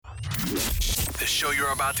The show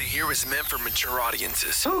you're about to hear is meant for mature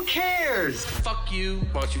audiences. Who cares? Fuck you.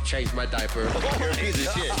 Why don't you change my diaper? You're a piece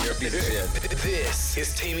of shit. You're a piece of shit. This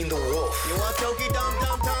is Taming the Wolf. You want Toki Dum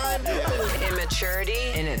Dum time? Immaturity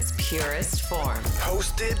in its purest form.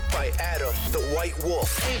 Hosted by Adam, the White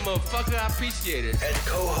Wolf. Hey, motherfucker, I appreciate it. And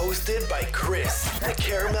co-hosted by Chris, the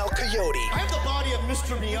Caramel Coyote. I have the body of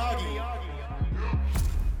Mr. Miyagi.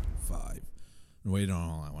 5. Wait,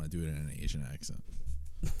 no, I want to do it in an Asian accent.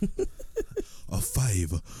 A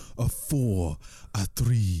 5, a 4, a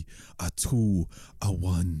 3, a 2, a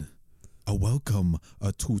 1. A welcome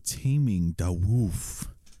to Taming the Wolf.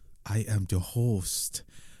 I am the host,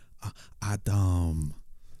 Adam.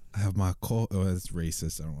 I have my oh, that's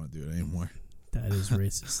racist. I don't want to do it anymore. That is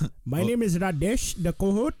racist. My name is Radesh, the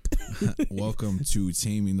cohort. Welcome to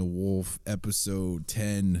Taming the Wolf, episode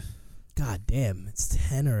 10. God damn, it's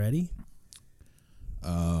 10 already.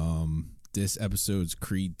 This episode's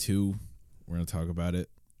Creed 2. We're gonna talk about it.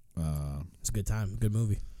 It's a good time, good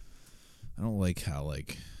movie. I don't like how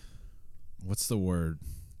what's the word?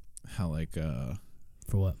 How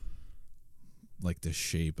For what? like the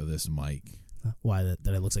shape of this mic. Why that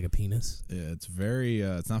it looks like a penis? Yeah, it's very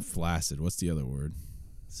it's not flaccid. What's the other word?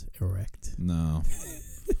 It's erect. No.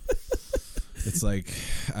 It's like,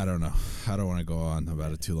 I don't know. I don't want to go on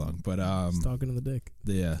about it too long. But It's talking to the dick.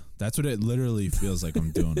 yeah, that's what it literally feels like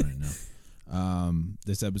I'm doing right now.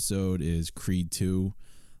 This episode is Creed 2.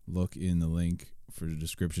 Look in the link for the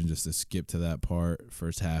description just to skip to that part.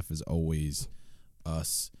 First half is always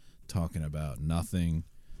us talking about nothing.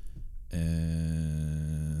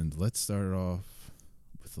 And let's start it off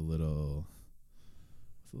with a little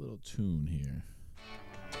tune here.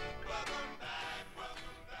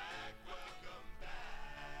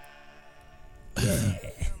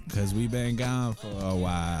 Because we've been gone for a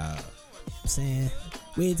while. I'm saying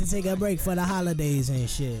we had to take a break for the holidays and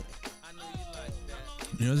shit.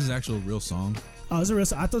 You know, this is actually a real song. Oh, it's a real.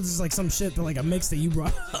 I thought this was like some shit, but like a mix that you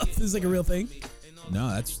brought up. This is like a real thing.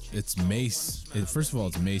 No, it's Mace. First of all,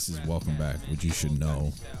 it's Mace's "Welcome Back," which you should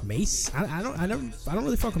know. Mace? I don't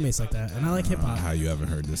really fuck with Mace like that, and I like hip hop. How you haven't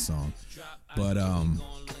heard this song, but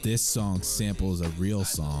this song samples a real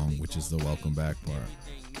song, which is the "Welcome Back" part.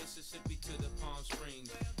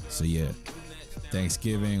 So yeah,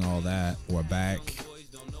 Thanksgiving, all that. We're back.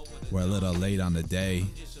 We're a little late on the day.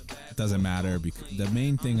 It doesn't matter because the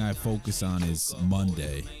main thing I focus on is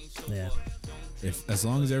Monday. Yeah. As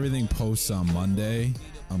long as everything posts on Monday,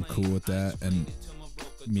 I'm cool with that. And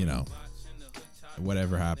you know,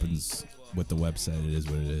 whatever happens with the website, it is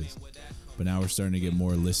what it is. But now we're starting to get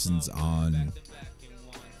more listens on.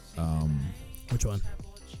 Which one?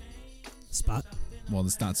 Spot. Well,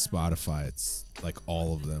 it's not Spotify. It's like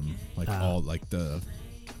all of them, all like the,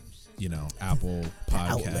 Apple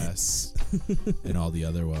Podcasts and all the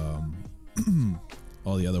other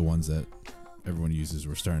ones that everyone uses.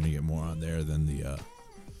 We're starting to get more on there than the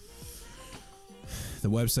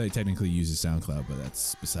website technically uses SoundCloud, but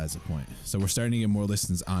that's besides the point. So we're starting to get more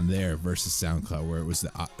listens on there versus SoundCloud, where it was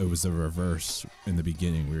the reverse in the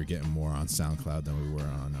beginning. We were getting more on SoundCloud than we were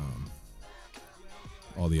on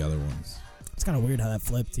all the other ones. It's kind of weird how that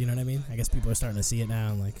flipped. You know what I mean? I guess people are starting to see it now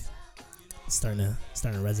and like it's starting to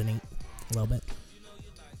resonate a little bit.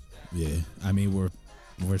 Yeah, I mean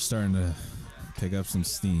we're starting to pick up some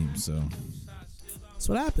steam, so that's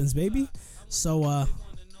what happens, baby. So are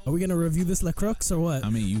we gonna review this La Crux or what?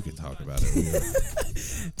 I mean, you can talk about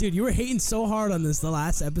it. Dude, you were hating so hard on this the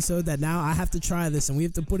last episode that now I have to try this and we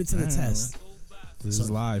have to put it to the test. This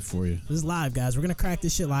is live for you. This is live, guys. We're gonna crack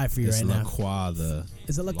this shit live for you right now.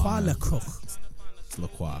 Is it La Croix? La Crux. It's La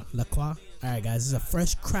Croix. La Croix. All right, guys. This is a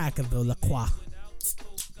fresh crack of the La Croix.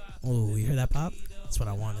 Oh, you hear that pop? That's what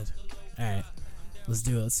I wanted. All right, let's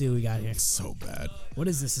do it. Let's see what we got here. It's so bad. What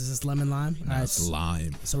is this? Is this lemon lime? No, all it's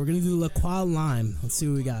lime. So we're gonna do La Croix lime. Let's see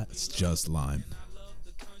what we got. It's just lime.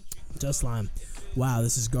 Just lime. Wow,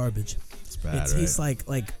 this is garbage. It's bad. It tastes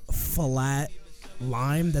like flat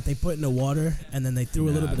lime that they put in the water and then they threw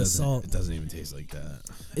a little bit of salt. It doesn't even taste like that.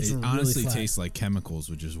 It's it really honestly flat. tastes like chemicals,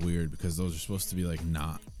 which is weird because those are supposed to be like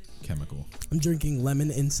not chemical. I'm drinking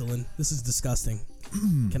lemon insulin. This is disgusting.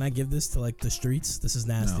 Can I give this to like the streets? This is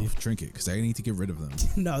nasty. No, drink it because I need to get rid of them.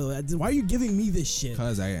 No, why are you giving me this shit?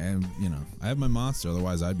 Because I am, I have my Monster.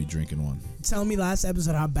 Otherwise, I'd be drinking one. Tell me last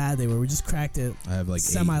episode how bad they were. We just cracked it. I have like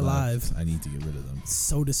semi-live. 8 left. I need to get rid of them.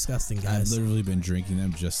 So disgusting, guys. I've literally been drinking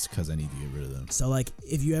them just because I need to get rid of them. So like,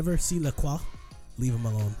 if you ever see La Croix, leave them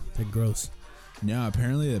alone. They're gross. No,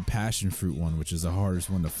 apparently the passion fruit one, which is the hardest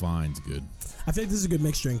one to find, is good. I feel like this is a good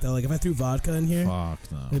mixed drink though. Like if I threw vodka in here, Fuck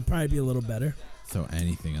no. it'd probably be a little better. Throw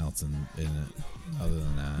anything else in it other than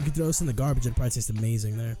You that. could throw this in the garbage. It'd probably taste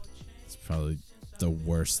amazing there. It's probably the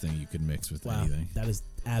worst thing you could mix with Wow, anything. that is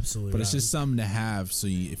absolutely. But it's right. just something to have. So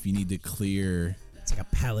if you need to clear, it's like a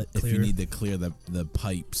palate clear. if you need to clear the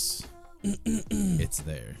pipes, it's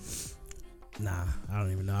there. Nah, I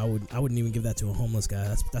don't even know. I wouldn't even give that to a homeless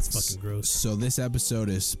guy. That's fucking gross. So this episode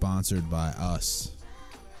is sponsored by us.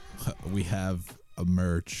 We have a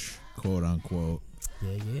merch, quote unquote.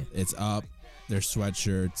 Yeah. It's up. There's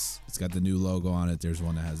sweatshirts. It's got the new logo on it. There's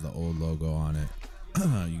one that has the old logo on it.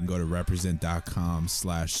 You can go to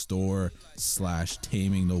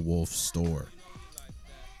represent.com/store/taming the wolf store.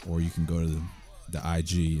 Or you can go to the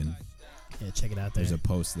IG and check it out there. there's a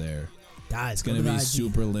post there. Guys, It's going to be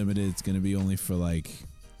super limited. It's going to be only for like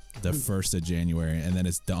the 1st of January, and then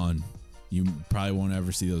it's done. You probably won't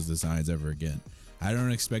ever see those designs ever again. I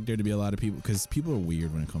don't expect there to be a lot of people because people are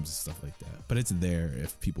weird when it comes to stuff like that. But it's there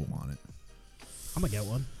if people want it. I'm going to get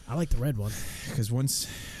one. I like the red one. Because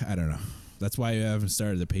I don't know. That's why I haven't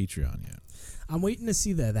started the Patreon yet. I'm waiting to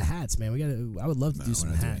see the hats, man. I would love to do some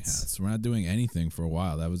we're not doing hats. We're not doing anything for a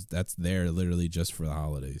while. That's there literally just for the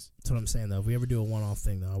holidays. That's what I'm saying, though. If we ever do a one-off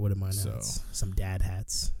thing, though, I wouldn't mind hats. Some dad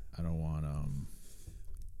hats. I don't want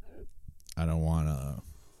to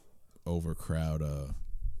overcrowd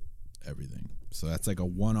everything. So that's like a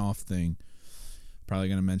one-off thing. Probably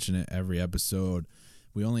gonna mention it every episode.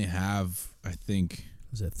 We only have, I think,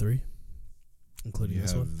 is it 3, including we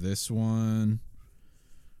this have one? This one.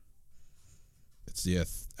 It's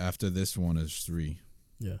after this one is 3.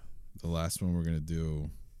 Yeah. The last one we're gonna do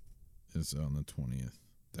is on the 20th.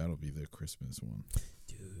 That'll be the Christmas one.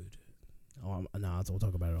 Dude. Oh, we'll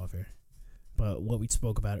talk about it off here. But what we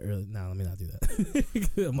spoke about earlier, let me not do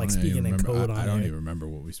that. I'm like speaking in code on I don't here. even remember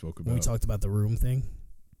what we spoke about. When we talked about the room thing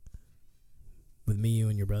with me, you,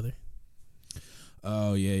 and your brother.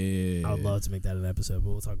 Oh, yeah. I would love to make that an episode,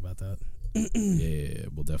 but we'll talk about that. Yeah.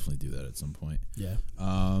 We'll definitely do that at some point. Yeah.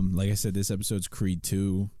 Like I said, this episode's Creed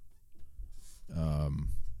 2.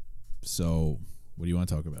 So what do you want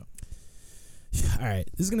to talk about? All right.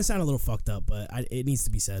 This is going to sound a little fucked up, but it needs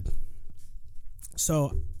to be said.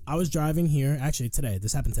 So I was driving here. Actually, today.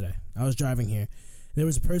 This happened today. I was driving here. There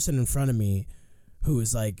was a person in front of me who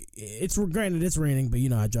was like, granted, it's raining, but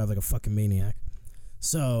I drive like a fucking maniac.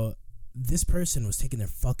 So this person was taking their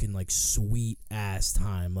fucking like sweet ass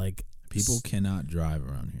time. Like, people cannot drive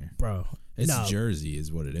around here, bro. It's Jersey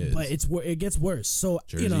is what it is. But it gets worse. So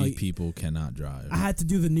Jersey people cannot drive. I had to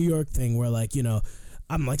do the New York thing where like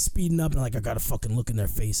I'm like speeding up and like I gotta fucking look in their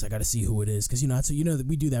face. I gotta see who it is because that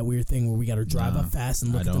we do that weird thing where we gotta drive up fast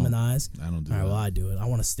and look at them in the eyes. I don't do All right, that. well I do it. I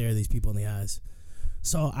want to stare these people in the eyes.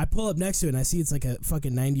 So I pull up next to it and I see it's like a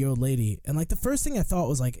fucking 90-year-old lady. And like the first thing I thought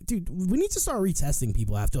was like, dude, we need to start retesting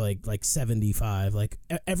people after like 75. Like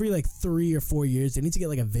every like 3 or 4 years, they need to get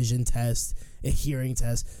like a vision test, a hearing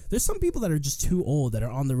test. There's some people that are just too old that are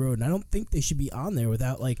on the road, and I don't think they should be on there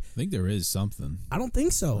without like. I think there is something. I don't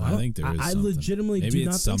think so. I think there is. I something. legitimately Maybe do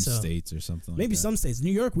not it's some think so. states or something. Maybe like that. some states. New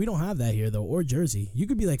York, we don't have that here though, or Jersey. You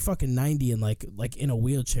could be like fucking 90 and like in a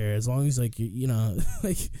wheelchair as long as like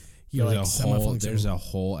like. You're like There's a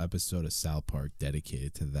whole episode of South Park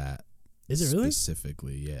dedicated to that. Is it really?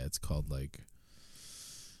 Specifically, yeah. It's called like,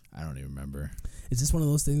 I don't even remember. Is this one of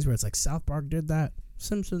those things where it's like South Park did that,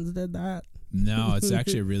 Simpsons did that? No, it's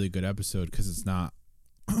actually a really good episode because it's not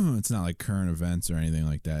like current events or anything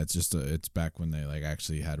like that. It's just it's back when they like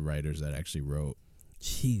actually had writers that actually wrote.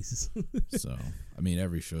 Jeez. So I mean,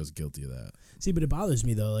 every show is guilty of that. See, but it bothers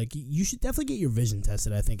me though. Like, you should definitely get your vision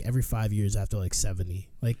tested. I think every 5 years after like 70.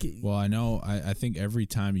 Like, well, I know. I think every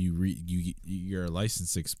time your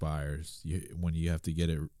license expires, when you have to get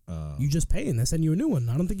it, you just pay and they send you a new one.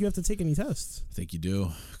 I don't think you have to take any tests. I think you do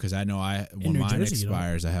because I know when mine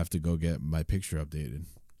expires, I have to go get my picture updated.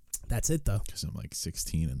 That's it though. Because I'm like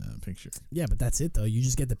 16 in that picture. Yeah, but that's it though. You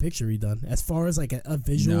just get the picture redone. As far as like a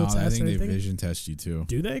visual test, I think or they anything, vision test you too.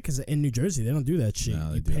 Do they? Because in New Jersey they don't do that shit.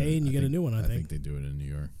 No, you pay and you get a new one. I think they do it in New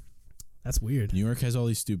York. That's weird. New York has all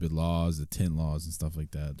these stupid laws, the tint laws and stuff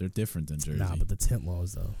like that. They're different than Jersey. Nah, but the tint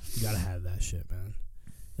laws though, you gotta have that shit, man.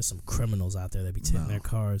 There's some criminals out there that be tinting their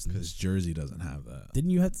cars. Because Jersey doesn't have that.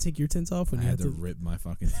 Didn't you have to take your tints off when I you had to rip my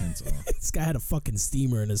fucking tints off? This guy had a fucking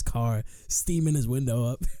steamer in his car, steaming his window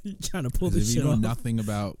up, trying to pull this shit shit off. If you know off. nothing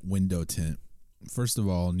about window tint, first of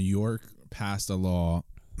all, New York passed a law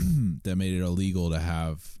that made it illegal to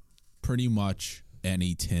have pretty much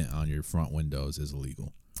any tint on your front windows is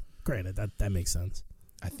illegal. Granted, that makes sense.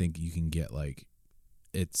 I think you can get like,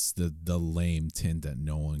 it's the lame tint that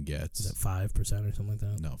no one gets. Is it 5% or something like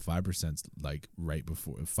that? No, 5% like right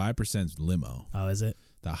before. 5% limo. Oh, is it?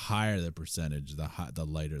 The higher the percentage, the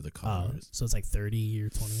lighter the color is. So it's like 30 or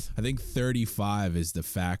 20? I think 35 is the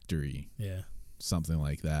factory. Yeah. Something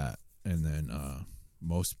like that. and then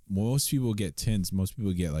most people get tints. Most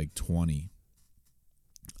people get like 20.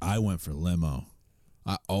 I went for limo.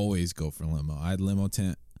 I always go for limo. I had limo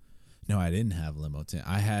tint. No, I didn't have limo tint.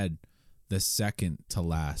 I had the second to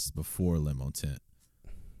last before limo tint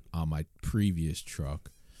on my previous truck,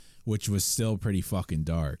 which was still pretty fucking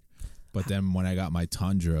dark. But then when I got my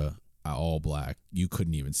Tundra all black, you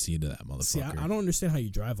couldn't even see to that motherfucker. See, I don't understand how you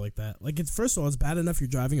drive like that. Like, it's first of all, it's bad enough you're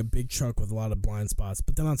driving a big truck with a lot of blind spots,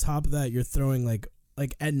 but then on top of that, you're throwing like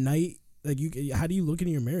at night. Like, how do you look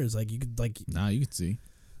into your mirrors? Like, you could like. Nah, you can see.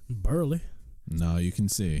 Barely. No, you can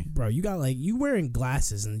see. Bro, you got like, you wearing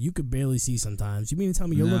glasses and you could barely see sometimes. You mean to tell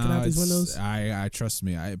me you're looking out these windows? I trust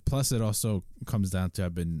me. Plus it also comes down to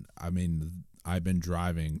I've been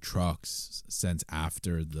driving trucks since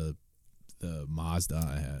after the Mazda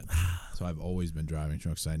I had. So I've always been driving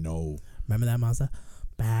trucks. So I know. Remember that Mazda?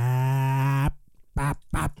 Bap, bap,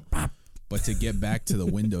 bap, bap. But to get back to the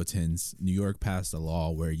window tints, New York passed a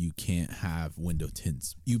law where you can't have window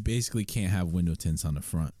tints. You basically can't have window tints on the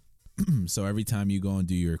front. So every time you go and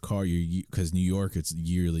do your car, because New York, it's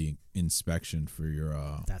yearly inspection for your.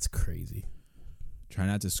 That's crazy. Try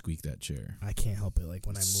not to squeak that chair. I can't help it. Like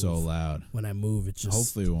when I move, so loud. When I move, it just.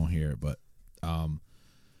 Hopefully, we won't hear it. But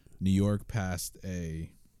New York passed a.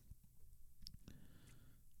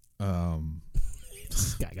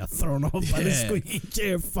 This guy got thrown off by the squeaky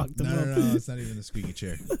chair. Fucked him up. No, it's not even the squeaky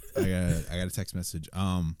chair. I got a text message.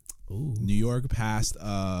 New York passed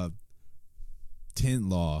a tint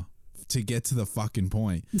law to get to the fucking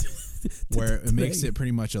point where it makes it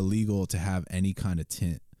pretty much illegal to have any kind of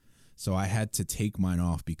tint. So I had to take mine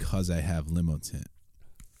off because I have limo tint.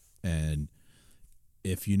 And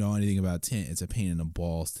if you know anything about tint, it's a pain in the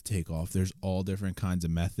balls to take off. There's all different kinds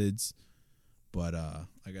of methods. But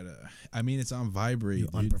it's on vibrate. You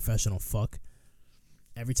unprofessional fuck.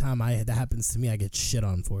 Every time that happens to me, I get shit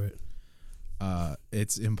on for it.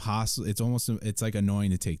 It's impossible. It's like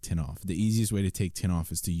annoying to take tint off. The easiest way to take tint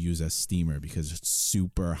off is to use a steamer because it's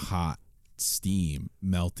super hot steam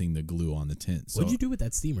melting the glue on the tint. So what'd you do with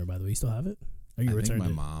that steamer, by the way? You still have it? Or you I returned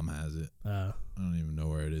think it? my mom has it. I don't even know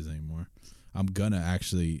where it is anymore. I'm gonna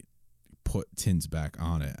actually put tints back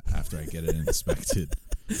on it after I get it inspected.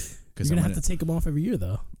 You're gonna have to take them off every year,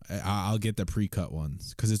 though. I'll get the pre-cut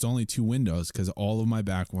ones because it's only 2 windows. Because all of my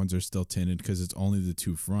back ones are still tinted because it's only the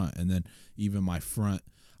 2 front, and then even my front,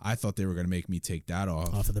 I thought they were gonna make me take that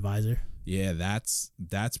off of the visor. Yeah, that's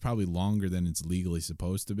probably longer than it's legally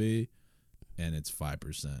supposed to be, and it's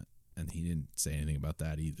 5%. And he didn't say anything about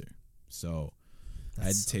that either. So I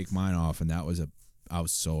had to take mine off, and I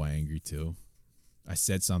was so angry too. I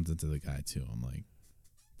said something to the guy too. I'm like,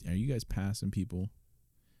 "Are you guys passing people?"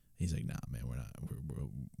 He's like, "Nah, man, we're not.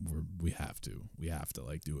 We have to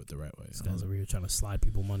like do it the right way." This guy's over here trying to slide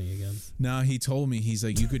people money again. No, he told me, he's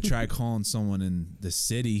like, you could try calling someone in the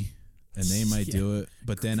city, and they might do it.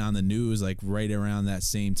 But then on the news, like right around that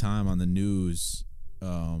same time on the news,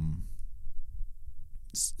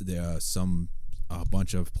 there a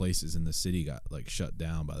bunch of places in the city got like shut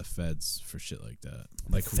down by the feds for shit like that.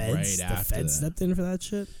 Like right after the feds stepped in for that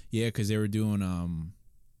shit. Yeah, because they were doing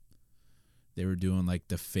like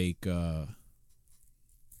the fake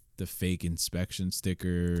inspection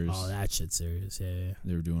stickers. Oh, that shit's serious. Yeah.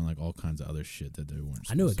 They were doing like all kinds of other shit that they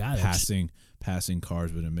weren't. I knew a guy passing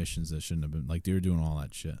cars with emissions that shouldn't have been. Like they were doing all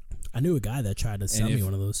that shit. I knew a guy that tried to sell me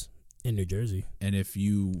one of those in New Jersey. And if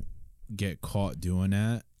you get caught doing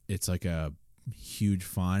that, it's like a huge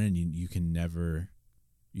fine, and you can never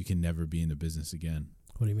be in the business again.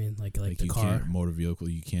 What do you mean? Like the you car? Can't, motor vehicle,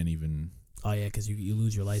 you can't even. Oh yeah, because you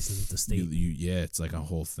lose your license with the state. It's like a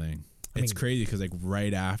whole thing. It's crazy because like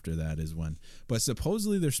right after that is when, but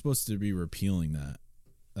supposedly they're supposed to be repealing that.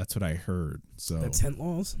 That's what I heard. So the tent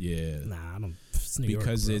laws. Yeah. Nah, I don't. It's New York,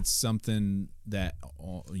 because bro. it's something that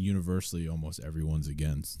universally almost everyone's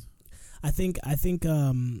against. I think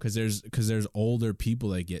because there's older people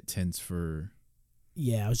that get tents for.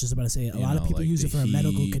 Yeah, I was just about to say a lot of people like use it for a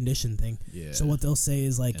medical heat. condition thing. Yeah. So what they'll say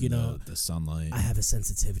is like, the sunlight. I have a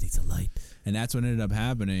sensitivity to light. And that's what ended up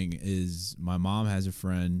happening is my mom has a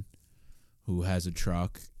friend who has a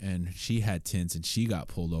truck, and she had tints, and she got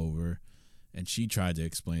pulled over, and she tried to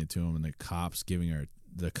explain it to him, and the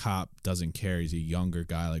cop doesn't care. He's a younger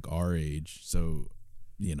guy like our age, so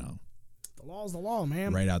the law's the law,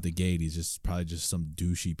 man. Right out the gate, he's probably just some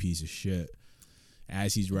douchey piece of shit.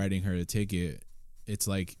 As he's writing her the ticket, it's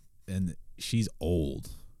like, and she's old.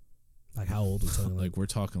 Like how old? We're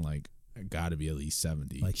talking like got to be at least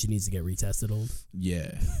 70. Like she needs to get retested old.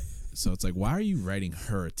 Yeah. So it's like, why are you writing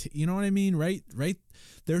her? You know what I mean? Right.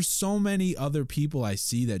 There's so many other people I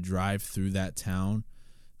see that drive through that town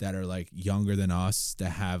that are like younger than us that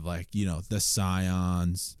have like, you know, the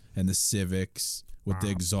Scions and the Civics with the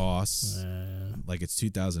exhausts, like it's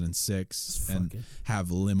 2006, and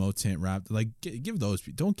have limo tint wrapped. Like, give those.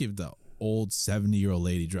 Don't give the old 70-year-old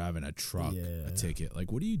lady driving a truck a ticket.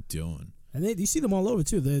 Like, what are you doing? And you see them all over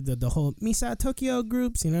too. The whole Misa Tokyo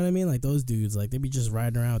groups, you know what I mean? Like those dudes, like they be just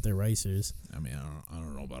riding around with their racers. I mean, I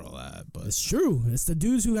don't know about all that, but it's true. It's the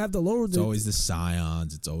dudes who have the lower. It's always the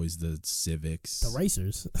Scions. It's always the Civics. The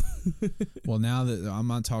racers. Well, now that I'm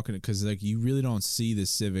not talking, because like you really don't see the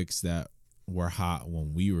Civics that were hot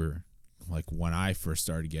when we were, like when I first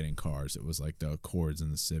started getting cars. It was like the Accords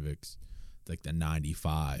and the Civics, like the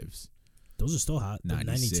 95s. Those are still hot.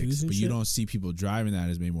 96, but you don't see people driving that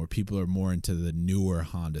as many more. People are more into the newer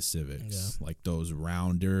Honda Civics, like those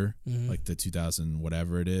rounder, like the 2000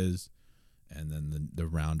 whatever it is, and then the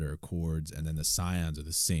rounder Accords, and then the Scions are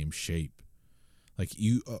the same shape. Like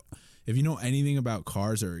you, if you know anything about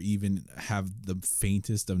cars or even have the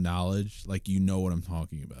faintest of knowledge, like you know what I'm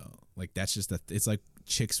talking about. Like that's just it's like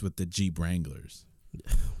chicks with the Jeep Wranglers.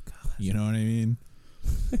 Oh, God. You know what I mean?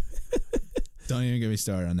 Don't even get me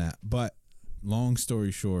started on that. But long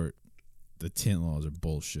story short, the tint laws are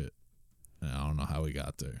bullshit. And I don't know how we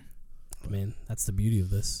got there. I mean, that's the beauty of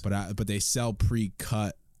this. But they sell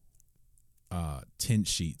pre-cut tint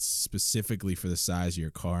sheets specifically for the size of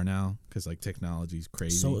your car now, because like technology's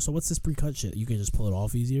crazy. So what's this pre-cut shit? You can just pull it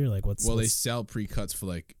off easier. Like they sell pre-cuts for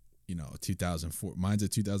like, you know, 2004. Mine's a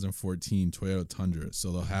 2014 Toyota Tundra,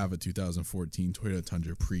 so they'll have a 2014 Toyota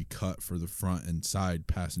Tundra pre-cut for the front and side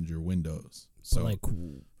passenger windows. So like,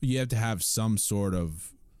 you have to have some sort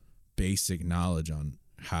of basic knowledge on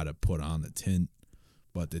how to put on the tint,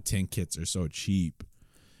 but the tint kits are so cheap.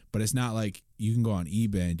 But it's not like you can go on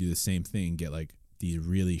eBay and do the same thing and get like these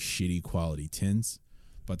really shitty quality tints.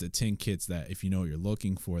 But the tint kits that, if you know what you're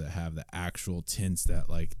looking for, that have the actual tints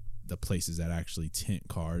that like the places that actually tint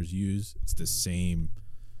cars use, it's the same,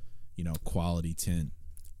 you know, quality tint.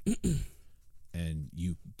 And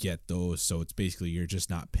you get those, so it's basically you're just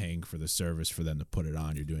not paying for the service for them to put it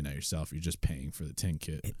on. You're doing that yourself. You're just paying for the tint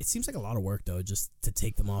kit. It seems like a lot of work though, just to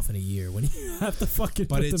take them off in a year when you have to fucking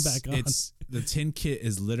put them back on. The tint kit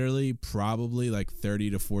is literally probably like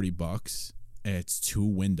 $30 to $40, and it's 2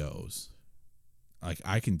 windows. Like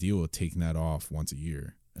I can deal with taking that off once a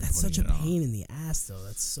year. That's such a pain in the ass though.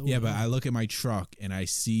 That's so but I look at my truck and I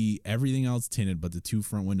see everything else tinted but the 2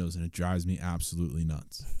 front windows, and it drives me absolutely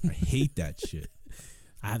nuts. I hate that shit.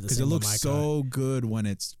 I have because it looks so good when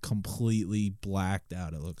it's completely blacked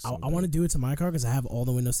out. It looks. I want to do it to my car because I have all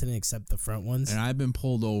the windows tinted except the front ones. And I've been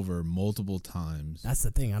pulled over multiple times. That's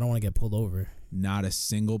the thing. I don't want to get pulled over. Not a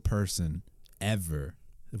single person ever,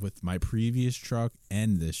 with my previous truck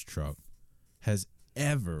and this truck, has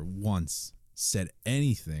ever once said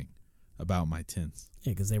anything about my tints.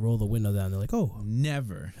 Yeah, because they roll the window down. They're like, "Oh,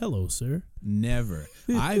 never. Hello, sir." Never.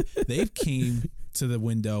 They've came to the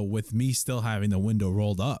window with me still having the window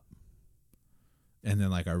rolled up, and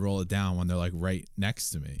then like I roll it down when they're like right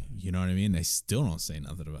next to me. You know what I mean? They still don't say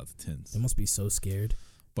nothing about the tints. They must be so scared.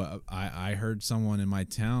 But I heard someone in my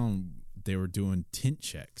town, they were doing tint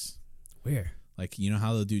checks. Where? Like, you know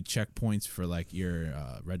how they'll do checkpoints for like your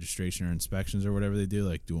registration or inspections or whatever they do,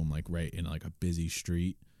 like do them like right in like a busy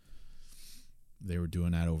street. They were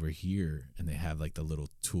doing that over here, and they have like the little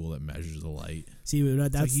tool that measures the light. See,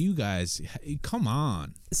 that's like, you guys, come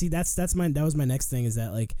on. See, that was my next thing, is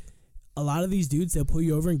that like a lot of these dudes, they'll pull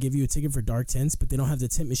you over and give you a ticket for dark tints, but they don't have the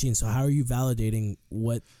tint machine. So how are you validating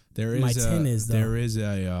what my tint is? Though?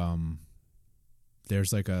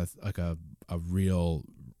 There's like a real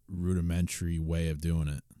rudimentary way of doing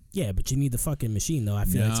it. Yeah, but you need the fucking machine though. I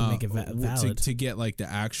feel like to make it valid to get like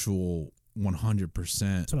the actual 100%.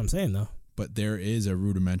 That's what I'm saying though. But there is a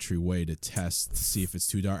rudimentary way to test to see if it's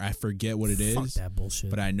too dark. I forget what it is. Fuck that bullshit.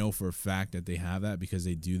 But I know for a fact that they have that because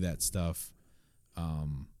they do that stuff.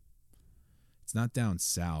 It's not down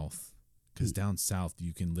south, because down south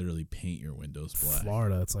you can literally paint your windows black.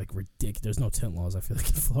 Florida, it's like ridiculous. There's no tint laws, I feel like,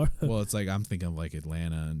 in Florida. Well, it's like I'm thinking of like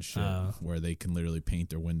Atlanta and shit, where they can literally paint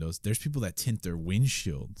their windows. There's people that tint their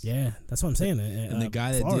windshields. Yeah, that's what I'm saying. And the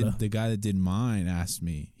guy that did mine asked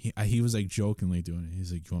me. He was like jokingly doing it.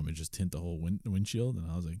 He's like, "You want me to just tint the whole windshield?" And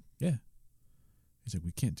I was like, "Yeah." He's like,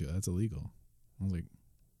 "We can't do that. That's illegal." I was like,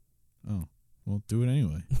 "Oh, well, do it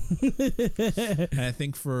anyway." And I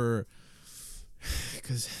think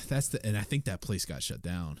and I think that place got shut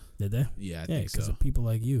down. Did they? Yeah, I think so. Because of people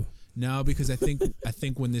like you. No, because I think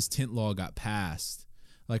when this tint law got passed,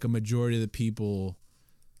 like a majority of the people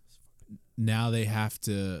now they're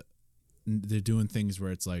doing things where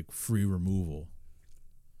it's like free removal.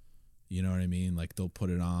 You know what I mean? Like they'll put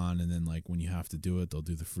it on, and then like when you have to do it, they'll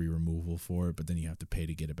do the free removal for it, but then you have to pay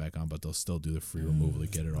to get it back on, but they'll still do the free removal to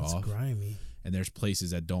get it That's off. grimy. And there's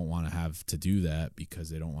places that don't want to have to do that because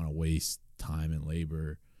they don't want to waste time and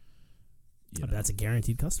labor. You know. That's a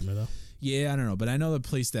guaranteed customer though. Yeah, I don't know, but I know the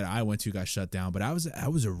place that I went to got shut down, but I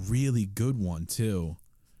was a really good one too.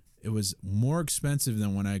 It was more expensive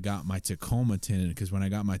than when I got my Tacoma tinted, because when I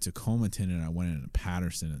got my Tacoma tinted, I went into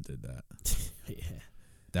Patterson and did that. Yeah.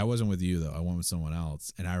 That wasn't with you though. I went with someone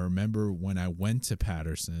else. And I remember when I went to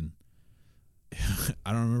Patterson,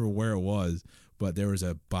 I don't remember where it was, but there was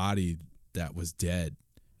a body that was dead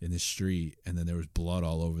in the street, and then there was blood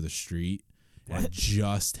all over the street. And it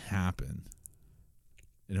just happened.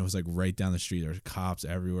 And it was like right down the street. There was cops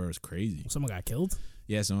everywhere. It was crazy. Someone got killed?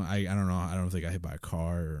 Yeah, so I don't know. I don't think I got hit by a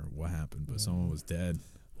car or what happened, but someone was dead.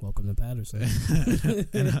 Welcome to Patterson.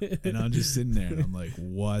 and I'm just sitting there, and I'm like,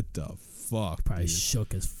 what the fuck? Probably dude?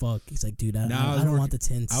 shook as fuck. He's like, dude, I I don't want the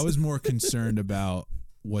tints. I was more concerned about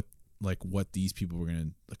what these people were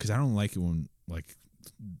gonna, because I don't like it when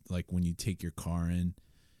like when you take your car in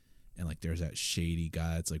and like there's that shady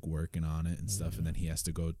guy that's like working on it and stuff, and then he has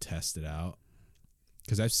to go test it out.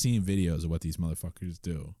 Because I've seen videos of what these motherfuckers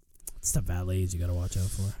do. It's the valets you gotta watch out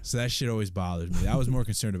for. So that shit always bothers me. I was more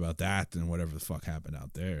concerned about that than whatever the fuck happened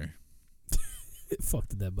out there. Fuck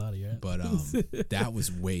the dead body, right? But that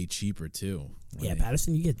was way cheaper too. Yeah,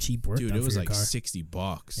 Patterson, you get cheap work. Dude, done it was for like your car.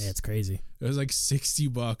 $60. Yeah, it's crazy. It was like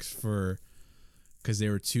 $60 for, because they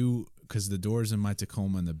were because the doors in my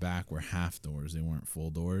Tacoma in the back were half doors. They weren't full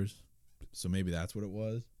doors. So maybe that's what it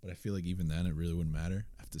was. But I feel like even then it really wouldn't matter.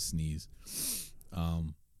 I have to sneeze.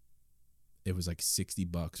 It was like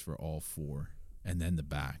 $60 for all four, and then the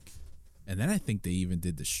back, and then I think they even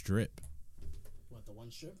did the strip. What, the one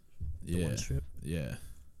strip? Yeah, one strip? Yeah.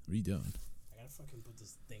 What are you doing? I gotta fucking put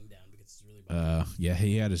this thing down because it's really bad. Yeah,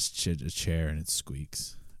 he had a chair and it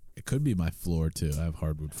squeaks. It could be my floor too. I have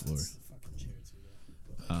hardwood floors. Fucking chair too,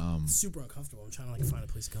 though. It's super uncomfortable. I'm trying to like find a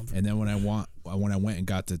place to comfort. And then when I went and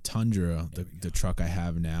got the Tundra, the truck I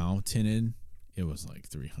have now tinted, it was like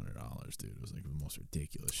 $300, dude. It was like the most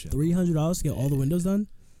ridiculous shit. $300 to get all the windows done?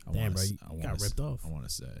 I Damn, wanna bro, s- you I wanna got s- ripped off. I want to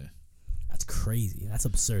say That's crazy. That's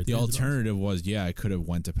absurd. the $300. alternative was, yeah, I could have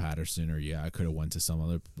went to Patterson, or yeah, I could have went to some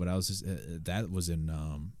other. But I was just that was in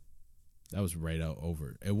that was right out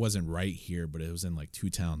over. It wasn't right here, but it was in like 2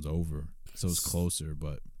 towns over, so it was closer.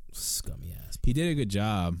 But Scummy ass. he did a good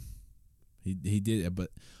job. He did,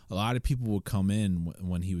 but a lot of people would come in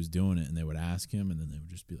when he was doing it, and they would ask him, and then they would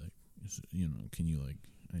just be like, you know, can you like?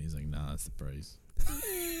 And he's like, nah, that's the price.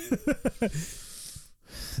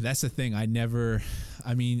 That's the thing.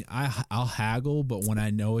 I'll haggle, but when I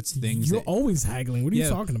know it's things You're that, always haggling. What are you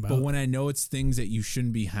talking about? But when I know it's things that you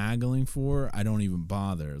shouldn't be haggling for, I don't even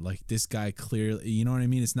bother. Like this guy clearly, you know what I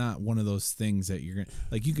mean? It's not one of those things that you're gonna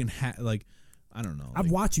like. You can like, I don't know. I've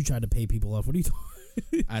Like, watched you try to pay people off. What are you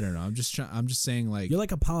talking? I don't know. I'm just saying like, You're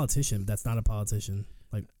like a politician that's not a politician.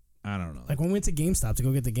 Like I don't know. when we went to GameStop to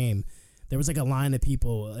go get the game, there was like a line of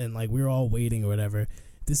people and like we were all waiting or whatever.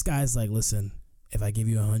 This guy's like, listen, if I give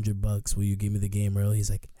you $100, will you give me the game early? He's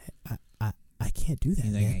like, I can't do that.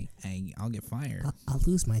 He's Man. like, I'll get fired. I'll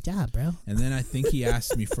lose my job, bro. And then I think he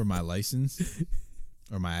asked me for my license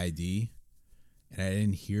or my ID, and I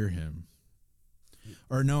didn't hear him.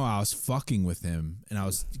 Or no, I was fucking with him, and I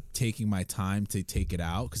was taking my time to take it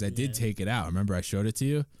out, because I did take it out. Remember, I showed it to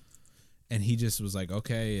you, and he just was like,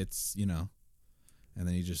 "Okay, it's and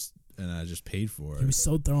then I just paid for He it. was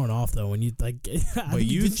so thrown off though when you like. But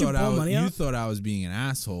you thought money out? thought I was being an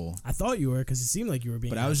asshole, I thought you were because it seemed like you were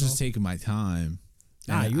being. but I was just taking my time.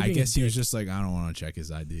 Nah, And you were I being a guess he was dick. just like, I don't want to check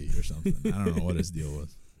his ID or something. I don't know what his deal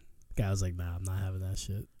was. Guy was like, nah, I'm not having that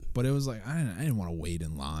shit. But it was like I didn't want to wait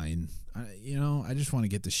in line. I just want to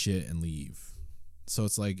get the shit and leave. So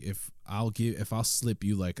it's like if I'll slip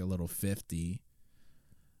you like a little 50,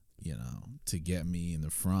 to get me in the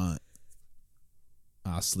front,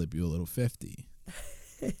 I'll slip you a little 50.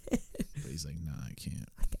 But he's like, nah, I can't.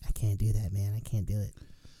 I can't do that, man. I can't do it.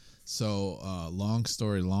 So long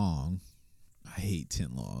story long, I hate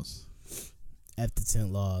tint laws. F the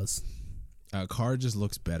tint laws. A car just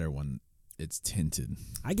looks better when it's tinted.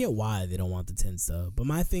 I get why they don't want the tints though, but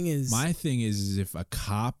my thing is, if a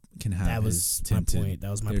cop can have That was his my tinted, point. That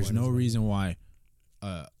was my there's point no as well. reason why.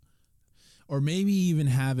 Or maybe even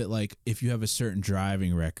have it like if you have a certain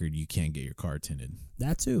driving record, you can't get your car tinted.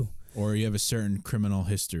 that too. Or you have a certain criminal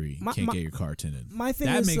history, can't get your car tinted. My thing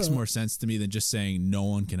that is, makes more sense to me than just saying no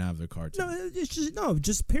one can have their car tinted. No, it's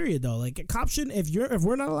just period though. Like cops shouldn't. If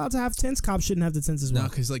we're not allowed to have tints, cops shouldn't have the tints as well. No,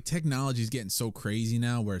 because like technology is getting so crazy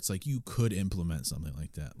now, where it's like you could implement something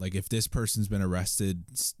like that. Like if this person's been arrested,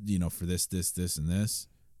 for this, and this,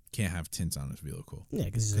 can't have tints on his vehicle. Yeah,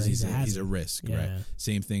 because he's a risk, yeah. right?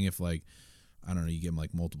 Same thing if like, I don't know, you give him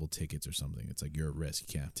like multiple tickets or something. It's like you're at risk.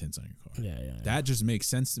 You can't have tints on your car. Yeah. That just makes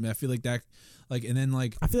sense to me. I feel like that, like, and then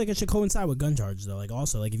like, I feel like it should coincide with gun charges though. Like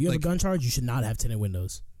also, like if you have a gun charge, you should not have tinted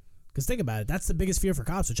windows. Because think about it, that's the biggest fear for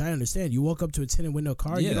cops, which I understand. You walk up to a tinted window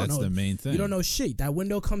car, yeah, you don't that's know, the main thing. You don't know shit. That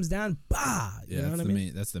window comes down, bah. Yeah, you know that's what I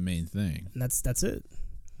mean? that's the main thing. And that's it.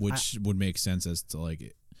 Which would make sense as to like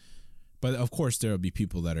it. But of course, there will be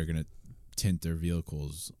people that are gonna tint their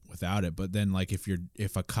vehicles without it. But then, like,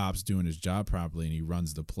 if a cop's doing his job properly and he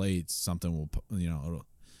runs the plates, something will,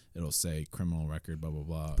 it'll say criminal record, blah blah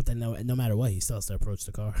blah. But then no matter what, he still has to approach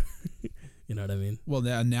the car. You know what I mean? Well,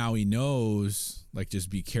 now he knows. Like,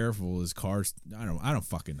 just be careful. His car's. I don't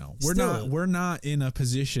fucking know. We're not in a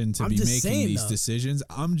position to be making these decisions.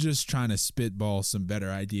 I'm just trying to spitball some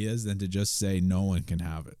better ideas than to just say no one can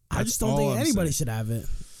have it. I just don't think anybody should have it.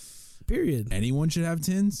 Period. Anyone should have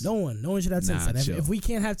tints? No one should have tints. And if we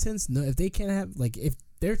can't have tints, if they can't have, like, if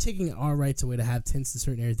they're taking our rights away to have tints in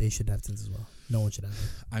certain areas, they should have tints as well. No one should have it.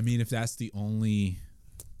 I mean, if that's the only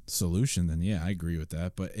solution, then yeah, I agree with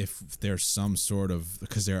that. But if there's some sort of,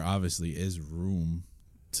 because there obviously is room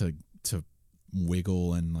to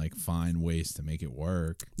wiggle and like find ways to make it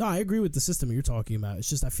work. No, I agree with the system you're talking about. It's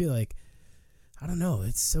just I feel like, I don't know.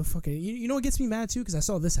 It's so fucking. You know what gets me mad too? Because I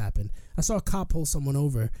saw this happen. I saw a cop pull someone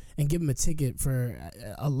over and give him a ticket for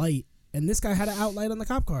a light, and this guy had an outlight on the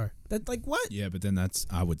cop car. That, like, what? Yeah, but then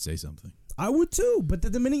I would say something. I would too. But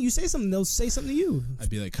the minute you say something, they'll say something to you. I'd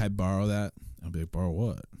be like, "Can I borrow that?" I'll be like, "Borrow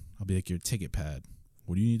what?" I'll be like, "Your ticket pad."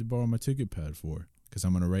 What do you need to borrow my ticket pad for? Because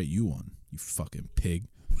I'm gonna write you one, you fucking pig.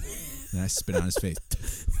 And I spit on his face,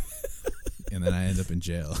 and then I end up in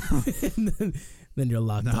jail. And then you're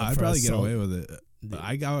locked up. I'd for probably assault. get away with it.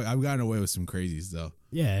 I've gotten away with some crazies though.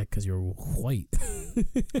 Yeah, because you're white.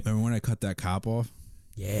 Remember when I cut that cop off?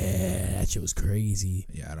 Yeah, that shit was crazy.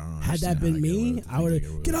 Yeah, I don't know. Had that been me, I would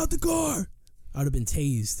have get out the car. I would have been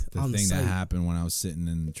tased. The on thing the that site. happened when I was sitting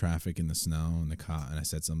in traffic in the snow and and I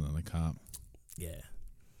said something to the cop. Yeah.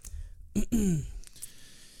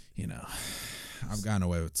 I've gotten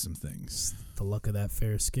away with some things. The luck of that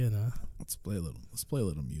fair skin, huh? Let's play a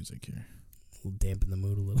little music here. We'll dampen the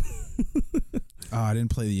mood a little. Oh, I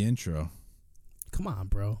didn't play the intro. Come on,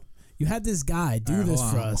 bro. You had this guy do this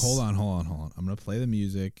for us. Hold on. I'm gonna play the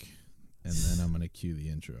music, and then I'm gonna cue the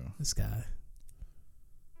intro. This guy.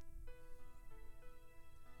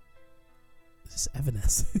 Is this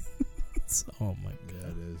Evanescence? Oh my god. Yeah,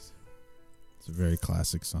 it is. It's a very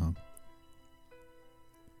classic song.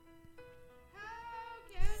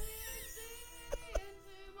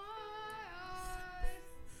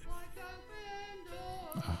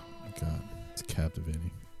 Oh my god, it's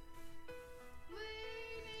captivating.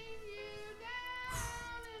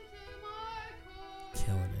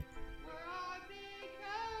 Killing it.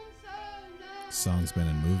 Song's been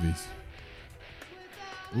in movies.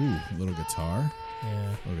 Ooh, a little guitar. Yeah.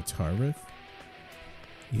 A little guitar riff.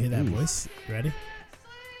 You hear that Ooh. voice? You ready?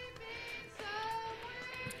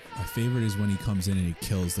 My favorite is when he comes in and he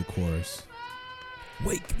kills the chorus.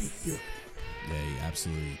 Wake me up. Yeah, he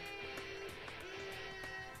absolutely.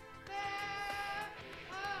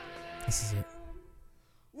 This is it.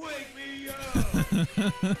 Wake me up! I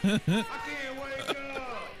can't wake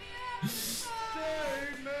up!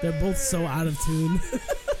 Save me! They're both so out of tune.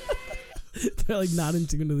 They're like not in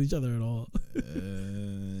tune with each other at all.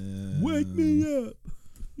 Wake me up.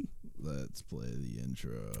 Let's play the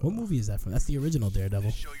intro. What movie is that from? That's the original Daredevil.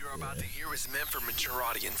 The show you're about to hear is meant for mature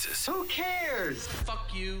audiences. Who cares? Fuck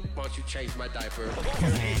you. Why don't you change my diaper? You're a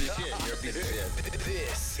piece of shit. You're a piece of shit.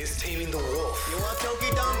 This is Taming the Wolf. You want Toki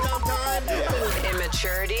Dum Dum time?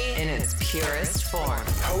 Immaturity in its purest form.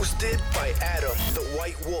 Hosted by Adam, the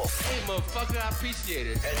White Wolf. Hey, motherfucker, I appreciate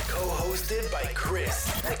it. And co-hosted by Chris,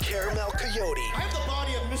 the Caramel Coyote. I have the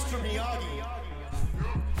body of Mr. Miyagi.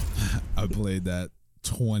 I played that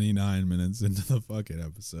 29 minutes into the fucking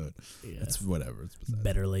episode. Yeah. It's whatever. It's beside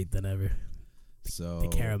Better late than ever. So The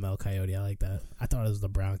caramel coyote. I like that. I thought it was the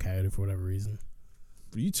brown coyote for whatever reason.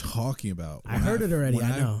 What are you talking about? I heard it already,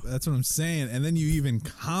 I know. That's what I'm saying. And then you even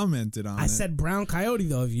commented on it. I said brown coyote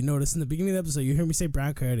though. If you notice in the beginning of the episode, you heard me say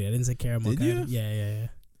brown coyote. I didn't say caramel Did coyote. you? Yeah.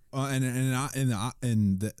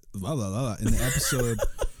 In the episode,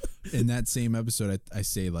 in that same episode, I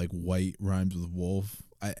say like white rhymes with wolf.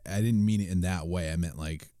 I didn't mean it in that way. I meant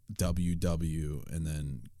like WW and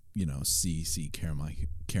then CC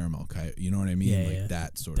caramel coyote. You know what I mean?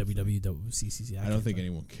 That sort of thing. WWCCC. I don't think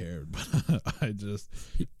anyone cared, but I just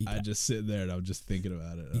sit there and I'm just thinking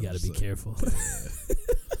about it. You got to be careful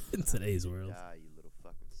in today's world. Die, you little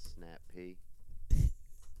fucking snap pea.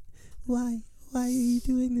 Why are you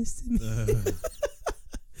doing this to me?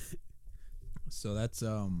 So that's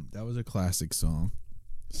that was a classic song,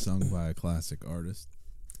 sung by a classic artist.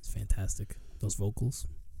 It's fantastic. Those vocals,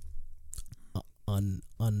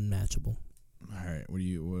 unmatchable. All right,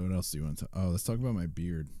 what else do you want to? Let's talk about my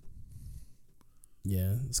beard.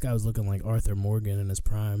 Yeah, this guy was looking like Arthur Morgan in his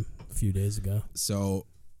prime a few days ago. So,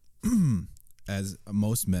 as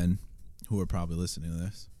most men who are probably listening to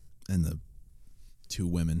this, and the two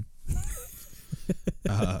women,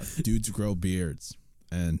 dudes grow beards,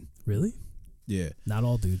 and really, yeah, not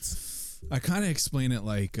all dudes. I kind of explain it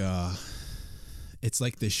like it's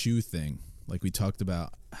like the shoe thing. Like we talked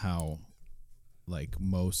about how, like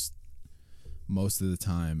most of the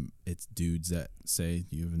time, it's dudes that say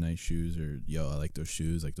you have nice shoes or yo, I like those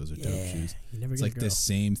shoes. Like those are dope shoes. You never It's get like a girl. the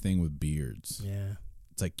same thing with beards. Yeah.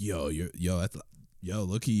 It's like yo,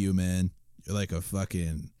 look at you, man. You're like a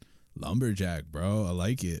fucking lumberjack, bro. I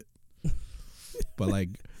like it. But like,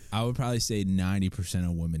 I would probably say 90%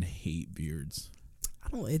 of women hate beards.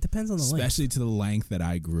 It depends on the length. Especially to the length that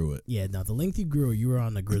I grew it. Yeah, no, the length you grew, you were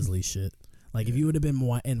on the grizzly shit. Like, if you would have been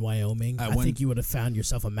in Wyoming, I think you would have found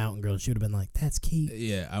yourself a mountain girl. She would have been like, that's cute.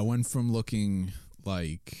 Yeah, I went from looking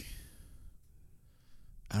like,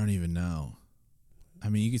 I don't even know. I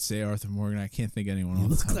mean, you could say Arthur Morgan. I can't think of anyone else. You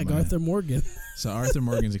look like Arthur Morgan. So Arthur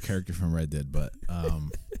Morgan's a character from Red Dead, but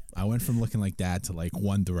I went from looking like that to like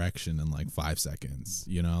One Direction in like 5 seconds.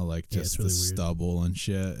 You know, like just really the weird. stubble and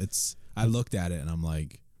shit. I looked at it and I'm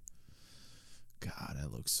like, God, I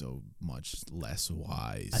look so much less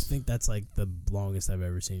wise. I think that's like the longest I've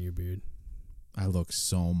ever seen your beard. I look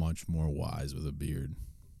so much more wise with a beard.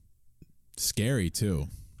 Scary too.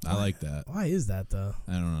 I like that. Why is that though?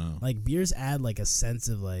 I don't know. Like, beards add like a sense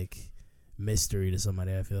of like mystery to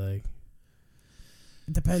somebody, I feel like.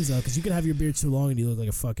 It depends though, because you could have your beard too long and you look like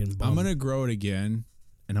a fucking bum. I'm gonna grow it again,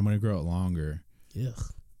 and I'm gonna grow it longer. Ugh.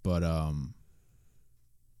 But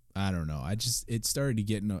I don't know. It started to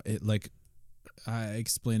get like. I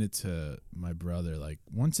explained it to my brother. Like,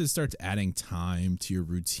 once it starts adding time to your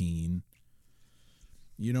routine,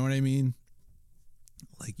 you know what I mean?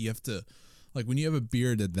 Like, you have to, like, when you have a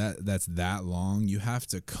beard that's that long, you have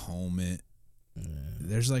to comb it. Yeah.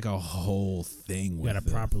 There's like a whole thing with it. You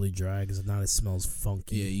gotta properly dry because if not, it smells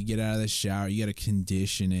funky. Yeah, you get out of the shower, you gotta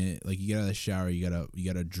condition it. Like, you get out of the shower, you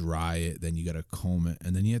gotta dry it, then you gotta comb it,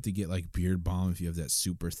 and then you have to get like beard balm if you have that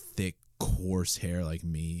super thick, coarse hair like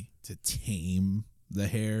me to tame the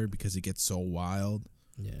hair because it gets so wild.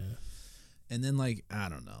 Yeah. And then, like, I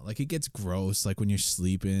don't know, like, it gets gross, like when you're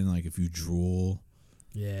sleeping, like if you drool,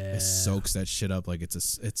 yeah, it soaks that shit up. Like, it's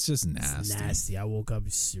just nasty. It's nasty. I woke up,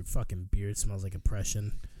 your fucking beard smells like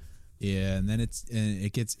oppression. Yeah, and then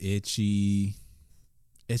it gets itchy.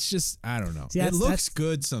 It's just, I don't know. See, it looks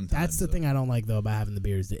good sometimes. That's the thing I don't like though about having the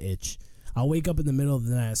beard is the itch. I'll wake up in the middle of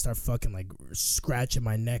the night and start fucking like scratching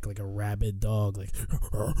my neck like a rabid dog, like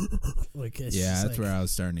it's yeah, that's like, where I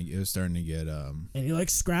was starting to. It was starting to get And you're like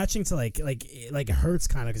scratching to like it hurts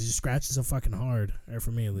kind of because you scratch so fucking hard, or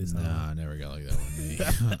for me at least. Nah, I never got like that with me.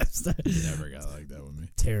 Never got like that with me.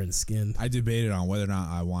 Tearing skin. I debated on whether or not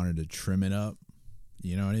I wanted to trim it up,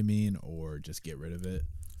 you know what I mean, or just get rid of it.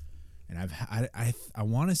 And I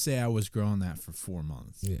want to say I was growing that for 4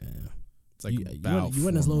 months. Yeah. It's like you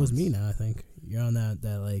went as low as me now. I think you're on that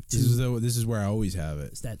like 2. This is where I always have it.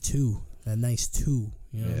 It's that 2, that nice 2.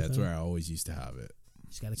 You know Yeah, that's where I always used to have it.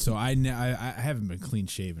 Gotta so I haven't been clean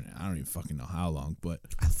shaven. I don't even fucking know how long, but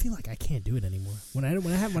I feel like I can't do it anymore. When I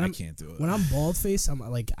can't do it. When I'm bald face, I'm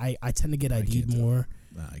like I tend to get ID'd more.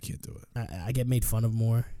 Nah, I can't do it. I get made fun of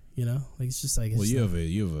more. You know, like it's just like. Well, you have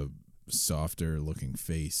a softer looking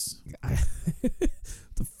face.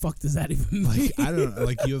 The fuck does that even mean? Like, I don't know.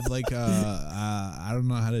 Like, you have like I don't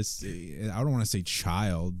know how to say. I don't want to say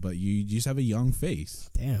child, but you just have a young face.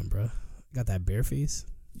 Damn, bro, got that bare face.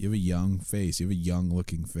 You have a young face. You have a young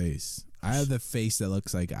looking face. I have the face that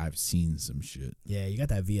looks like I've seen some shit. Yeah, you got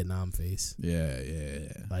that Vietnam face. Yeah.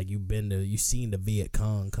 Like you seen the Viet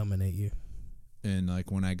Cong coming at you. And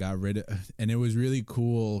like when I got rid of, and it was really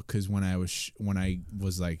cool because when I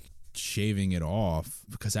was like shaving it off,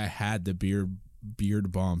 because I had the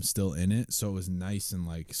beard balm still in it, so it was nice and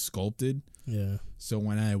like sculpted. Yeah. So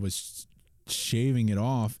when I was shaving it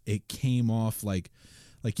off, it came off like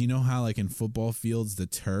you know how like in football fields the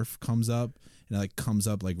turf comes up and it like comes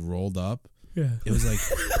up like rolled up. Yeah. It was like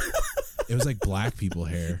It was like black people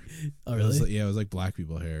hair. Oh, It really? was like, yeah, it was like black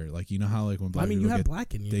people hair. Like, you know how like when black I mean, people you have get,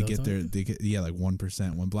 black in you. they though, get don't their you? they get like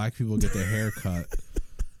 1%. When black people get their hair cut,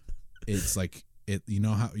 it's like it. You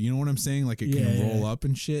know what I'm saying? Like it can roll up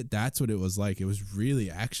and shit. That's what it was like. It was really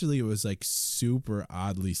it was like super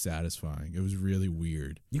oddly satisfying. It was really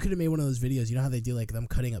weird. You could have made one of those videos. You know how they do like them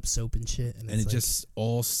cutting up soap and shit, And it's it like, just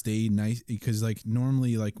all stayed nice because like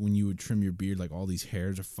normally like when you would trim your beard, like all these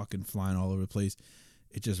hairs are fucking flying all over the place.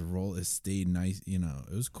 It just it stayed nice. You know,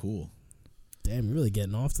 it was cool. damn, you're really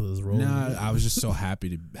getting off to those rolls. Nah, I was just so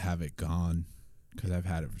happy to have it gone because I've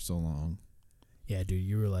had it for so long. Yeah, dude,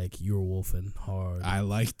 you were wolfing hard. I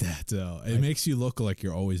like that though. It makes you look like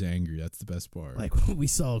you're always angry. That's the best part. Like when we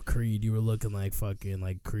saw Creed, you were looking like fucking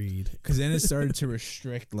like Creed. Because then it started to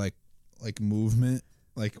restrict like movement.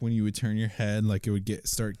 Like when you would turn your head, like it would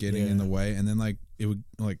start getting in the way, and then like it would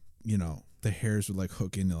like the hairs would like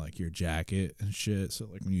hook into like your jacket and shit. So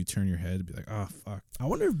like when you turn your head, it'd be like, oh fuck. I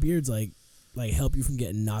wonder if beards like help you from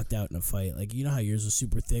getting knocked out in a fight. Like, you know how yours was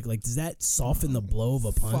super thick. Like, does that soften the blow of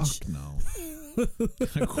a punch? Fuck no.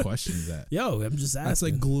 What kind of question is that? Yo, I'm just asking. That's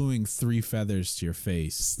like gluing 3 feathers to your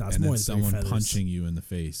face No, it's and more then than 3 someone feathers. punching you in the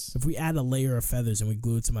face. If we add a layer of feathers and we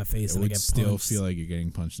glue it to my face It and I would get still punched, feel like you're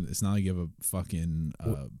getting punched. It's not like you have a fucking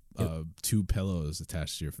 2 pillows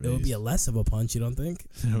attached to your face. it would be a less of a punch, you don't think?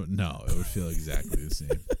 No, it would feel exactly the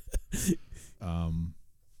same.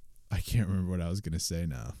 I can't remember what I was gonna say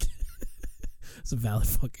now. It's a valid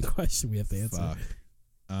fucking question we have to answer.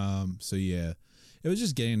 Fuck. So yeah, it was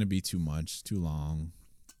just getting to be too much, too long.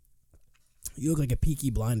 You look like a Peaky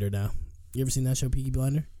Blinder now. You ever seen that show, Peaky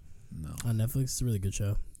Blinder? No, On Netflix? It's a really good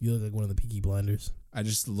show. You look like one of the Peaky Blinders. I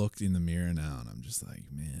just looked in the mirror now, and I'm just like,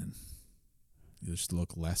 man, you just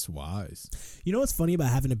look less wise. You know what's funny about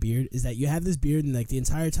having a beard is that you have this beard and like the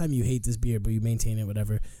entire time you hate this beard, but you maintain it,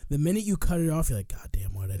 whatever. The minute you cut it off, you're like, God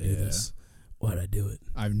damn, why'd I do this? Why'd I do it?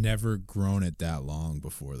 I've never grown it that long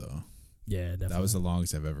before, though. Yeah, definitely. That was the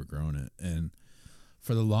longest I've ever grown it, and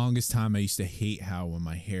for the longest time, I used to hate how when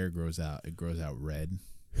my hair grows out, it grows out red.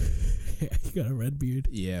 You got a red beard.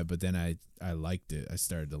 Yeah, but then I liked it. I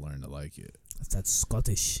started to learn to like it. That's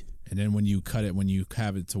Scottish. And then when you cut it, when you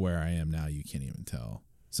have it to where I am now, you can't even tell.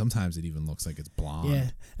 Sometimes it even looks like it's blonde. Yeah,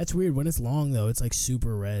 that's weird. When it's long though, it's like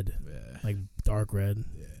super red, Yeah. like dark red.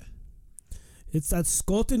 Yeah. It's that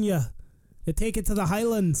Scot in ya. You take it to the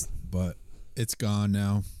Highlands. But it's gone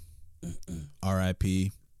now.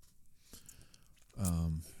 R.I.P.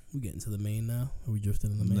 We getting to the main now? Are we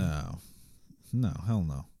drifting in the main? No, hell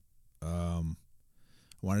no. I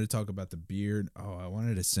wanted to talk about the beard. Oh, I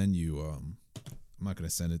wanted to send you. I'm not gonna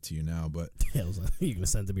send it to you now, but Yeah, I was like, you're gonna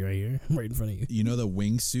send it to me right here. I'm right in front of you. you know the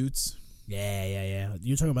wingsuits? Yeah.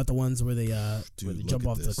 You're talking about the ones where they Dude, where they look jump at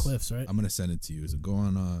off the this. cliffs, right? I'm gonna send it to you. So go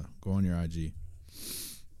on your IG.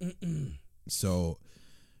 So,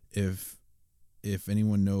 if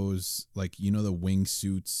anyone knows, like, you know the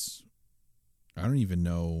wingsuits, I don't even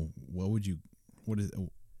know what is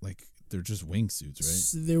like. They're just wingsuits,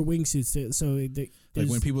 right? They're wingsuits. So Like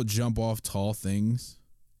when people jump off tall things,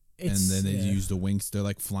 and then they use the wings. They're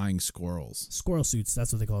like flying squirrels. squirrel suits.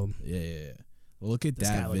 That's what they call them. Yeah. Well, look at This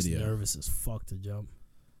guy that looks video. nervous as fuck to jump.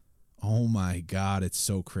 Oh my god, it's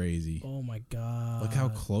so crazy. Oh my god! Look how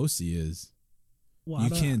close he is. Well, You I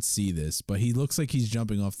don't- can't see this, but he looks like he's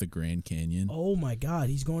jumping off the Grand Canyon. Oh my god,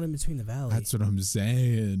 he's going in between the valley. That's what I'm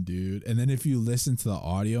saying, dude. And then if you listen to the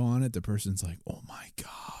audio on it, the person's like, "Oh my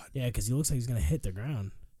god!" Yeah, because he looks like he's gonna hit the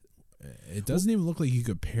ground. It doesn't even look like you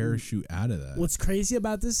could parachute out of that. What's crazy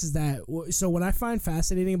about this is that so what I find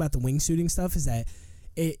fascinating about the wingsuiting stuff is that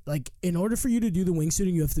it like in order for you to do the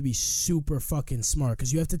wingsuiting, you have to be super fucking smart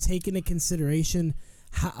because you have to take into consideration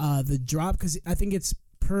the drop because I think it's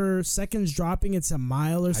per seconds dropping. It's a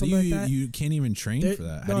mile or How something do you? like that. You can't even train for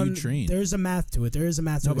that. How do you train? There's a math to it. There is a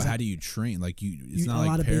math to No, it. but It's how like- do you train? Like it's you- not a like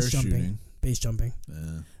lot of base jumping. parachuting. Base jumping.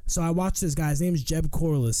 Yeah. So I watched this guy. His name is Jeb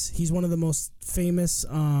Corliss. He's one of the most famous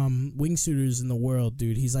wingsuiters in the world,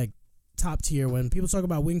 dude. He's like top tier. When people talk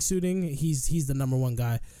about wingsuiting, he's the number one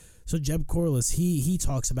guy. So Jeb Corliss, he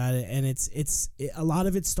talks about it, and it's a lot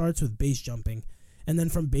of it starts with base jumping, and then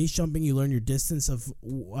from base jumping you learn your distance of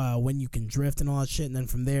when you can drift and all that shit, and then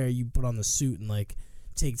from there you put on the suit and like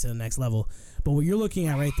take it to the next level. But what you're looking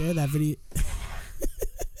at right there, that video,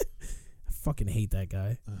 I fucking hate that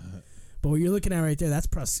guy. But what you're looking at right there, that's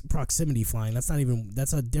proximity flying. That's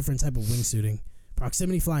a different type of wingsuiting.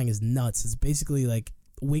 Proximity flying is nuts. It's basically like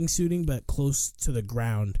wingsuiting, but close to the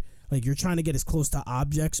ground. Like you're trying to get as close to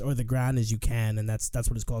objects or the ground as you can, and that's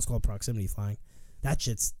what it's called. It's called proximity flying. That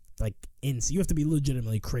shit's like insane. You have to be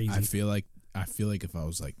legitimately crazy. I feel like I feel like if I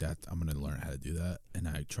was like that, I'm gonna learn how to do that, and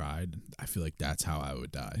I tried. I feel like that's how I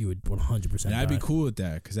would die. You would 100%. And I'd die. be cool with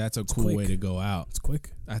that because that's a cool quick. way to go out. It's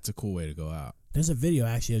quick. That's a cool way to go out. There's a video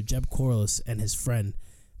actually of Jeb Corliss and his friend.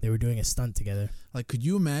 They were doing a stunt together. Like, could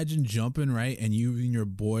you imagine jumping, right? And you and your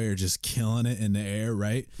boy are just killing it in the air,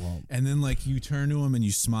 right? Well, and then, like, you turn to him and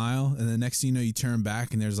you smile. And the next thing you know, you turn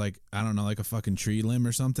back and there's, like, I don't know, like a fucking tree limb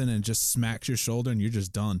or something. And it just smacks your shoulder and you're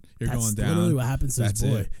just done. You're that's going down. literally what happens to That's his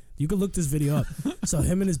boy. it. You could look this video up. So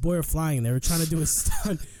him and his boy are flying. And they were trying to do a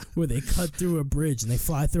stunt where they cut through a bridge and they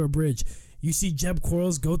fly through a bridge. You see Jeb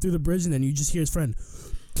Corliss go through the bridge and then you just hear his friend.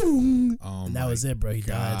 Boom, Oh, and that was it, bro. He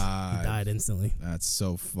died. God. He died instantly. That's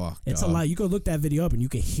so fucked It's up. a lot. You go look that video up and you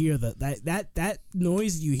can hear that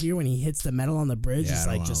noise you hear when he hits the metal on the bridge. Yeah, Is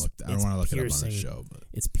like just I don't want to look it up on piercing. the show, but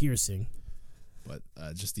It's piercing.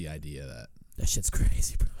 just the idea that. That shit's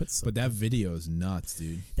crazy, bro. But that video is nuts,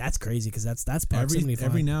 dude. that's crazy because that's proximity Every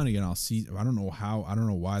flying. now and again, I'll see. I don't know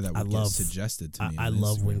why that would get suggested to me. I on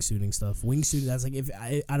love Instagram. wingsuiting stuff. Wingsuiting, that's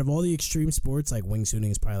like out of all the extreme sports, like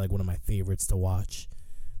wingsuiting is probably like one of my favorites to watch.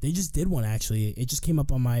 They just did one actually. It just came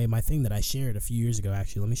up on my thing that I shared a few years ago.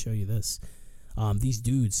 Actually, let me show you this. These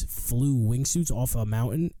dudes flew wingsuits off a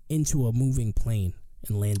mountain into a moving plane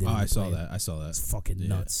and landed. Oh, in the I saw plane. that. I saw that. It's fucking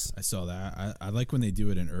nuts. I saw that. I like when they do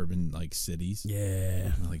it in urban like cities.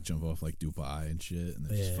 Yeah. And, like jump off like Dubai and shit, and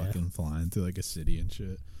they're just Yeah. fucking flying through like a city and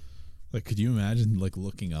shit. Like, could you imagine like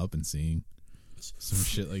looking up and seeing some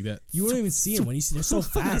shit like that? You won't even see them when you see. They're so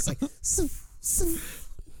fast. Like,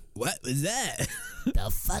 What was that? the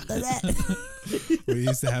fuck was that? We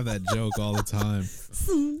used to have that joke all the time.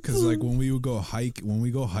 Because like when we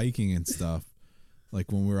go hiking and stuff,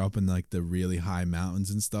 like when we're up in like the really high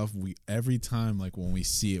mountains and stuff, every time like when we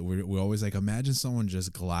see it, we're always like, imagine someone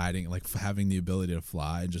just gliding, like having the ability to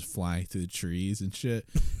fly and just flying through the trees and shit.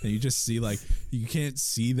 And you just see like, you can't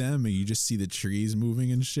see them and you just see the trees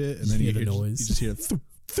moving and shit. And then hear you the noise. You just hear thoop,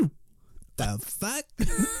 thoop. The fuck?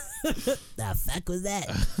 The fuck was that?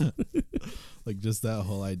 Like just that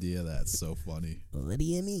whole idea. That's so funny. What do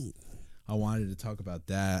you mean? I wanted to talk about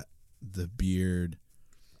that, the beard.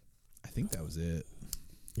 I think that was it.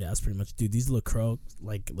 Yeah, that's pretty much, dude. These LaCroix,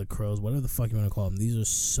 whatever the fuck you want to call them, these are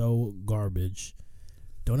so garbage.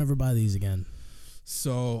 Don't ever buy these again.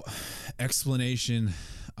 So, explanation.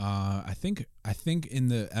 I think in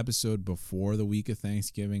the episode before the week of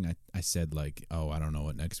Thanksgiving, I said like, oh, I don't know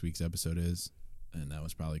what next week's episode is, and that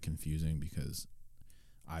was probably confusing because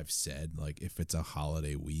I've said like if it's a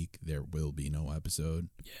holiday week, there will be no episode.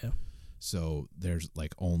 Yeah. So there's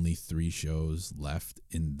like only 3 shows left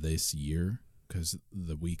in this year because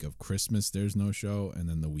the week of Christmas there's no show, and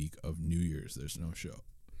then the week of New Year's there's no show.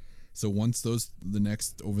 So once over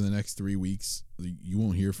the next 3 weeks, you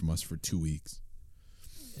won't hear from us for 2 weeks.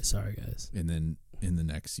 Yeah, sorry, guys. And then in the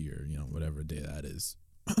next year, whatever day that is,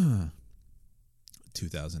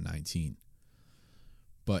 2019.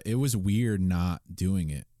 But it was weird not doing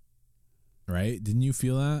it, right? Didn't you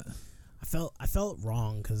feel that? I felt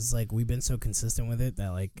wrong because like we've been so consistent with it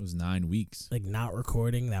that like It was 9 weeks. like not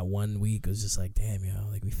recording that 1 week was just like, damn,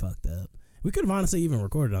 like we fucked up. We could have honestly even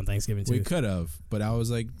recorded on Thanksgiving too. We could have, but I was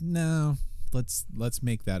like, no, let's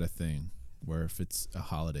make that a thing. Where if it's a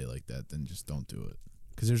holiday like that, then just don't do it.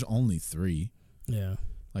 Because there's only 3. Yeah.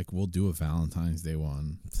 Like we'll do a Valentine's Day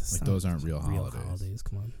one. It's Like not those aren't real holidays.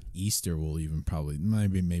 Come on. Easter will even probably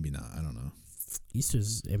maybe not. I don't know.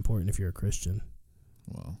 Easter's important if you're a Christian.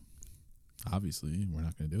 Well, obviously we're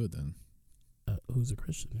not going to do it then. Who's a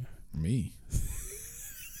Christian here? Me?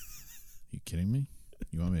 You kidding me?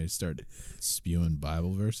 You want me to start spewing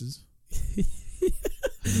Bible verses?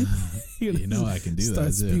 You know I can do Start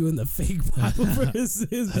that too. spewing the fake Bible verses.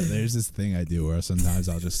 There's this thing I do where sometimes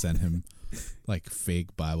I'll just send him like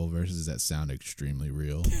fake Bible verses that sound extremely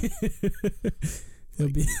real.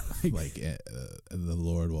 It'll be Like the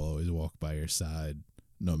Lord will always walk by your side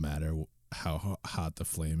no matter how hot the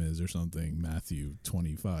flame is or something. Matthew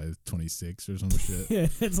 25:26 or some shit. yeah,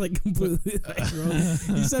 it's like completely like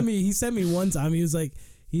wrong. He sent me one time. He's like,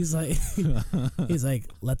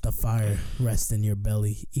 let the fire rest in your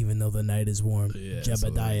belly, even though the night is warm. Yeah,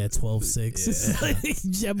 Jebediah 12:6. Yeah. It's like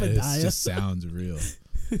Jebediah. It just sounds real.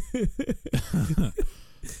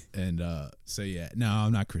 And so yeah, no,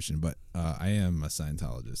 I'm not Christian, but I am a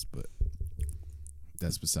Scientologist, but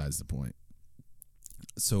that's besides the point.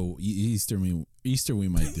 So Easter we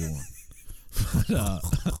might do one. But,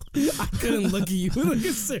 I couldn't look at you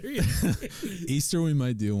looking serious. Easter we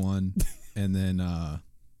might do one, and then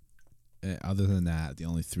other than that, the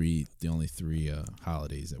only three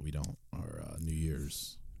holidays that we don't are New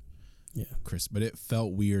Year's, Yeah, Christmas. But it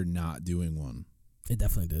felt weird not doing one. it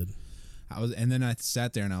definitely did. And then I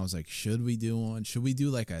sat there and I was like, should we do one? Should we do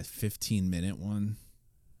like a 15-minute one?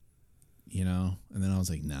 You know? And then I was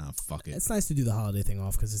like, nah, fuck it. It's nice to do the holiday thing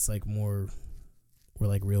off because it's like more, we're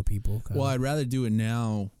like real people. Well, I'd rather do it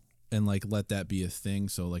now and like let that be a thing.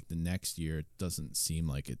 So like the next year, it doesn't seem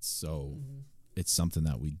like it's so, it's something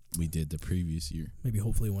that we did the previous year. Maybe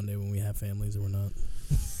hopefully one day when we have families or we're not.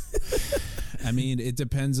 I mean, it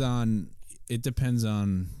depends on, I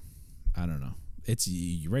don't know. It's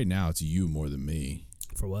right now it's you more than me.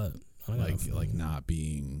 For what? I don't know. Like not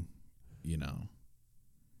being, you know.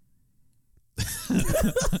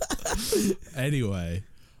 Anyway,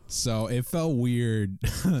 so it felt weird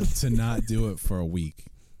to not do it for a week.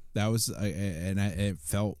 That was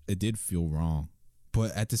it did feel wrong.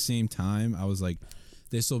 But at the same time, I was like,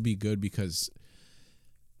 this will be good because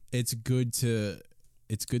it's good to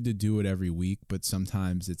do it every week, but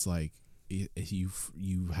sometimes it's like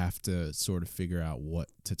you have to sort of figure out what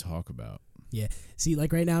to talk about. Yeah. See,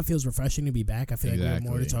 like right now it feels refreshing to be back. I feel like we have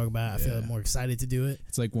more to talk about. I feel more excited to do it.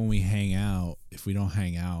 It's like when we hang out, if we don't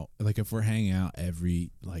hang out, like if we're hanging out every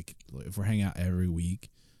week,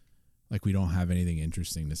 like we don't have anything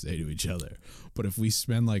interesting to say to each other. But if we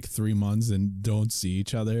spend like 3 months and don't see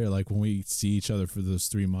each other, like when we see each other for those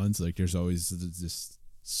 3 months, like there's always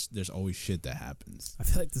shit that happens. I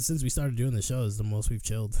feel like since we started doing the show is the most we've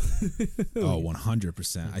chilled. Oh,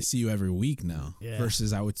 100%. I see you every week now. Yeah.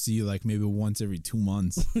 Versus I would see you like maybe once every 2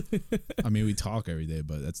 months. I mean, we talk every day,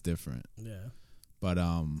 but that's different. Yeah. But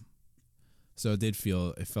so it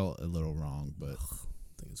felt a little wrong, but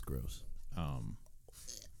I think it's gross.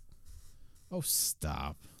 Oh,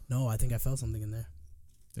 stop. No, I think I felt something in there.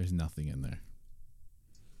 There's nothing in there.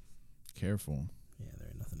 Careful. Yeah, there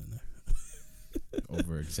ain't nothing in there.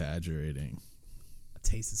 Over exaggerating. I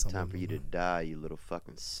tasted something. Time for you to die, you little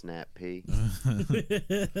fucking snap pea.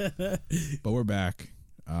 But we're back.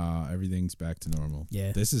 Everything's back to normal.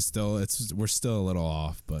 Yeah. This is still we're still a little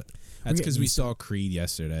off, but that's because we saw Creed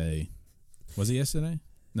yesterday. Was it yesterday?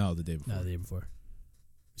 No, the day before. No, the day before.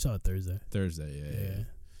 We saw it Thursday. Yeah.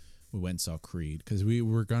 We went and saw Creed because we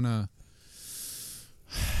were gonna.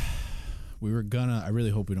 I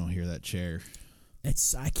really hope we don't hear that chair.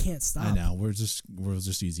 I can't stop. I know. We'll just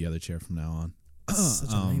use the other chair from now on. It's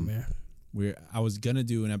such a nightmare. I was gonna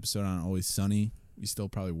do an episode on Always Sunny. We still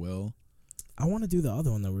probably will. I want to do the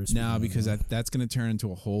other one that we were speaking No, about. because that's gonna turn into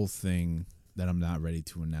a whole thing that I'm not ready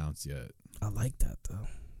to announce yet. I like that though.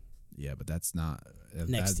 Yeah, but that's not.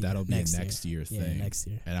 That'll be a next year thing. Yeah, next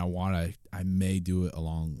year. And I may do it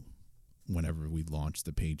along whenever we launch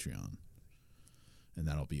the Patreon, and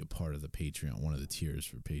that'll be a part of the Patreon, one of the tiers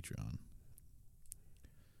for Patreon.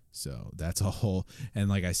 So that's a whole, and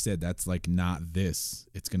like I said, that's like not this.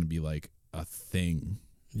 It's gonna be like a thing.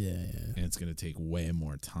 Yeah. And it's gonna take way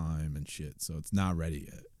more time and shit. So it's not ready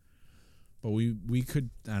yet. But we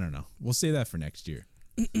could, I don't know. We'll say that for next year.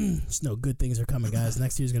 Just know good things are coming, guys.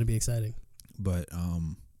 Next year's gonna be exciting. But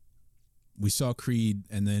we saw Creed,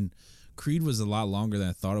 and then Creed was a lot longer than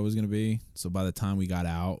I thought it was gonna be. So by the time we got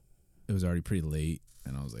out, it was already pretty late,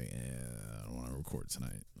 and I was like, I don't want to record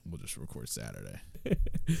tonight. We'll just record Saturday.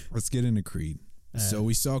 Let's get into Creed. So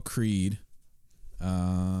we saw Creed.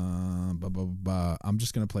 I'm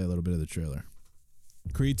just gonna play a little bit of the trailer.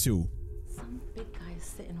 Creed 2. Some big guy is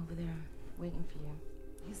sitting over there waiting for you.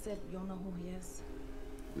 He said you don't know who he is.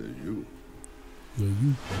 You.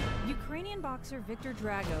 Ukrainian boxer Victor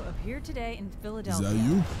Drago appeared today in Philadelphia. Is that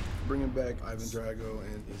you? Bringing back Ivan Drago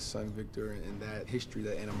and his son Victor and that history,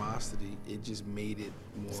 that animosity, it just made it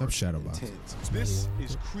more intense. This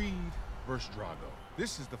is Creed versus Drago.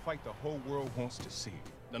 This is the fight the whole world wants to see,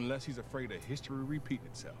 unless he's afraid of history repeating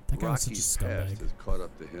itself. Rocky's past has caught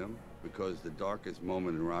up to him because the darkest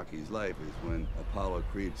moment in Rocky's life is when Apollo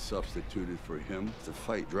Creed substituted for him to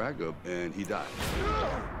fight Drago, and he died.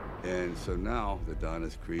 And so now,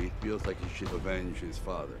 Adonis Creed feels like he should avenge his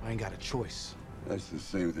father. I ain't got a choice. That's the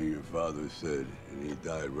same thing your father said, and he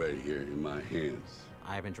died right here in my hands.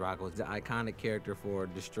 Ivan Drago is the iconic character for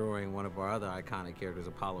destroying one of our other iconic characters,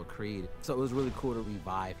 Apollo Creed. So it was really cool to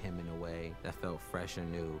revive him in a way that felt fresh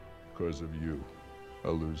and new. Because of you,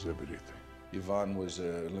 I'll lose everything. Ivan was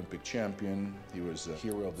an Olympic champion. He was a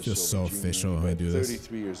hero of the Just Soviet so official Union. how I do this.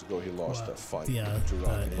 33 years ago, he lost that fight.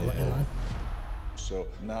 So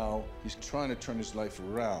now he's trying to turn his life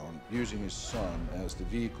around, using his son as the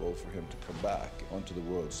vehicle for him to come back onto the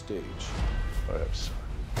world stage. I have son.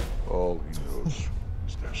 All he knows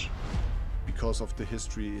is this. Because of the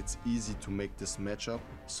history, it's easy to make this matchup.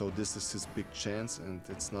 So this is his big chance, and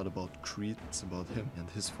it's not about Creed, it's about him and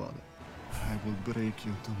his father. I will break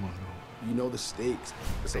you tomorrow. You know the stakes.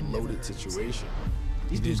 It's a loaded situation.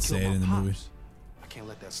 He did say it in the movies. I can't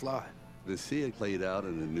let that slide. To see it played out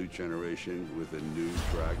in a new generation with a new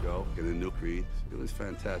Drago and a new Creed, it was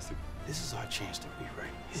fantastic. This is our chance to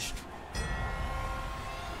rewrite history.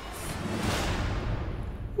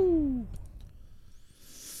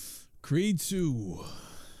 Creed 2.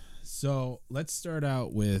 So let's start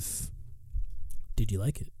out with. Did you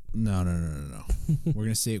like it? No. We're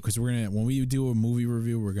gonna say it because when we do a movie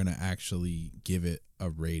review, we're gonna actually give it a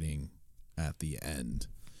rating at the end.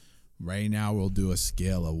 Right now, we'll do a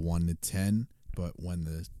scale of 1 to 10, but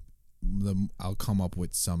when I'll come up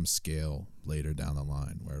with some scale later down the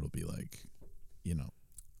line where it'll be like,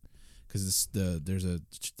 because there's a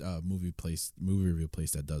movie review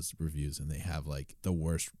place that does reviews, and they have like the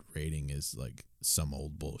worst rating is like some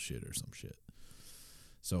old bullshit or some shit.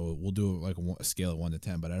 So we'll do like a scale of 1 to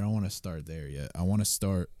 10, but I don't want to start there yet. I want to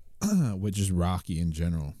start with just Rocky in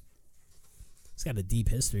general. It's got a deep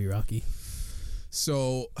history, Rocky.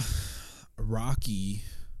 So, Rocky,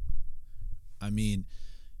 I mean,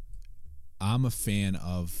 I'm a fan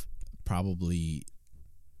of probably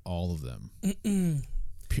all of them.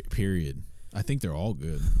 Period. I think they're all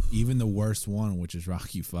good. Even the worst one, which is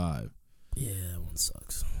Rocky 5. Yeah, that one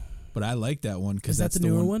sucks. But I like that one because that's the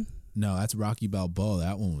newer one. No, that's Rocky Balboa.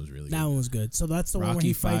 That one was really good. That one was good. So that's the one where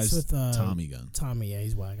he fights with Tommy Gun. Tommy, yeah,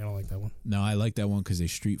 he's whack. I don't like that one. No, I like that one because they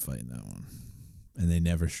street fight in that one. And they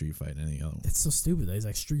never street fight in any other one. It's so stupid. He's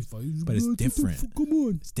like street fight. But it's different. Come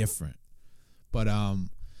on. It's different. But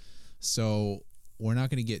so we're not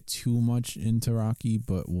gonna get too much into Rocky,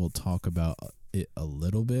 but we'll talk about it a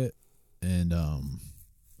little bit. And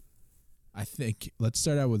I think let's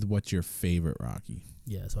start out with what's your favorite Rocky.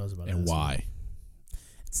 Yeah, so I was about to and ask why. You.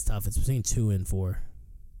 It's tough. It's between 2 and 4.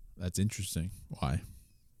 That's interesting. Why?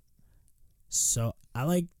 So I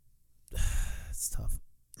like. It's tough.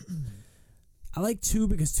 I like 2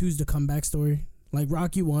 because 2's the comeback story. Like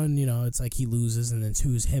Rocky 1, it's like he loses, and then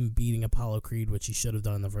 2 is him beating Apollo Creed, which he should have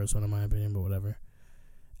done in the first one, in my opinion, but whatever.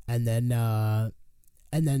 And then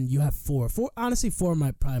you have 4. 4, honestly, 4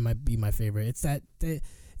 might be my favorite. It's that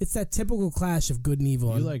typical clash of good and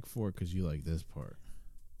evil. You like 4 because you like this part.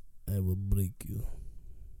 I will break you.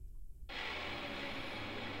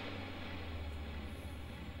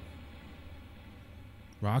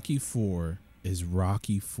 Rocky 4 is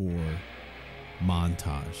Rocky 4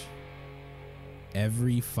 montage.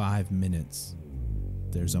 Every 5 minutes,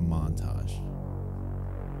 there's a montage.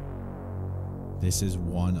 This is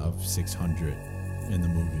one of 600 in the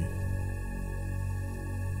movie.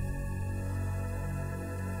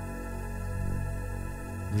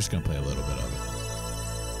 We're just going to play a little bit of it.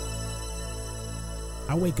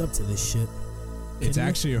 I wake up to this shit. It's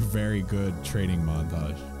actually a very good training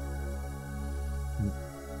montage.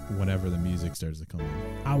 Whenever the music starts to come in.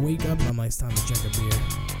 I wake up and I'm like, it's time to drink a beer.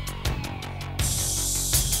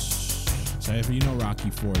 So if you know Rocky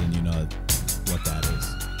 4, then you know what that is.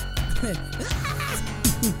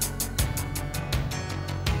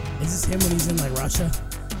 Is this him when he's in like Russia?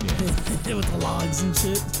 Yeah. With the logs and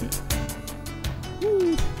shit.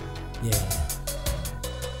 Woo. Yeah.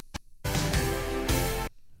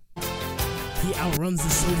 He outruns the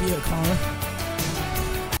Soviet car.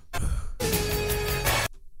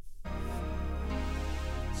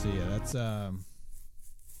 So yeah,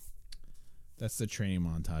 that's the training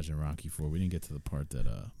montage in Rocky 4. We didn't get to the part that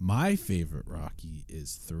my favorite Rocky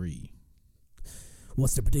is 3.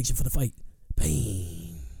 What's the prediction for the fight?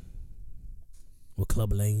 Bang. What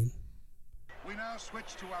Club Lane? We now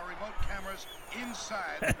switch to our remote cameras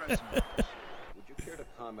inside the dressing rooms. Would you care to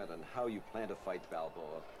comment on how you plan to fight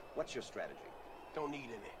Balboa? What's your strategy? Don't need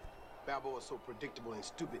any. Balboa's so predictable and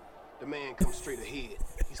stupid. The man comes straight ahead.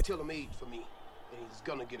 He's tailor-made for me, and he's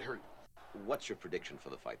gonna get hurt. What's your prediction for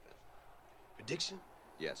the fight, then? Prediction?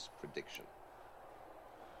 Yes, prediction.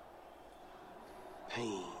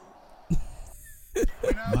 Pain.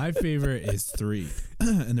 My favorite is 3.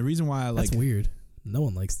 And the reason why I like... That's weird. No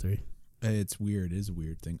one likes 3. It's weird. It is a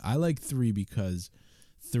weird thing. I like 3 because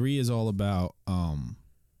 3 is all about... 5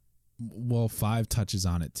 touches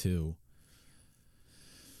on it too.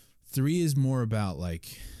 3 is more about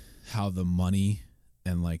like how the money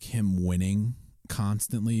and like him winning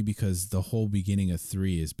constantly, because the whole beginning of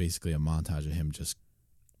 3 is basically a montage of him just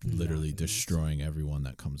literally destroying everyone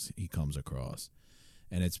that he comes across.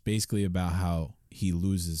 And it's basically about how he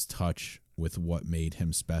loses touch with what made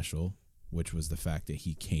him special, which was the fact that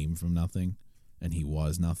he came from nothing and he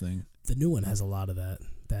was nothing. The new one has a lot of that.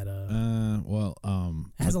 It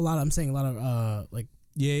has a lot of, I'm saying a lot of like.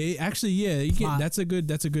 Yeah, actually, yeah, you get, that's a good,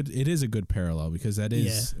 it is a good parallel, because that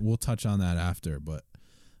is, we'll touch on that after, but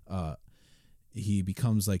he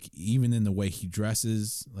becomes like, even in the way he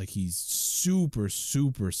dresses, like he's super,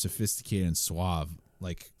 super sophisticated and suave,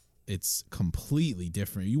 like it's completely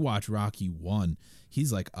different. You watch Rocky 1,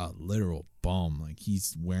 he's like a literal bum. Like,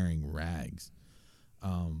 he's wearing rags.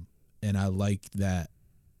 And I like that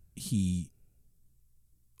he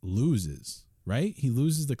loses, right? He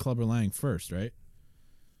loses to Clubber Lang first, right?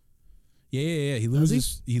 Yeah. He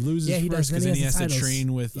loses. He loses first because then he has to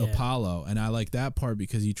train with Apollo, and I like that part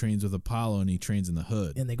because he trains with Apollo and he trains in the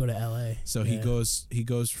hood. And they go to L.A. So he goes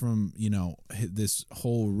from this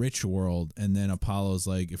whole rich world, and then Apollo's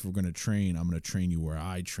like, if we're gonna train, I'm gonna train you where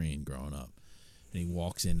I trained growing up. And he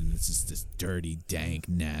walks in, and it's just this dirty, dank,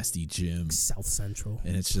 nasty gym, South Central,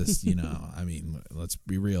 and it's just I mean, let's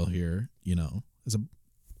be real here. It's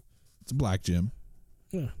a black gym.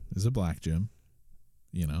 Yeah, it's a black gym.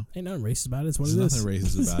 Ain't nothing racist about it. It's what it is. There's nothing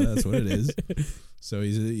racist about it. That's what it is. So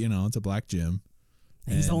he's, it's a black gym.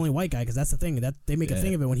 And he's the only white guy because that's the thing that they make a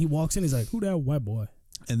thing of it. When he walks in, he's like, "Who that white boy?"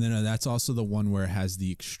 And then that's also the one where it has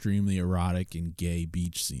the extremely erotic and gay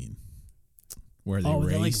beach scene, where they race.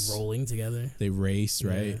 They're like rolling together. They race,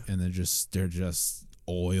 right? And they're just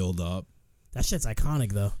oiled up. That shit's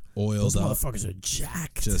iconic though. Those motherfuckers are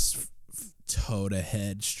jacked. Just toe to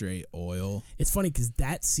head straight oil. It's funny because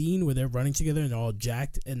that scene where they're running together and they're all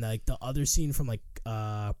jacked, and like the other scene from like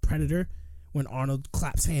Predator when Arnold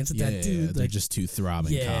claps hands with that dude, they're just two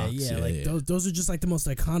throbbing cocks. Those are just like the most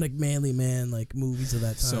iconic manly man like movies of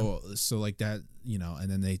that time. So like that, and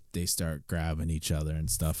then they start grabbing each other and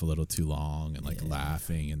stuff a little too long and like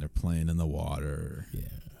laughing, and they're playing in the water. Yeah,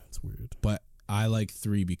 it's weird. But I like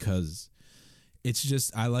 3 because it's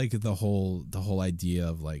just, I like the whole idea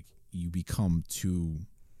of like, you become too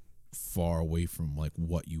far away from like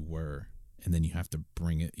what you were, and then you have to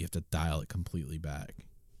dial it completely back.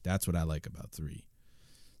 That's what I like about 3.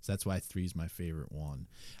 So that's why 3 is my favorite one.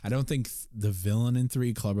 I don't think the villain in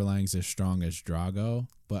 3, Clubber Lang's, as strong as Drago,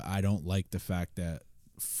 but I don't like the fact that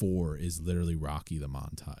 4 is literally Rocky the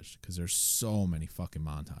montage, because there's so many fucking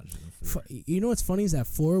montages in 4. You know what's funny is that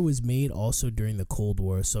 4 was made also during the Cold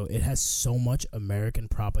War, so it has so much American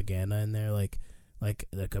propaganda in there, like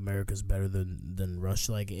America's better than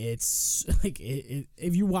Russia. Like, it's like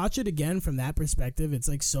if you watch it again from that perspective, it's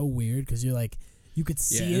like so weird because you're like, you could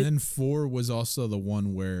see it. And then 4 was also the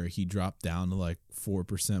one where he dropped down to like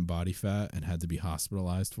 4% body fat and had to be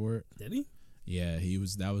hospitalized for it. Did he? Yeah,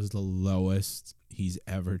 that was the lowest he's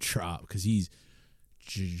ever dropped because he's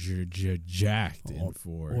jacked in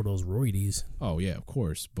 4. All those roidies. Oh yeah, of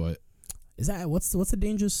course. But is that what's the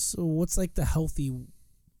dangerous? What's like the healthy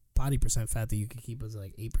body percent fat that you could keep as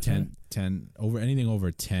like 8%? 10 over anything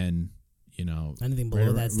over 10, anything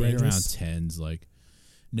below that's dangerous. Right around 10's like,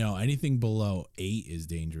 no, anything below 8 is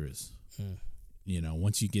dangerous.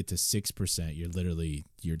 Once you get to 6%,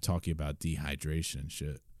 you're talking about dehydration and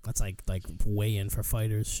shit. That's like weigh in for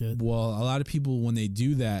fighters shit. Well, a lot of people, when they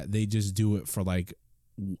do that, they just do it for like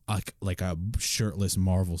a shirtless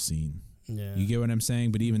Marvel scene. Yeah, you get what I'm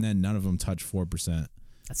saying? But even then, none of them touch 4%.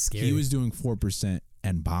 That's scary. He was doing 4%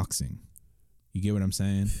 and boxing. You get what I'm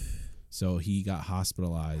saying? So he got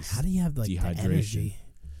hospitalized. How do you have like dehydration? The energy?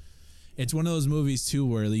 It's one of those movies too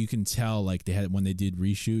where you can tell like when they did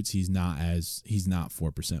reshoots, he's not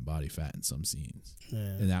 4% body fat in some scenes,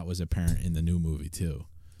 and that was apparent in the new movie too.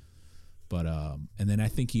 But and then I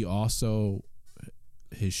think he also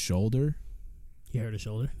his shoulder. He hurt his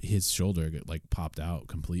shoulder. His shoulder like popped out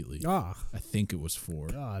completely. I think it was 4.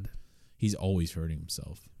 God. He's always hurting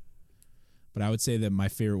himself. But I would say that my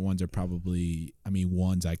favorite ones are probably,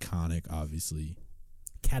 1's iconic, obviously.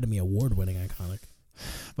 Academy Award winning iconic.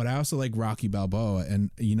 But I also like Rocky Balboa,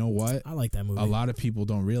 and you know what? I like that movie. A lot of people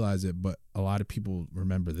don't realize it, but a lot of people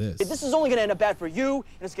remember this. This is only going to end up bad for you,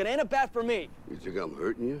 and it's going to end up bad for me. You think I'm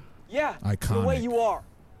hurting you? Yeah, iconic. The way you are.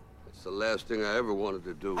 It's the last thing I ever wanted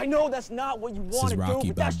to do. I know that's not what you want to do,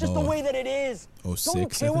 but that's just the way that it is. Don't you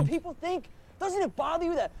care what people think? Doesn't it bother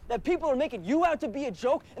you that people are making you out to be a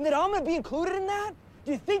joke and that I'm going to be included in that?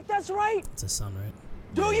 Do you think that's right? It's his son, right?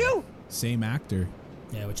 Do you? Same actor.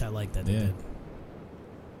 Yeah, which I like that they did.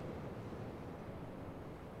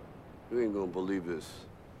 You ain't gonna believe this,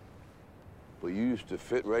 but you used to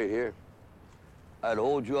fit right here. I'd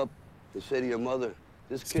hold you up and say to your mother,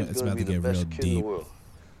 this kid's gonna be the best kid in the world.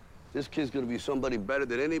 This kid's gonna be somebody better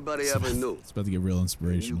than anybody ever knew. It's about to get real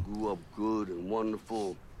inspirational. You grew up good and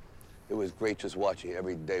wonderful. It was great just watching you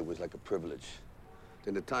every day. It was like a privilege.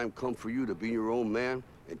 Then the time come for you to be your own man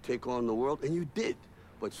and take on the world, and you did.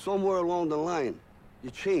 But somewhere along the line, you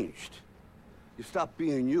changed. You stopped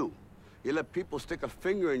being you. You let people stick a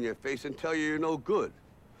finger in your face and tell you you're no good.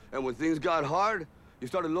 And when things got hard, you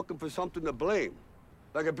started looking for something to blame,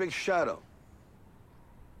 like a big shadow.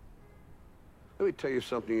 Let me tell you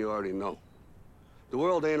something you already know. The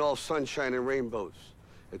world ain't all sunshine and rainbows.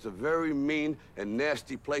 It's a very mean and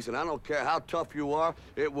nasty place, and I don't care how tough you are,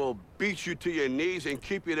 it will beat you to your knees and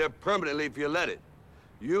keep you there permanently if you let it.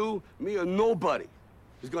 You, me, or nobody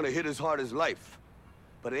is gonna hit as hard as life.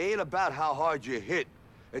 But it ain't about how hard you hit.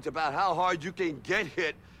 It's about how hard you can get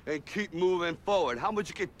hit and keep moving forward. How much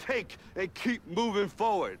you can take and keep moving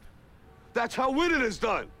forward. That's how winning is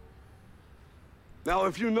done. Now,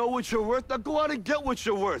 if you know what you're worth, now go out and get what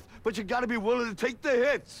you're worth. But you gotta be willing to take the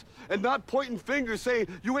hits and not pointing fingers saying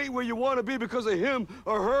you ain't where you wanna be because of him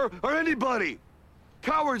or her or anybody.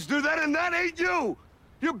 Cowards do that, and that ain't you.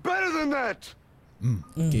 You're better than that.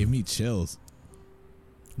 Gave me chills.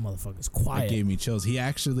 Motherfucker's quiet. That gave me chills. He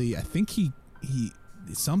actually, I think he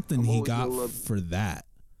something he got for that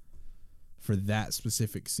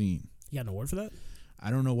specific scene. You got an award for that? I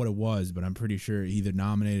don't know what it was, but I'm pretty sure either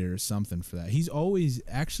nominated or something for that. He's always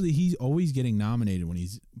getting nominated when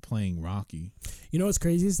he's playing Rocky. You know what's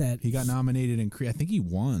crazy is that he got nominated in Creed. I think he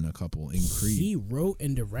won a couple in Creed. He wrote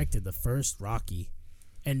and directed the first Rocky,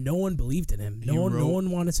 and no one believed in him. No one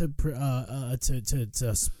wanted to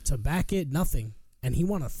back it. Nothing. And he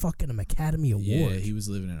won a fucking Academy Award. Yeah, he was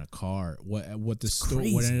living in a car. What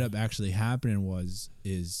ended up actually happening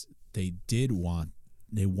is they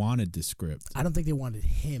wanted the script. I don't think they wanted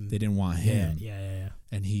him. They didn't want him. Yeah.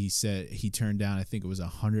 And he said he turned down, I think it was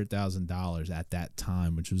 $100,000 at that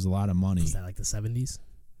time, which was a lot of money. Was that like the 70s?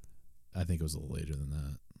 I think it was a little later than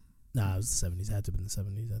that. Nah, it was the 70s. It had to have been the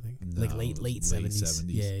 70s, I think. No, like late 70s.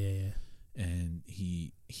 Yeah. And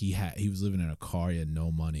he was living in a car. He had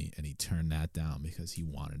no money, and he turned that down because he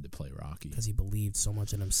wanted to play Rocky. Because he believed so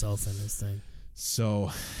much in himself and his thing. So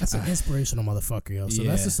that's an inspirational motherfucker, yo. So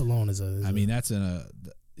that's just alone as a. I mean, that's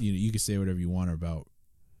you can say whatever you want about,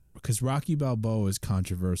 because Rocky Balboa is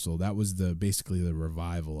controversial. That was basically the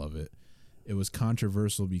revival of it. It was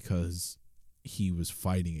controversial because he was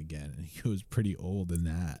fighting again, and he was pretty old in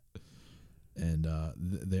that, and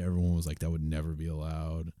everyone was like, that would never be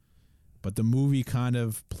allowed. But the movie kind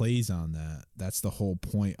of plays on that. That's the whole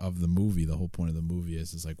point of the movie. The whole point of the movie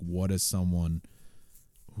is like, what is someone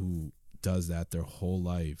who does that their whole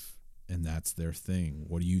life and that's their thing?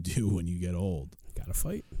 What do you do when you get old? Gotta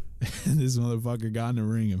fight. And this motherfucker got in the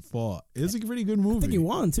ring and fought. It was a pretty good movie. I think he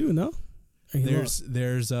won too, no?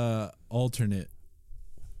 There's a alternate.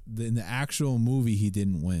 In the actual movie, he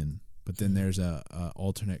didn't win, but then there's a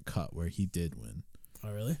alternate cut where he did win.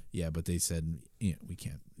 Oh, really? Yeah, but they said we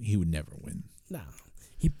can't. He would never win. Nah.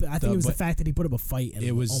 I think it was the fact that he put up a fight and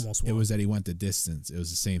almost won. It was that he went the distance. It was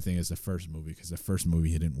the same thing as the first movie, because the first movie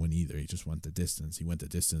he didn't win either. He just went the distance. He went the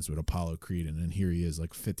distance with Apollo Creed, and then here he is,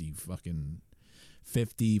 like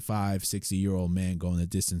 55, 60-year-old man going the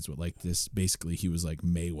distance with like this. Basically, he was like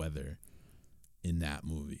Mayweather in that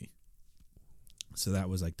movie. So that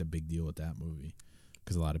was like the big deal with that movie,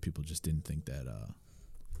 because a lot of people just didn't think that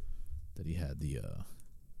he had the.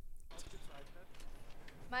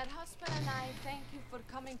 My husband and I thank you for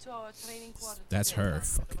coming to our training quarter. That's today. her.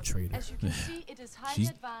 Fucking traitor. As you can see, it is highly She's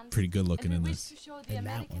advanced. pretty good looking and we in wish this. to show the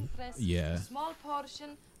American press Yeah. a small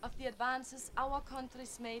portion of the advances our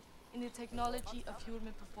country's made in the technology of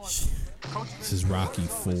human performance. This is Rocky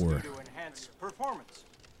 4. To enhance performance.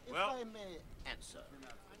 Well, if I may answer,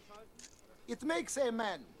 it makes a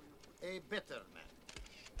man a better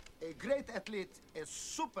man, a great athlete, a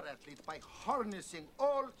super athlete by harnessing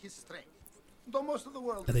all his strength. Though most of the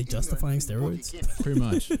world Are they justifying steroids? Pretty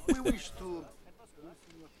much. We wish to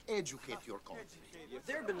educate your country.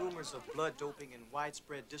 There have been rumors of blood doping and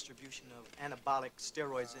widespread distribution of anabolic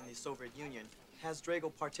steroids in the Soviet Union. Has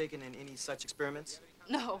Drago partaken in any such experiments?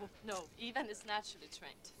 No, Ivan is naturally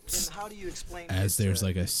trained. Then how do you explain As there's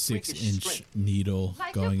like a 6-inch needle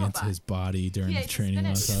going into his body during the training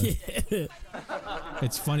montage.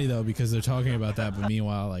 It's funny though, because they're talking about that, but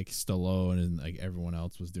meanwhile, like Stallone and like everyone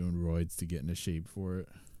else was doing roids to get into shape for it.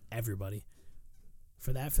 Everybody.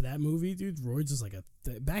 For that movie, dude, roids was like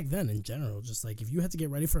back then in general, just like if you had to get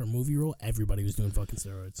ready for a movie role, everybody was doing fucking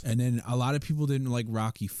steroids. And then a lot of people didn't like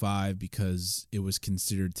Rocky 5 because it was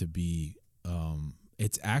considered to be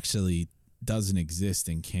it's actually doesn't exist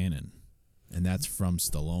in canon, and that's from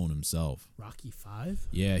Stallone himself. Rocky 5?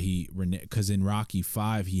 Yeah, because in Rocky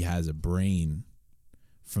 5 he has a brain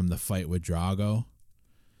from the fight with Drago.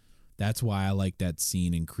 That's why I like that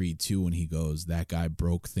scene in Creed 2 when he goes, that guy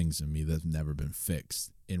broke things in me that's never been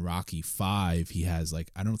fixed. In Rocky 5, he has like,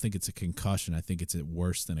 I don't think it's a concussion. I think it's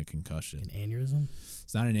worse than a concussion. An aneurysm?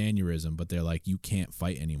 It's not an aneurysm, but they're like, you can't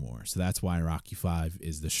fight anymore. So that's why Rocky 5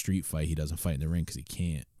 is the street fight. He doesn't fight in the ring because he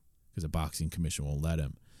can't, because the boxing commission won't let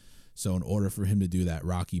him. So in order for him to do that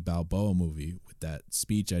Rocky Balboa movie with that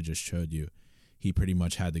speech I just showed you, he pretty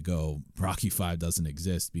much had to go, Rocky V doesn't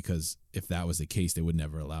exist, because if that was the case, they would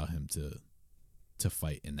never allow him to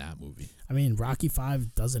fight in that movie. I mean, Rocky V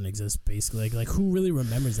doesn't exist, basically. Like who really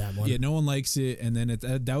remembers that one? Yeah, no one likes it, and then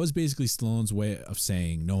that was basically Stallone's way of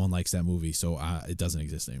saying no one likes that movie, so it doesn't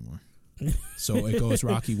exist anymore. So it goes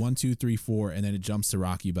Rocky 1, 2, 3, 4, and then it jumps to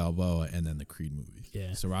Rocky Balboa, and then the Creed movie.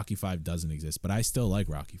 Yeah. So Rocky V doesn't exist, but I still like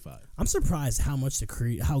Rocky V. I'm surprised how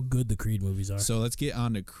good the Creed movies are. So let's get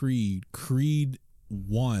on to Creed. Creed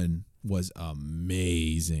 1 was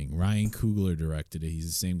amazing. Ryan Coogler directed it. He's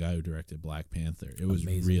the same guy who directed Black Panther. It was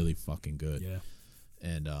really fucking good. Yeah.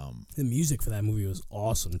 And the music for that movie was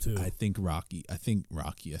awesome too. I think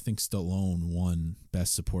Stallone won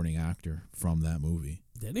Best Supporting Actor from that movie.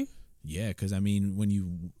 Did he? Yeah, because I mean, when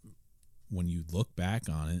you look back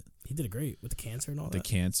on it, he did it great with the cancer and all that. The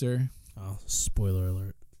cancer. Oh, spoiler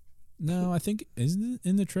alert. No, I think isn't it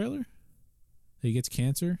in the trailer? He gets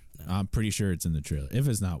cancer. No. I'm pretty sure it's in the trailer. If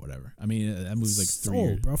it's not, whatever. I mean, that movie's like 3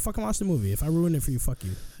 years. Bro, fucking watch the movie. If I ruin it for you, fuck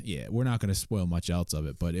you. Yeah, we're not gonna spoil much else of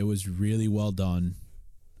it, but it was really well done.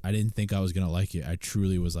 I didn't think I was gonna like it. I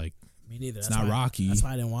truly was like, me neither. It's not Rocky. That's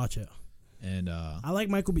why I didn't watch it. And I like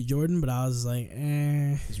Michael B. Jordan, but I was like,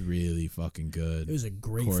 It's really fucking good. It was a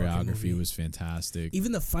great choreography. Was fantastic.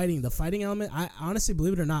 Even the fighting element. I honestly,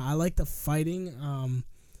 believe it or not, I like the fighting.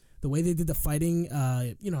 The way they did the fighting,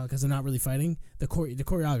 because they're not really fighting. The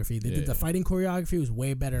choreography. They did the fighting choreography was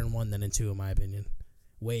way better in 1 than in 2, in my opinion.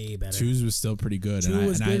 Way better. 2's was still pretty good. 2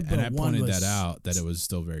 was good, and I pointed that out, that it was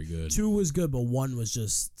still very good. 2 was good, but 1 was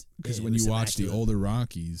just... Because when you watch the older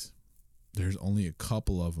Rockies, there's only a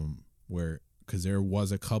couple of them because there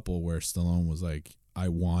was a couple where Stallone was like, I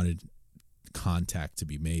wanted contact to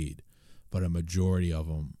be made, but a majority of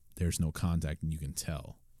them, there's no contact, and you can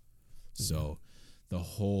tell. So the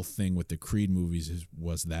whole thing with the Creed movies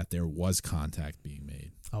was that there was contact being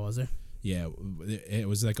made. Oh, was there? Yeah, it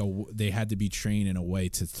was like they had to be trained in a way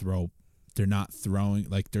to throw. They're not throwing,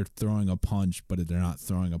 like they're throwing a punch, but they're not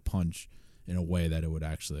throwing a punch in a way that it would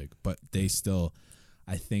actually, but they still,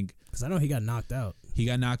 I think. Because I know he got knocked out. He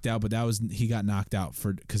got knocked out, but he got knocked out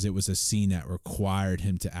because it was a scene that required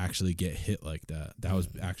him to actually get hit like that. That was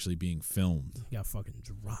actually being filmed. He got fucking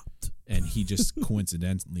dropped. And he just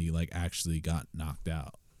coincidentally actually got knocked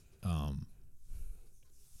out.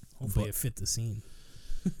 Hopefully it fit the scene.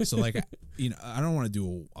 So I don't want to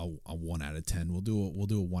do a 1 out of 10. We'll do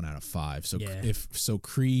a 1 out of 5. So yeah.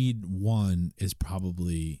 Creed 1 is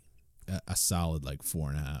probably a solid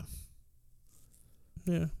 4.5.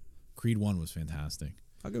 Yeah. Creed 1 was fantastic.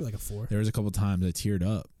 I'll give it a 4. There was a couple times I teared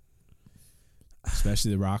up, especially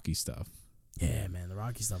the Rocky stuff. Yeah, man, the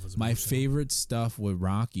Rocky stuff was my favorite stuff with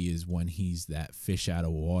Rocky is when he's that fish out of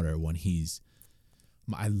water.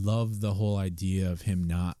 I love the whole idea of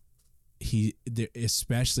him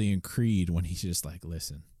especially in Creed, when he's just like,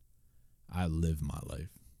 listen, I live my life.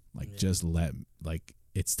 Just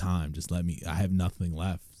it's time. Just let me, I have nothing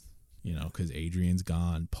left, because Adrian's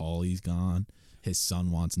gone, Paulie's gone. His son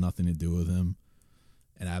wants nothing to do with him.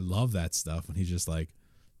 And I love that stuff when he's just like,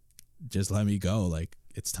 just let me go.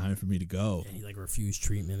 It's time for me to go. And he refused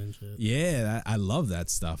treatment and shit. Yeah, I love that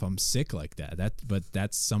stuff. I'm sick like that. But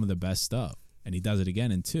that's some of the best stuff. And he does it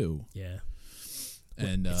again in 2. Yeah.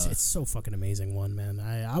 And it's so fucking amazing, man.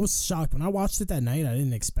 I was shocked when I watched it that night. I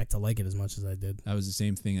didn't expect to like it as much as I did. That was the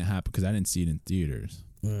same thing that happened because I didn't see it in theaters.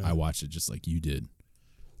 Yeah. I watched it just like you did.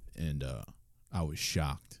 And I was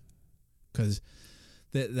shocked. Because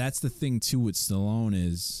that's the thing, too, with Stallone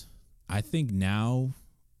is I think now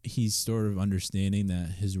he's sort of understanding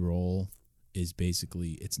that his role is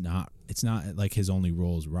basically, it's not like his only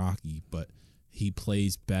role is Rocky, but he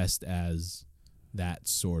plays best as that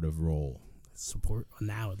sort of role. Support,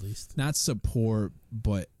 now at least. Not support,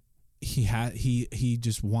 but he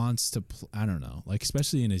just wants to, I don't know,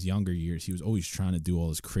 especially in his younger years, he was always trying to do all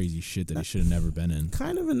this crazy shit that he should have never been in.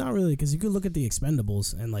 Kind of, and not really, because you could look at the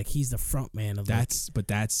Expendables and he's the front man of but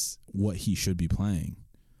that's what he should be playing.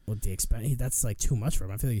 With the that's too much for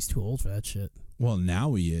him. I feel like he's too old for that shit. Well,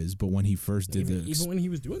 now he is, but when he first did even when he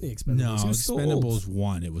was doing the Expendables, no, he was Expendables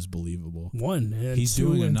 1, it was believable. 1, and he's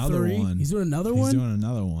doing another 3. one. He's doing another one. He's doing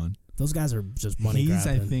another one. Those guys are just money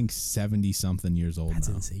grabbing. He's, I think, 70-something years old. That's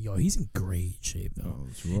now. insane. Yo, he's in great shape though. Oh,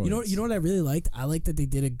 it's right. You know what I really liked? I liked that they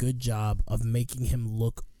did a good job of making him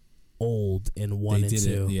look old in 1 and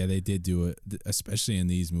 2. Yeah, they did do it, especially in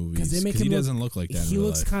these movies. Because he doesn't look like that. He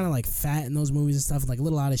looks kind of fat in those movies and stuff, a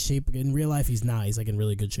little out of shape. In real life, he's not. He's in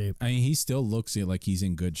really good shape. I mean, he still looks like he's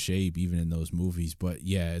in good shape even in those movies. But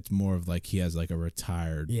yeah, it's more of he has a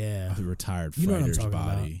retired, fighter's body.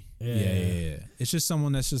 About. Yeah. It's just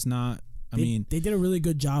someone that's just not they did a really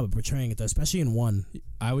good job of portraying it, though, especially in 1.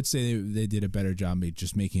 I would say they did a better job of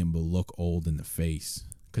just making him look old in the face.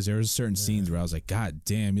 Because there was certain scenes where I was like, God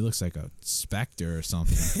damn, he looks like a Spectre or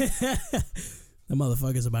something. The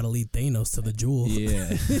motherfucker's about to lead Thanos to the jewel.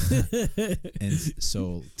 Yeah. And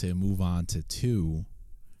so to move on to 2,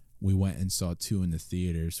 we went and saw 2 in the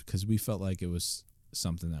theaters because we felt like it was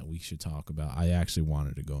something that we should talk about. I actually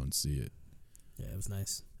wanted to go and see it. Yeah, it was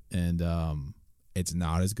nice. And it's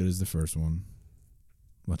not as good as the first one.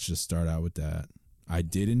 Let's just start out with that. I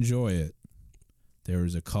did enjoy it. There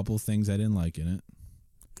was a couple things I didn't like in it.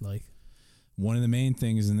 Like? One of the main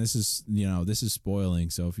things, and this is spoiling,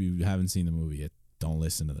 so if you haven't seen the movie yet, don't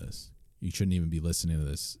listen to this. You shouldn't even be listening to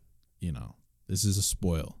this. This is a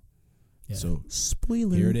spoil. Yeah. So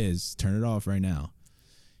spoiler. Here it is. Turn it off right now.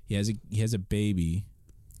 He has a baby.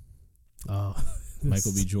 Oh.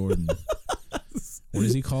 Michael B. Jordan. What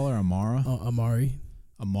does he call her? Amara? Oh, Amari.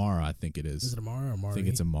 Amara, I think it is. Is it Amara or Amari? I think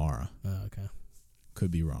it's Amara. Oh, okay.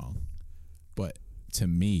 Could be wrong. But to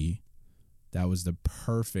me, that was the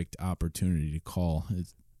perfect opportunity to call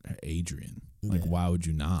Adrian. Like, why would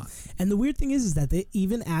you not? And the weird thing is that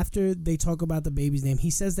even after they talk about the baby's name,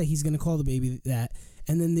 he says that he's going to call the baby that,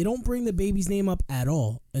 and then they don't bring the baby's name up at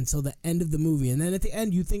all until the end of the movie. And then at the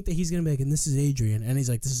end, you think that he's going to be like, and this is Adrian. And he's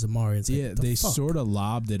like, this is Amari. It's yeah, like, they sort of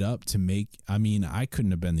lobbed it up to make, I mean, I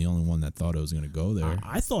couldn't have been the only one that thought it was going to go there.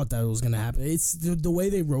 I thought that was going to happen. It's the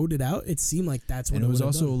way they wrote it out, it seemed like that's what and it was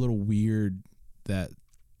also done. A little weird that,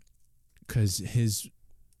 because his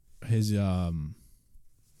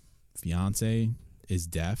fiance is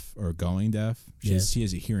deaf or going deaf. She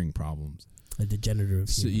has a hearing problems. A degenerative.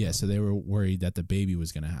 So they were worried that the baby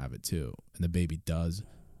was going to have it too, and the baby does.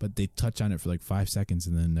 But they touch on it for like 5 seconds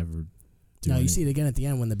and then never do No, anything. you see it again at the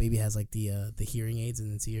end when the baby has like the hearing aids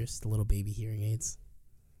in its ears, the little baby hearing aids.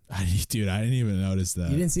 Dude, I didn't even notice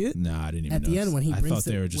that. You didn't see it? No, I didn't even At the notice. end when he I brings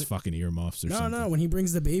thought they were just fucking earmuffs or something. No, when he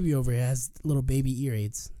brings the baby over, he has little baby ear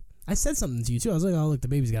aids. I said something to you too. I was like, oh, look, the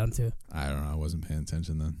baby's got him too. I don't know. I wasn't paying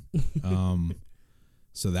attention then.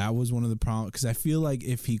 So that was one of the problems. Because I feel like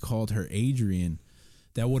if he called her Adrian,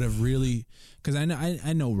 that would have really... Because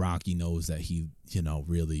I know Rocky knows that he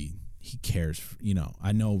cares.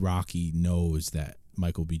 I know Rocky knows that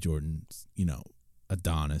Michael B. Jordan,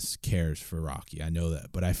 Adonis cares for Rocky. I know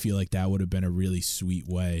that. But I feel like that would have been a really sweet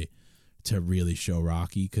way to really show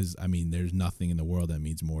Rocky. Because, I mean, there's nothing in the world that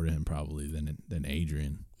means more to him probably than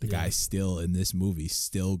Adrian. The guy still, in this movie,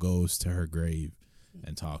 still goes to her grave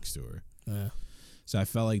and talks to her. Yeah. So I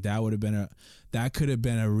felt like that could have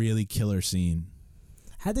been a really killer scene.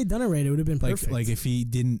 Had they done it right, it would have been perfect. Like if he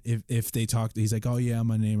didn't, if they talked, he's like, oh yeah,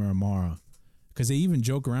 my name is Amara. Because they even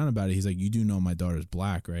joke around about it. He's like, you do know my daughter's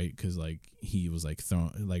black, right? Because like he was like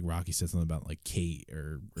like Rocky said something about like Kate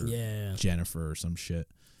or Jennifer or some shit.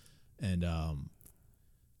 And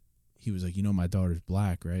he was like, you know my daughter's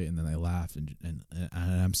black, right? And then they laughed and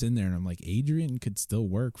I'm sitting there and I'm like, Adrian could still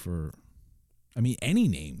work for, I mean, any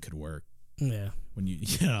name could work. Yeah. When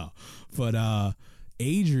but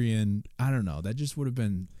Adrian, I don't know. That just would have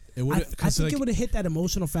been. It would. I think it would have hit that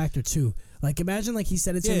emotional factor too. Like imagine like he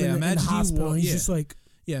said it to him in the hospital. And he's just like.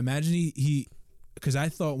 Yeah, imagine he, because I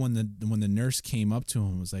thought when the nurse came up to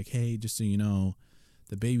him was like, hey, just so you know,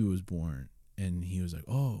 the baby was born, and he was like,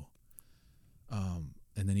 oh, and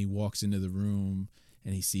then he walks into the room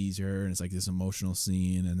and he sees her and it's like this emotional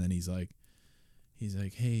scene, and then he's like,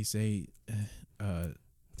 hey, say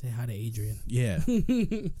hi to Adrian. Yeah.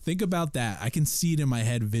 Think about that. I can see it in my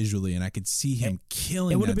head visually, and I could see him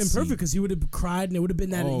killing. It would have that been scene. perfect because he would have cried, and it would have been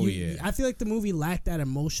that. Oh, yeah. I feel like the movie lacked that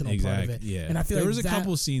emotional part of it. Yeah. And I feel there like was a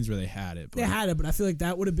couple scenes where they had it. But I feel like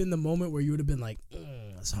that would have been the moment where you would have been like,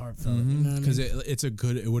 "It's heartfelt." Because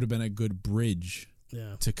it would have been a good bridge.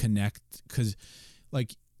 To connect, because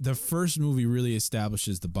like the first movie really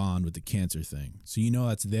establishes the bond with the cancer thing, so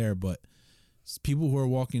that's there, but. People who are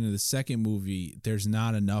walking into the second movie, there's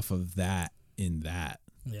not enough of that in that.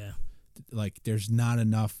 Yeah. Like, there's not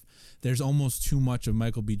enough. There's almost too much of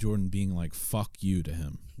Michael B. Jordan being like, fuck you to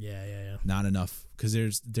him. Yeah. Not enough. Because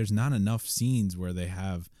there's not enough scenes where they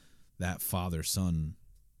have that father-son.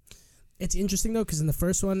 It's interesting, though, because in the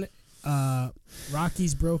first one,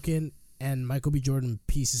 Rocky's broken and Michael B. Jordan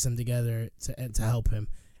pieces him together to help him.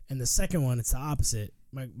 In the second one, it's the opposite.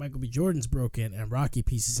 Michael B. Jordan's broken and Rocky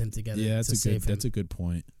pieces him together. Yeah, that's a good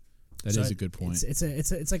point. That is a good point.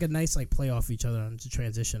 It's like a nice like play off each other on the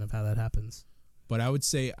transition of how that happens. But I would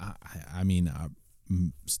say, I mean,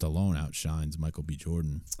 Stallone outshines Michael B.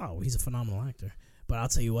 Jordan. Oh, he's a phenomenal actor. But I'll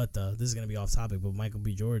tell you what, though, this is gonna be off topic, but Michael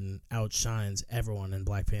B. Jordan outshines everyone in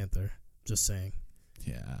Black Panther. Just saying.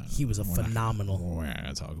 Yeah, he was a phenomenal. We're not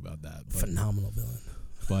gonna talk about that. Phenomenal villain.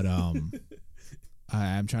 But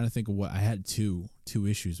I'm trying to think of what I had. Two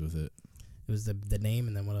issues with it. It was the name,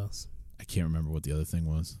 and then what else? I can't remember what the other thing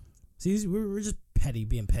was. See, we're just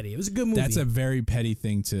being petty. It was a good movie. That's a very petty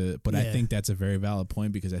thing but I think that's a very valid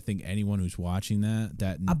point, because I think anyone who's watching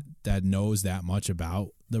that knows that much about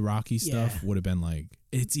the Rocky stuff would have been like,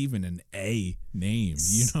 it's even an A name.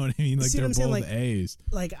 You know what I mean? Like, they're both like, A's.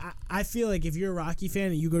 Like, I feel like if you're a Rocky fan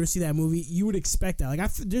and you go to see that movie, you would expect that. Like,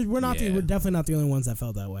 we're definitely not the only ones that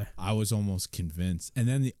felt that way. I was almost convinced. And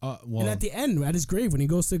then and at the end, at his grave, when he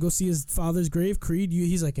goes to go see his father's grave, Creed,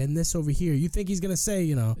 he's like, and this over here. You think he's gonna say,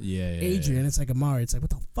 Adrian? It's like Amari. It's like, what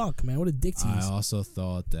the fuck, man? What a dick tease. I also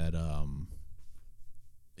thought that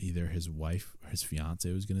either his wife or his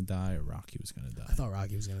fiance was gonna die, or Rocky was gonna die. I thought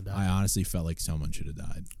Rocky was gonna die. I honestly felt like someone should have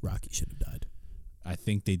died. Rocky should have died. I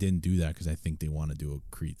think they didn't do that because I think they want to do a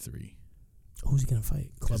Creed 3. Who's he gonna fight?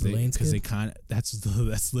 Clubber Lane's kid? Because they kind of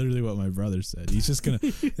that's literally what my brother said. He's just gonna.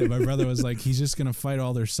 My brother was like, he's just gonna fight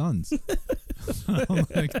all their sons. I'm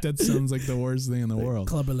like, that sounds like the worst thing in the world.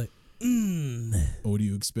 Clubber Lane. What do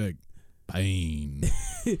you expect? Pain.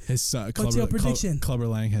 His son. What's your prediction? Clubber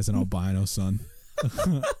Lang has an albino son.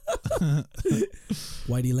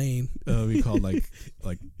 Whitey Lane. We called like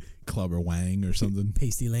Clubber Wang or something.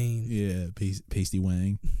 Pasty Lane. Yeah, Pasty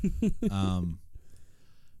Wang.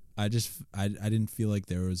 I didn't feel like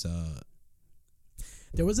there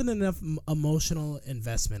wasn't enough emotional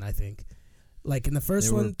investment, I think. Like in the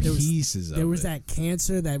first one, there was that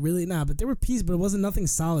cancer that really but there were pieces, but it wasn't nothing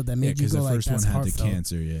solid that made you go like, that's heartfelt. Because the first one had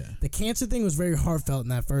the cancer, The cancer thing was very heartfelt in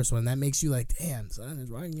that first one. That makes you like, damn, son,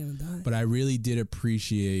 is Rocky gonna die? But I really did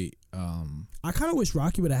appreciate. I kind of wish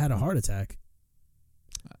Rocky would have had a heart attack.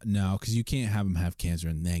 No, because you can't have him have cancer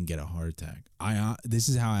and then get a heart attack. This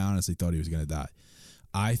is how I honestly thought he was gonna die.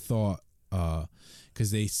 I thought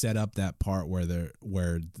because they set up that part where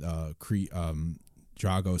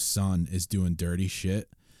Drago's son is doing dirty shit,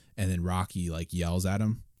 and then Rocky like yells at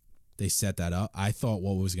him. They set that up. I thought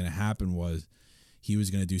what was gonna happen was he was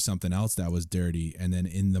gonna do something else that was dirty, and then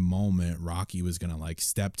in the moment Rocky was gonna like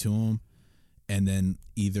step to him, and then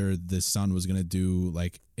either the son was gonna do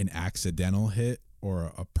like an accidental hit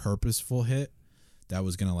or a purposeful hit that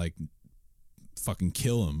was gonna like fucking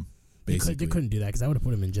kill him. Basically, they couldn't do that because I would have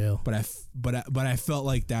put him in jail. But I felt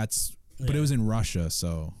like but it was in Russia,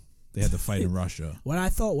 so they had to fight in Russia. I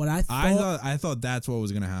thought that's what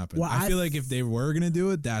was gonna happen. I feel like if they were gonna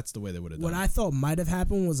do it, that's the way they would have done it. What I thought might have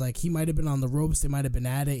happened was like he might have been on the ropes. They might have been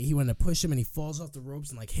at it. He went to push him and he falls off the ropes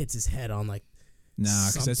and like hits his head on like. Nah,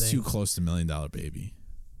 because that's too close to $1 Million Baby.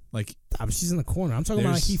 Like, she's in the corner. I'm talking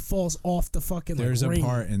about like he falls off the fucking. There's ring. A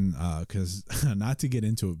part in because not to get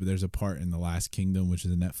into it, but there's a part in The Last Kingdom, which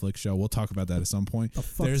is a Netflix show. We'll talk about that at some point. The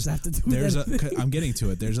fuck does that have to do with anything? I'm getting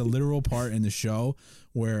to it. There's a literal part in the show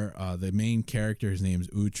where the main character, his name's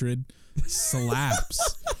Uhtred,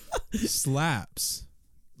 slaps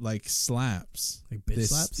like bitch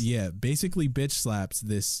slaps. Yeah, basically bitch slaps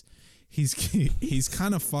this. He's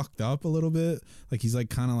kind of fucked up a little bit. Like he's like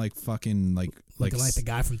kind of like fucking like looking like the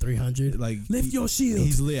guy from 300. Like lift your shield.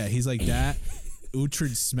 He's like that.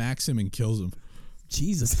 Uhtred smacks him and kills him.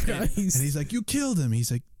 Jesus Christ! And he's like, "You killed him."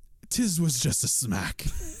 He's like, "'Tis was just a smack.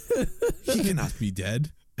 He cannot be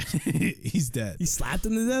dead." He's dead. He slapped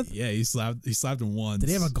him to death? Yeah, he slapped him once. Did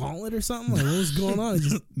he have a gauntlet or something? Like, what was going on?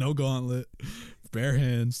 No gauntlet. Bare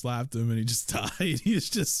hand slapped him and he just died. He was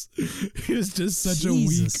just such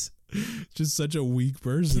a weak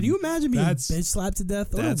person. Can you imagine being bitch slapped to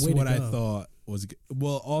death? That's what I thought was.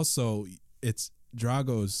 Well, also, it's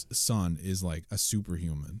Drago's son is like a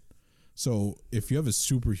superhuman. So if you have a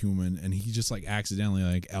superhuman and he just like accidentally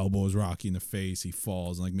like elbows Rocky in the face, he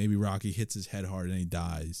falls, and like maybe Rocky hits his head hard and he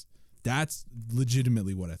dies. That's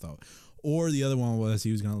legitimately what I thought. Or the other one was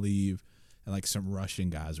he was gonna leave and like some Russian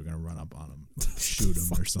guys were gonna run up on him, shoot him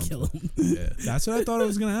or something. Kill him. Yeah, that's what I thought it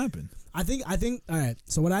was gonna happen. I think. All right.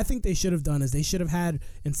 So what I think they should have done is they should have had,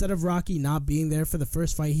 instead of Rocky not being there for the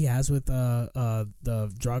first fight he has with the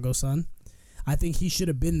Drago son, I think he should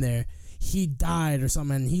have been there. He died or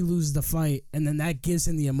something, and he loses the fight, and then that gives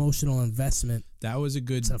him the emotional investment. That was a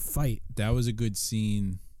good fight. That was a good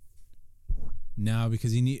scene. No,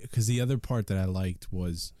 because the other part that I liked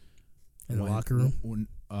was in the locker room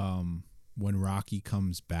when Rocky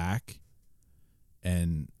comes back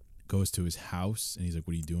and goes to his house, and he's like,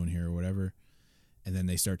 "What are you doing here?" or whatever. And then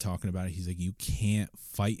they start talking about it. He's like, "You can't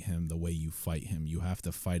fight him the way you fight him. You have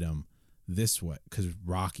to fight him this way." Because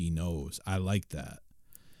Rocky knows. I like that.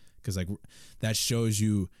 Because like that shows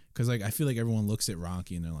you. Because like I feel like everyone looks at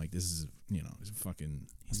Rocky and they're like, "This is he's a fucking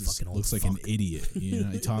looks like an idiot." You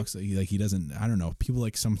know, he talks like he doesn't. I don't know. People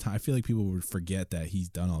like sometimes I feel like people would forget that he's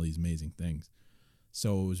done all these amazing things.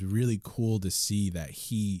 So it was really cool to see that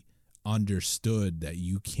he understood that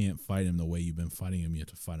you can't fight him the way you've been fighting him. You have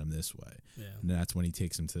to fight him this way. Yeah. And that's when he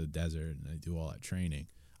takes him to the desert and they do all that training.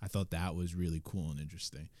 I thought that was really cool and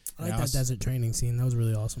interesting. I like that desert training scene. That was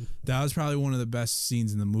really awesome. That was probably one of the best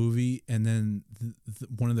scenes in the movie. And then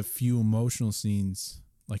one of the few emotional scenes,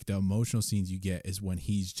 like the emotional scenes you get, is when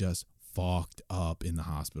he's just fucked up in the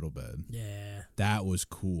hospital bed. Yeah. That was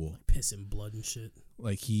cool. Like pissing blood and shit.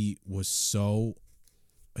 Like he was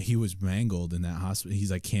mangled in that hospital.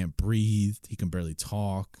 He's like can't breathe. He can barely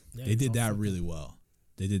talk. Yeah, they did that really well.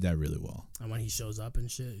 They did that really well. And when he shows up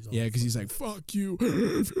and shit. Yeah, because he's like, fuck you.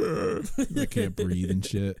 I can't breathe and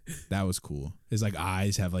shit. That was cool. His like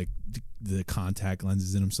eyes have like the contact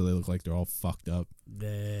lenses in them, so they look like they're all fucked up.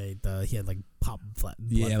 He had like pop flat.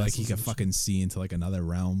 Yeah, like he could fucking see into like another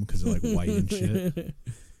realm because they're like white and shit.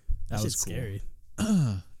 That was cool. Scary.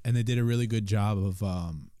 And they did a really good job of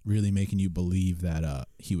really making you believe that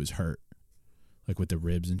he was hurt, like with the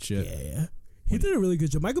ribs and shit. Yeah. He did a really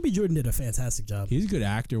good job. Michael B. Jordan did a fantastic job. He's a good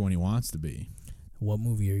actor when he wants to be. What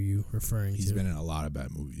movie are you referring to? He's been in a lot of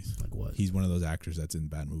bad movies. Like what? He's one of those actors that's in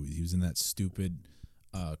bad movies. He was in that stupid...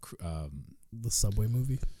 the Subway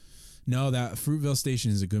movie? No, that Fruitvale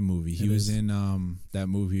Station is a good movie. He was in that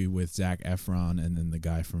movie with Zac Efron and then the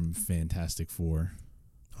guy from Fantastic Four.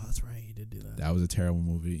 Oh, that's right. He did do that. That was a terrible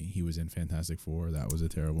movie. He was in Fantastic Four. That was a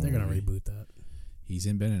terrible movie. They're going to reboot that. He's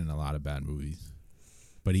been in a lot of bad movies.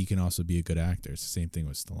 But he can also be a good actor. It's the same thing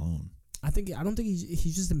with Stallone. I don't think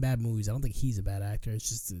he's just in bad movies. I don't think he's a bad actor. It's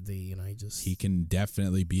just he can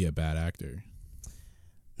definitely be a bad actor.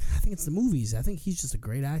 I think it's the movies. I think he's just a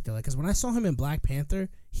great actor. Like, cause when I saw him in Black Panther,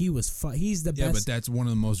 he's the best. Yeah, but that's one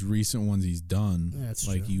of the most recent ones he's done. Yeah, that's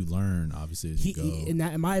like true. You learn obviously as you go.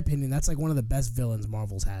 In my opinion, that's like one of the best villains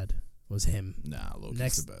Marvel's had. Was him. Nah,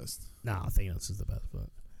 Loki's the best. Nah, Thanos is the best, but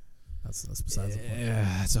that's besides the point. Yeah,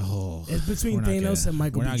 that's a whole. It's between Thanos and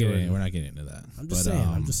Michael B. Jordan. We're not getting into that. I'm just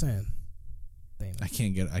saying.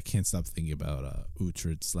 Thanos. I can't stop thinking about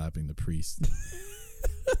Uhtred slapping the priest.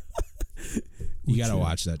 You gotta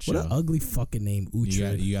watch that show. What an ugly fucking name,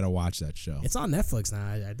 Uhtred. You gotta watch that show. It's on Netflix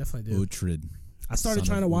now. I definitely do. Uhtred. I started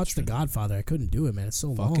trying to watch The Godfather. I couldn't do it, man. It's so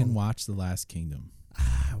long. Fucking watch The Last Kingdom.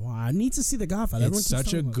 Well, I need to see The Godfather. It's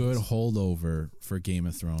such a good holdover for Game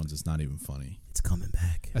of Thrones. It's not even funny. It's coming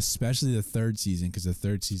back. Especially the third season, because the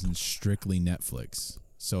third season's strictly Netflix.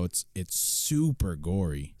 So it's super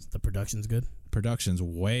gory. The production's good? Production's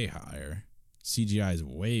way higher. CGI is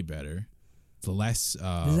way better. The less...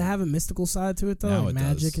 does it have a mystical side to it, though? Like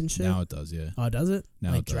magic and shit? Now it does, yeah. Oh, does it?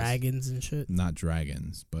 Now like it does. Dragons and shit? Not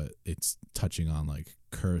dragons, but it's touching on like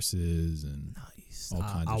curses and all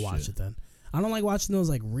kinds of shit. I'll watch it then. I don't like watching those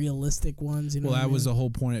like realistic ones. You know. Well, that was the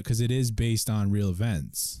whole point, because it is based on real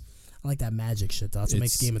events. I like that magic shit. That's what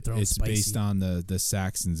makes Game of Thrones spicy. It's based on the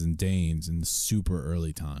Saxons and Danes in the super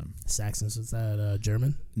early time. Saxons, is that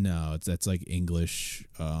German? No, that's like English.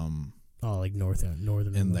 Like northern. And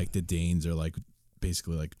England. like the Danes are like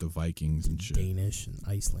basically like the Vikings and shit. Danish and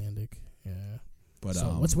Icelandic. Yeah. But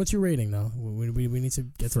so what's your rating though? We need to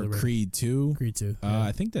get for to the Creed 2. Creed 2. Yeah.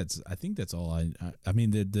 I think that's all. I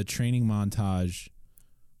mean the training montage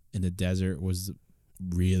in the desert was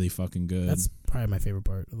really fucking good. That's probably my favorite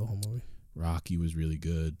part of the whole movie. Rocky was really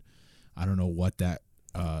good. I don't know what that.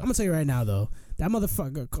 I'm gonna tell you right now though, that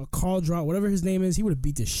motherfucker Carl Draw, whatever his name is, he would have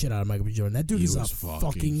beat the shit out of Michael B. Jordan. That dude is a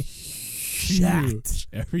fucking jacked.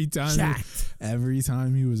 Every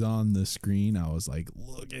time he was on the screen, I was like,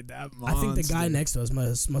 look at that monster. I think the guy next to us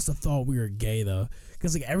must have thought we were gay though,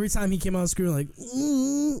 because like every time he came on the screen, like,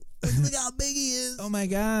 look how big he is. Oh my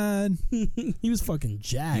god, he was fucking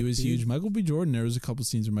jacked. He was huge. Michael B. Jordan. There was a couple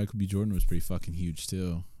scenes where Michael B. Jordan was pretty fucking huge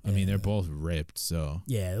too. I mean, they're both ripped, so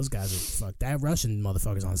yeah, those guys are fucked. That Russian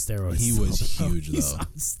motherfucker's on steroids. He was huge though. He's on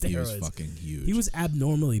steroids. He was fucking huge. He was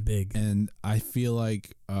abnormally big, and I feel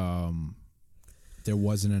like there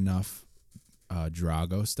wasn't enough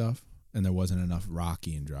Drago stuff, and there wasn't enough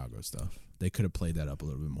Rocky and Drago stuff. They could have played that up a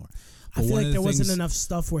little bit more. But I feel like there wasn't enough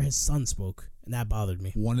stuff where his son spoke, and that bothered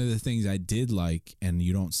me. One of the things I did like, and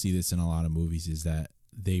you don't see this in a lot of movies, is that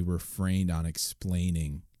they refrained on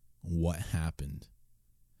explaining what happened.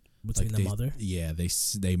 Between the mother? Yeah,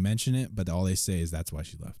 they mention it, but all they say is that's why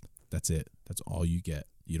she left. That's it. That's all you get.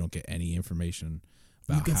 You don't get any information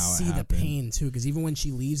about you can how see it happened. The pain too, because even when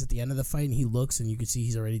she leaves at the end of the fight and he looks and you can see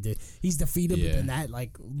he's already he's defeated, but then that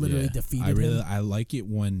like literally defeated him. I like it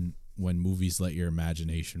when movies let your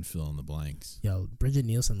imagination fill in the blanks. Yo, Bridget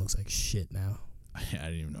Nielsen looks like shit now. I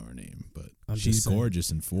didn't even know her name, but I'm she's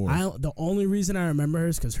gorgeous in 4. The only reason I remember her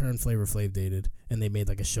is because her and Flavor Flav dated, and they made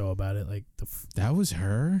like a show about it. Like that was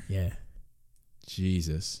her. Yeah.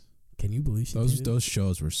 Jesus. Can you believe she dated? Those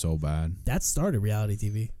shows were so bad. That started reality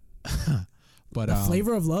TV. But the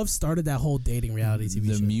Flavor of Love started that whole dating reality TV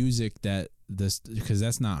show. The music that because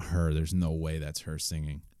that's not her. There's no way that's her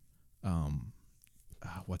singing.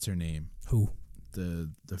 What's her name? Who? The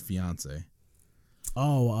fiance.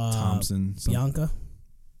 Oh, Thompson. Bianca.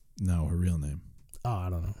 No, her real name. Oh, I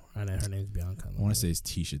don't know. Her name's Bianca. I want to say it's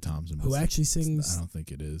Tisha Thompson. Who actually sings? I don't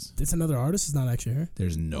think it is. It's another artist. It's not actually her.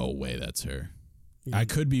 There's no way that's her. Yeah. I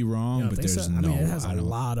could be wrong, but there's no. I mean, it has a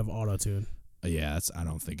lot of auto tune. Yeah, I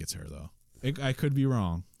don't think it's her though. I could be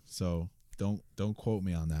wrong, so don't quote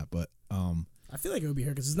me on that. But I feel like it would be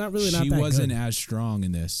her because it's not really. She wasn't as strong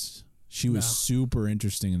in this. She was super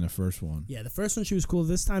interesting in the first one. Yeah, the first one she was cool.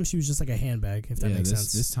 This time she was just like a handbag, if that makes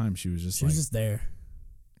sense. This time she was just she was just there.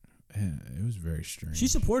 Yeah, it was very strange. She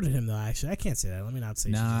supported him though. Actually, I can't say that. Let me not say.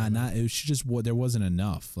 She just there wasn't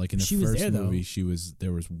enough. Like in the first movie,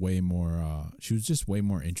 there was way more. She was just way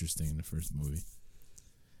more interesting in the first movie.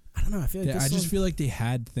 I don't know. I feel like I just feel like they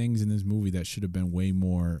had things in this movie that should have been way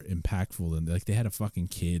more impactful than like they had a fucking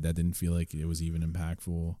kid that didn't feel like it was even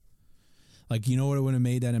impactful. Like, you know what would have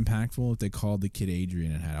made that impactful if they called the kid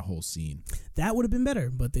Adrian and had a whole scene. That would have been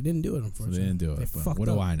better, but they didn't do it. Unfortunately, so they didn't do it. They But what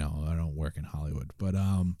do I know? I don't work in Hollywood. But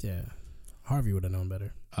yeah, Harvey would have known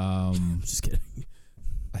better. Just kidding.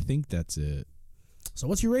 I think that's it. So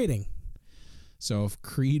what's your rating? So if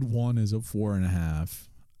Creed 1 is a 4.5,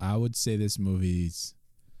 I would say this movie's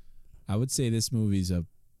a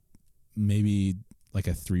maybe like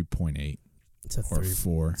a 3.8. It's a 3.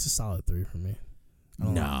 4. It's a solid 3 for me.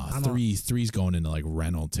 No, three's going into like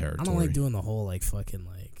rental territory. I don't like doing the whole like fucking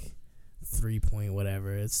like 3 point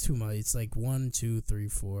whatever. It's too much. It's like 1, 2, 3,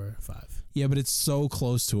 4, 5. Yeah, but it's so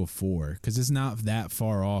close to a 4 because it's not that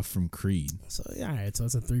far off from Creed. So yeah, all right. So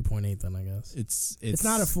it's a 3.8 then, I guess. It's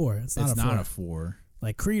not a 4. It's not a 4.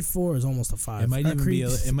 Like Creed 4 is almost a 5. It might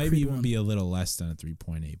even be a little less than a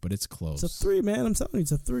 3.8, but it's close. It's a 3, man. I'm telling you,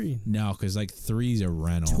 it's a 3. No, because like 3's a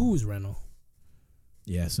rental. 2's rental.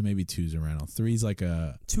 Yeah, so maybe 2's a rental. 3's like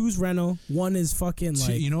a 2's rental. 1 is fucking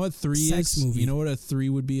like you know what 3 sex is? Movie. You know what a 3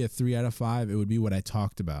 would be? A 3 out of 5. It would be what I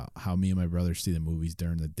talked about. How me and my brother see the movies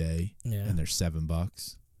during the day, and they're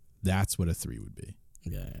 $7. That's what a 3 would be.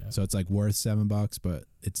 Yeah. So it's like worth $7, but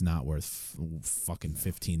it's not worth fucking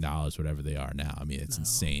 $15, whatever they are now. I mean, it's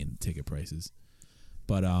insane ticket prices.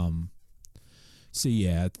 But so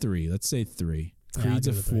yeah, 3. Let's say 3. Creed's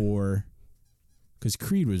a 4, because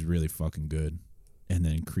Creed was really fucking good, and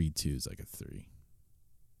then Creed 2 is like a 3.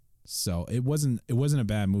 So it wasn't a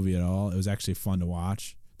bad movie at all. It was actually fun to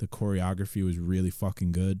watch. The choreography was really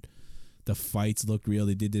fucking good. The fights looked real.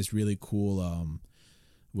 They did this really cool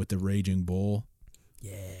with the Raging Bull.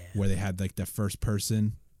 Yeah. Where they had like the first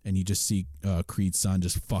person and you just see Creed's son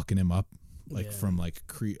just fucking him up from like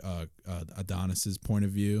Adonis's point of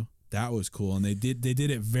view. That was cool. And they did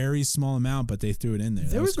it very small amount, but they threw it in there.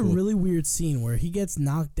 There was cool. a really weird scene where he gets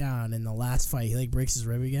knocked down in the last fight. He like breaks his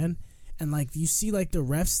rib again. And like you see like the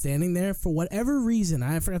ref standing there for whatever reason.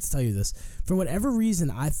 I forgot to tell you this. For whatever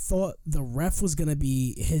reason, I thought the ref was gonna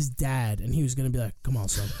be his dad, and he was gonna be like, "Come on,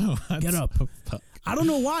 son, get up." I don't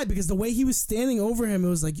know why, because the way he was standing over him, it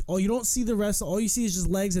was like, oh, you don't see the rest. All you see is just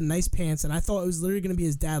legs and nice pants. And I thought it was literally gonna be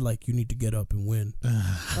his dad, like, you need to get up and win.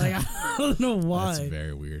 Like I don't know why. That's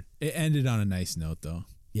very weird. It ended on a nice note, though.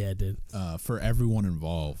 Yeah, it did. For everyone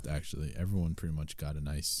involved, actually, everyone pretty much got a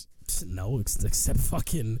nice. No, except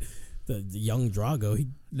fucking. The young Drago, he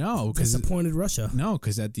disappointed Russia. No,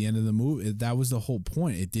 because at the end of the movie, that was the whole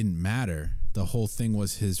point. It didn't matter. The whole thing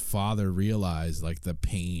was his father realized like the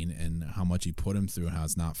pain and how much he put him through and how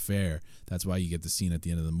it's not fair. That's why you get the scene at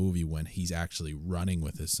the end of the movie when he's actually running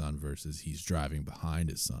with his son versus he's driving behind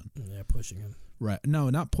his son. Yeah, pushing him. Right. No,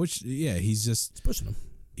 not push. Yeah, he's pushing him.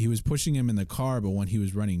 He was pushing him in the car, but when he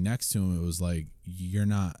was running next to him, it was like, you're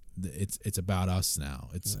not, it's about us now.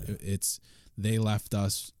 It's they left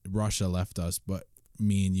us, Russia left us, but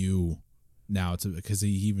me and you now, it's because he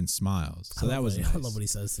even smiles. So that was nice. I love what he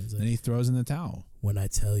says. Things like, then he throws in the towel. When I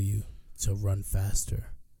tell you to run faster,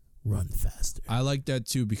 run faster. I like that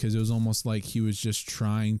too, because it was almost like he was just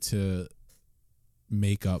trying to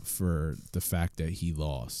make up for the fact that he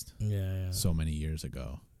lost so many years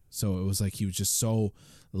ago. So it was like he was just so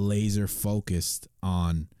laser focused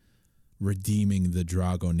on redeeming the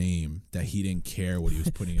Drago name that he didn't care what he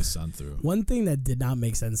was putting his son through. One thing that did not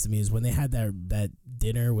make sense to me is when they had that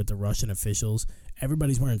dinner with the Russian officials,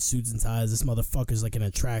 everybody's wearing suits and ties. This motherfucker's like in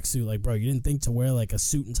a tracksuit. Like, bro, you didn't think to wear like a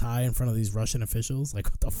suit and tie in front of these Russian officials? Like,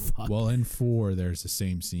 what the fuck? Well, in 4, there's the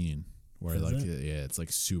same scene where it's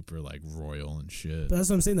like super like royal and shit. But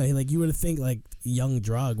that's what I'm saying though. Like, you would think like young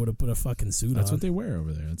Drog would have put a fucking suit on. That's what they wear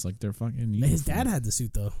over there. It's like they're fucking uniform. His dad had the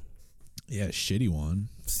suit though. Yeah, shitty one.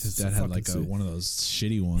 His dad had like one of those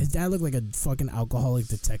shitty ones. His dad looked like a fucking alcoholic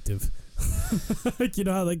detective. Like, you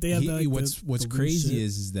know how like they have what's crazy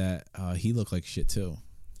is that he looked like shit too.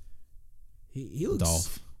 He looks.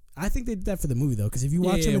 Dolph. I think they did that for the movie though, because if you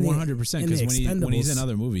watch him, 100%. Because when he's in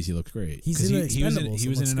other movies, he looks great. He was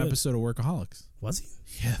in an episode of Workaholics. Was he?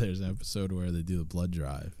 Yeah, there's an episode where they do the blood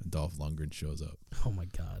drive and Dolph Lundgren shows up. Oh my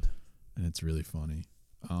god! And it's really funny.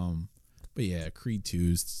 But yeah, Creed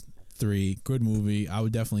 2's 3, good movie. I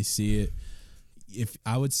would definitely see it. If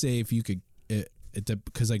you could,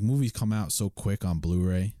 because like movies come out so quick on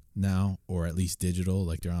Blu-ray now, or at least digital,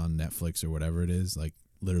 like they're on Netflix or whatever it is, like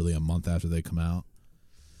literally a month after they come out.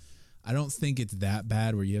 I don't think it's that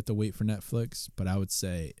bad where you have to wait for Netflix, but I would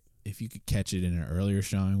say if you could catch it in an earlier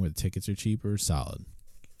showing where the tickets are cheaper, solid.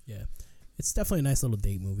 Yeah, it's definitely a nice little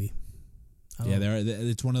date movie.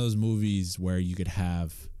 It's one of those movies where you could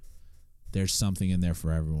have. There's something in there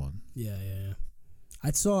for everyone. Yeah.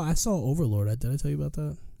 I saw Overlord. Did I tell you about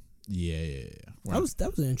that? Yeah. That was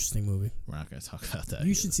an interesting movie. We're not going to talk about that.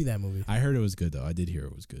 You should see that movie. I heard it was good though. I did hear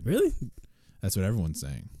it was good. Really? That's what everyone's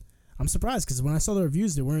saying. I'm surprised because when I saw the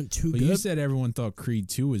reviews, they weren't too good. You said everyone thought Creed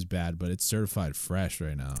 2 was bad, but it's certified fresh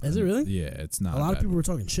right now. Is it really? Yeah, it's not. A lot of people were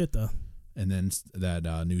talking shit though. And then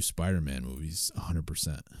that new Spider-Man movie's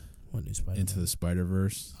 100%. What new Spider-Man? Into the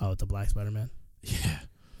Spider-Verse. Oh, the Black Spider-Man? Yeah.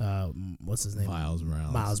 What's his name? Miles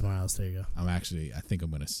Morales. Miles Morales. There you go. I think I'm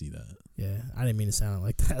going to see that. Yeah, I didn't mean to sound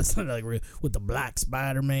like that. It sounded like with the Black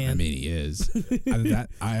Spider-Man. I mean, he is.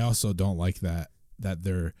 I also don't like that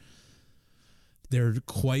they're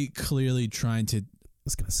quite clearly trying to. I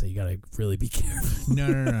was gonna say you gotta really be careful. No,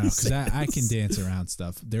 because I can dance around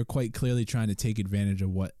stuff. They're quite clearly trying to take advantage of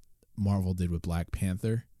what Marvel did with Black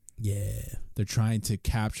Panther. Yeah, they're trying to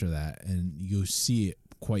capture that, and you see it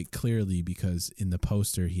quite clearly because in the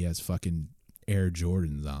poster he has fucking Air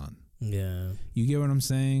Jordans on. Yeah, you get what I'm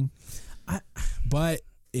saying? But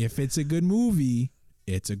if it's a good movie,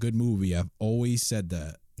 it's a good movie. I've always said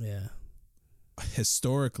that. Yeah.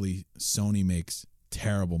 Historically, Sony makes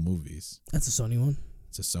terrible movies. That's a Sony one?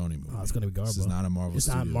 It's a Sony movie. Oh, it's going to be garbage. This is not a Marvel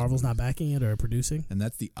Studios Marvel's movie. not backing it or producing? And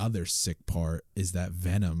that's the other sick part is that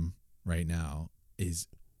Venom right now is...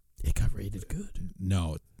 It got rated good.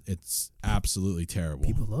 No, it's absolutely terrible.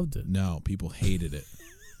 People loved it. No, people hated it.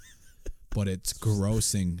 But it's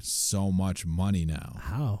grossing so much money now.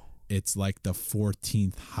 How? It's like the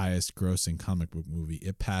 14th highest grossing comic book movie.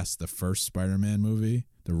 It passed the first Spider-Man movie,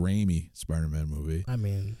 the Raimi Spider-Man movie. I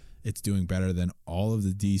mean, it's doing better than all of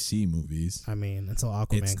the DC movies. I mean, until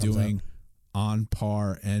Aquaman it's comes doing out. On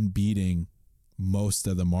par and beating most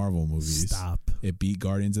of the Marvel movies. Stop. It beat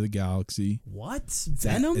Guardians of the Galaxy. What?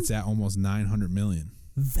 Venom? It's at almost 900 million.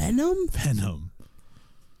 Venom? Venom.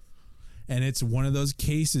 And it's one of those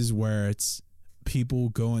cases where it's people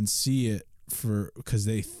go and see it because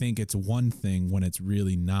they think it's one thing when it's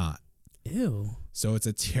really not. Ew. So it's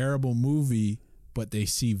a terrible movie, but they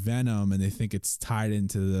see Venom and they think it's tied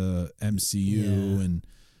into the MCU, and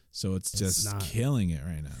so it's just killing it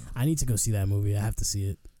right now. I need to go see that movie. I have to see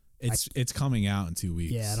it. It's coming out in 2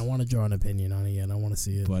 weeks. Yeah, I don't want to draw an opinion on it yet. I want to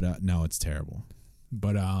see it. But no, it's terrible.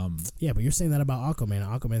 But yeah, but you're saying that about Aquaman.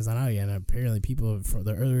 Aquaman's not out yet, and apparently people, for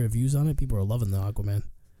the early reviews on it, people are loving the Aquaman.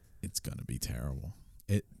 It's gonna be terrible.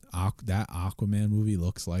 That Aquaman movie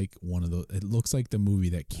looks like it looks like the movie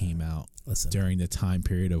that came out during the time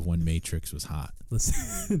period of when Matrix was hot.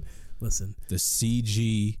 Listen. The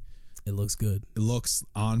CG, it looks good. It looks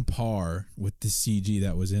on par with the CG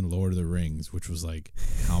that was in Lord of the Rings, which was like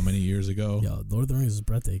how many years ago? Yo, Lord of the Rings is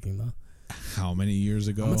breathtaking though. How many years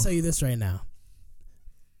ago? I'm gonna tell you this right now.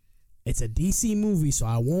 It's a DC movie, so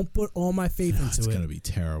I won't put all my faith into it. It's gonna be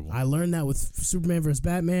terrible. I learned that with Superman vs.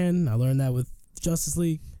 Batman. I learned that with Justice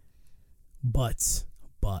League. But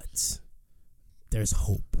there's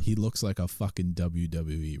hope. He looks like a fucking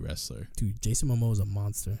WWE wrestler. Dude, Jason Momoa is a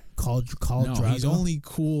monster. Khal Drogo. He's only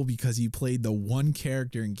cool because he played the one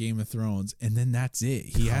character in Game of Thrones, and then that's it.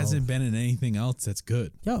 He hasn't been in anything else that's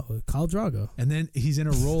good. Yo, Khal Drogo. And then he's in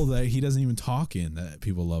a role that he doesn't even talk in that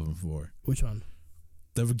people love him for. Which one?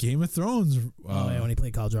 The Game of Thrones. Yeah, when he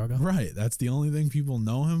played Khal Drogo? Right. That's the only thing people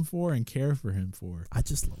know him for and care for him for. I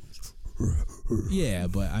just love him. Yeah,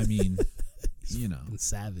 but I mean... You know,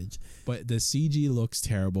 savage. But the CG looks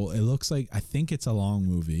terrible. It looks like, I think it's a long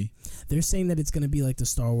movie. They're saying that it's going to be like the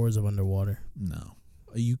Star Wars of underwater. No,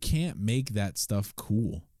 you can't make that stuff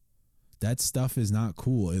cool. That stuff is not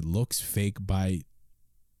cool. It looks fake by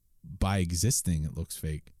existing. It looks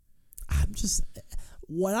fake. I'm just,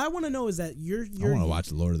 what I want to know is that you're I want to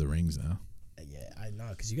watch Lord of the Rings now. Yeah, I know,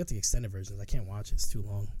 because you got the extended versions. I can't watch it. It's too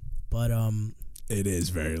long. But it is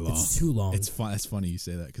very long. It's too long. It's fun. It's funny you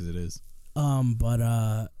say that because it is.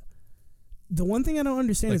 But the one thing I don't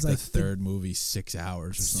understand is the like third movie 6 hours or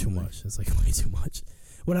it's something. too much. It's like way too much.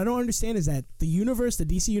 What I don't understand is that the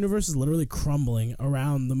DC universe is literally crumbling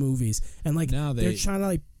around the movies, and like they're trying to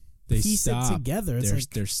like piece it together.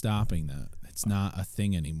 They're stopping that. It's not a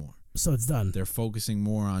thing anymore. So it's done. They're focusing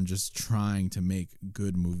more on just trying to make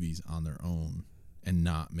good movies on their own and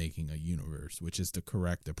not making a universe, which is the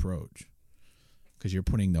correct approach. Because you're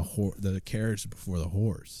putting the carriage before the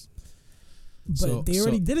horse. But they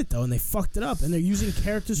already did it though, and they fucked it up, and they're using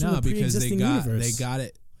characters from the pre-existing universe.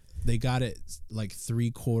 They got it like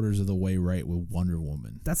 3/4 of the way right with Wonder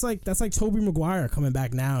Woman. That's like Tobey Maguire coming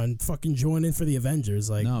back now and fucking joining for the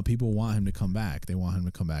Avengers. Like, no, people want him to come back. They want him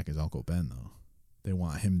to come back as Uncle Ben though. They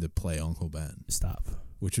want him to play Uncle Ben. Stop.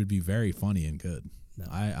 Which would be very funny and good. No.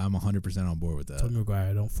 I'm 100% on board with that. Tobey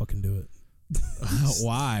Maguire, don't fucking do it.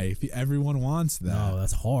 Why? Everyone wants that. No,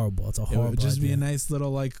 that's horrible. That's a horrible. It would just idea. be a nice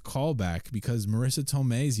little like callback because Marissa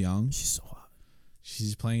Tomei's young. She's so hot.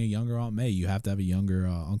 She's playing a younger Aunt May. You have to have a younger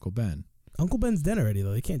Uncle Ben. Uncle Ben's dead already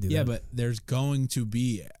though. They can't do that. Yeah, but there's going to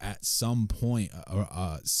be at some point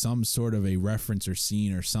some sort of a reference or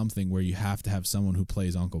scene or something where you have to have someone who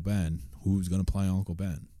plays Uncle Ben. Who's going to play Uncle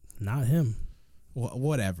Ben? Not him. Well,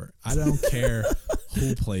 whatever. I don't care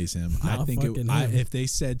who plays him. I think if they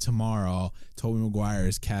said tomorrow Tobey Maguire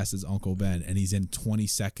is cast as Uncle Ben and he's in 20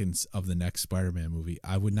 seconds of the next Spider-Man movie,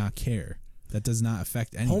 I would not care. That does not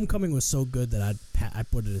affect anything. Homecoming was so good that I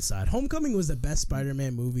put it aside. Homecoming was the best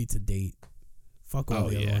Spider-Man movie to date. Fuck all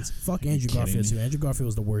the other ones. Fuck Andrew Garfield too. Andrew Garfield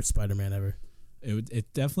was the worst Spider-Man ever.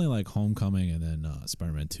 It definitely like Homecoming and then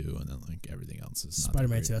Spider-Man 2 and then like everything else is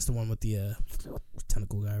Spider-Man 2. That's the one with the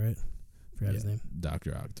tentacle guy, right? Forgot his name.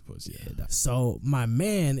 Dr. Octopus. Yeah. So my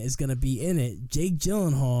man is gonna be in it. Jake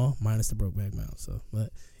Gyllenhaal, minus the Brokeback Mountain. So,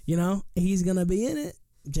 but he's gonna be in it.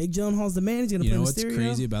 Jake Gyllenhaal's the man. He's gonna play Mysterio. What's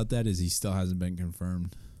crazy about that is he still hasn't been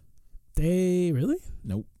confirmed. They really?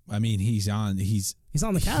 Nope. I mean, he's on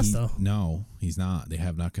the cast though. No, he's not. They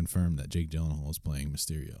have not confirmed that Jake Gyllenhaal is playing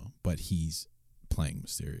Mysterio, but he's playing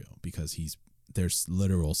Mysterio because there's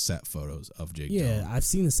literal set photos of Jake Gyllenhaal. Yeah, I've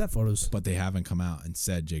seen the set photos. But they haven't come out and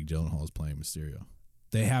said Jake Gyllenhaal is playing Mysterio.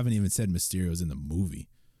 They haven't even said Mysterio's in the movie.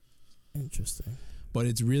 Interesting. But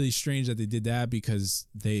it's really strange that they did that because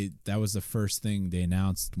that was the first thing they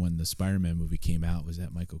announced when the Spider-Man movie came out was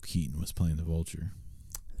that Michael Keaton was playing the Vulture.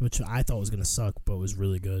 Which I thought was going to suck, but was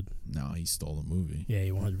really good. No, he stole the movie. Yeah,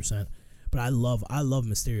 100%. But I love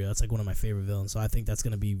Mysterio. That's like one of my favorite villains. So I think that's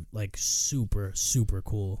gonna be like super, super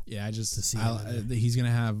cool. Yeah, to see. He's gonna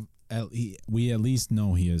have. We at least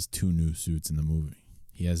know he has 2 new suits in the movie.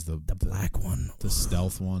 He has the black one, the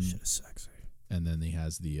stealth one, shit is sexy, and then he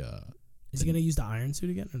has the. Is he gonna use the Iron Suit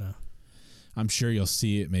again or no? I'm sure you'll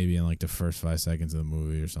see it maybe in like the first 5 seconds of the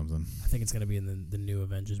movie or something. I think it's gonna be in the new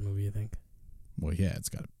Avengers movie. I think. Well, yeah, it's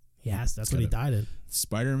got. Yes, that's what he died in.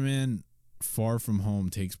 Spider-Man Far From Home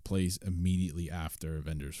takes place immediately after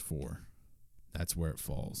Avengers 4. That's where it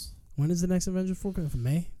falls. When is the next Avengers 4 coming?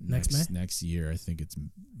 May? Next May? Next year, I think it's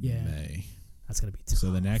May. That's going to be tough. So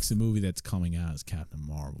the next movie that's coming out is Captain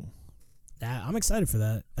Marvel. I'm excited for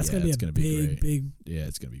that. That's going to be a big. Yeah,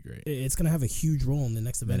 it's going to be great. It's going to have a huge role in the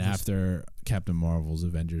next Avengers. Then after Captain Marvel's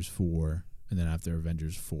Avengers 4, and then after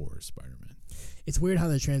Avengers 4, Spider-Man. It's weird how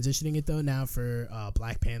they're transitioning it though now for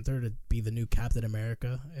Black Panther to be the new Captain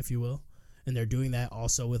America, if you will. And they're doing that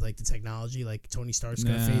also with like the technology, like Tony Stark's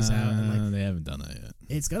gonna phase out, and like they haven't done that yet.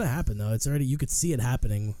 It's gonna happen though. It's already, you could see it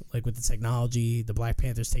happening, like with the technology. The Black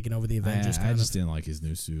Panther's taking over the Avengers. I just didn't like his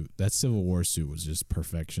new suit. That Civil War suit was just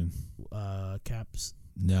perfection. Caps.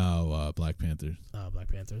 No, Black Panther. Black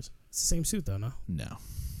Panthers. It's the same suit though, no? No.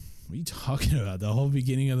 What are you talking about? The whole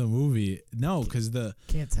beginning of the movie? No, because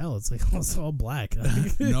can't tell. It's like it's all black.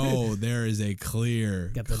 No, there is a clear.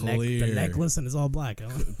 Got the necklace and it's all black.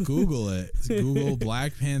 Google it. Google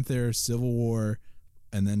Black Panther Civil War,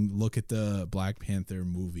 and then look at the Black Panther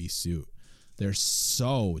movie suit. They're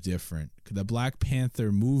so different. The Black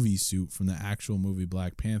Panther movie suit from the actual movie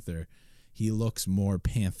Black Panther, he looks more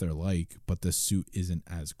Panther-like, but the suit isn't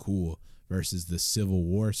as cool. Versus the Civil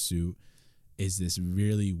War suit. Is this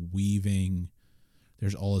really weaving?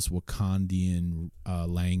 There's all this Wakandian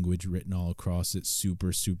language written all across it,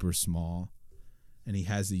 super, super small. And he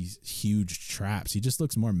has these huge traps. He just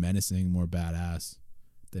looks more menacing, more badass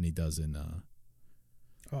than he does in...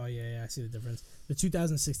 Oh, yeah, I see the difference. The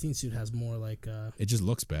 2016 suit has more like... It just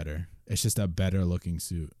looks better. It's just a better looking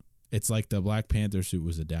suit. It's like the Black Panther suit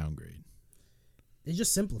was a downgrade. They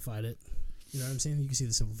just simplified it. You know what I'm saying? You can see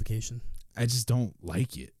the simplification. I just don't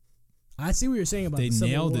like it. I see what you're saying about they the Civil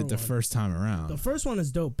nailed War it the one. first time around. The first one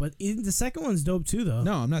is dope, but the second one's dope too, though.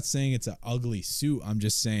 No, I'm not saying it's an ugly suit. I'm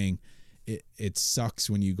just saying it sucks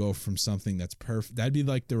when you go from something that's perfect. That'd be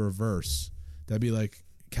like the reverse. That'd be like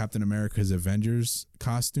Captain America's Avengers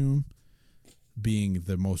costume being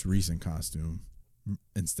the most recent costume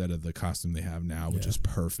instead of the costume they have now, which is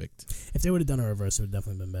perfect. If they would have done a reverse, it would have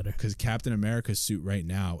definitely been better. Because Captain America's suit right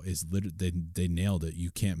now is literally, they nailed it.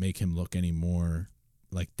 You can't make him look any more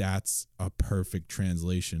like that's a perfect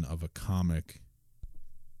translation of a comic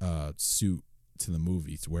suit to the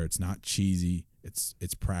movies, where it's not cheesy, it's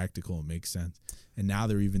practical, it makes sense. And now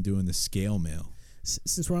they're even doing the scale mail.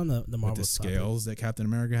 Since we're on the Marvel with the scales that Captain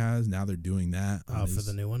America has, now they're doing that for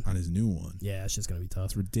the new one, on his new one. Yeah, it's just gonna be tough.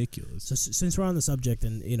 It's ridiculous. So since we're on the subject,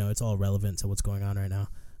 and you know it's all relevant to what's going on right now,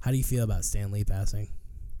 how do you feel about Stan Lee passing?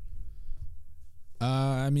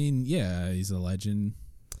 I mean, yeah, he's a legend,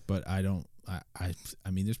 but I don't.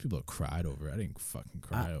 I mean, there's people that cried over it. I didn't fucking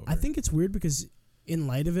cry over it. I think it's weird because in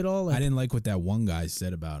light of it all, like, I didn't like what that one guy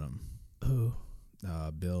said about him. Who?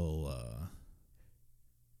 Bill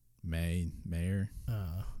Maher.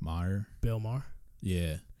 Bill Maher.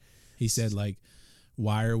 Yeah, he said like,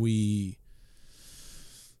 why are we?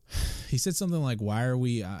 He said something like, why are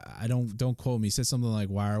we? I don't quote me. He said something like,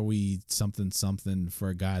 why are we something for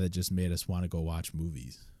a guy that just made us want to go watch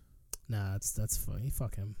movies? Nah, that's funny.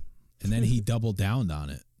 Fuck him. And then he doubled down on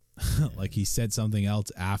it. Like he said something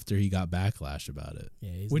else after he got backlash about it,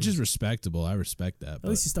 which is respectable. I respect that. At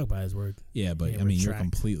least he stuck by his word. Yeah, but I mean, you're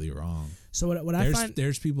completely wrong. So what I find,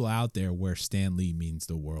 there's people out there where Stan Lee means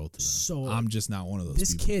the world to them. So I'm just not one of those.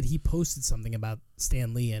 This people. kid, he posted something about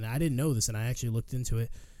Stan Lee, and I didn't know this, and I actually looked into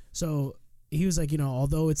it. So he was like, you know,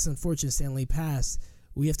 although it's unfortunate Stan Lee passed,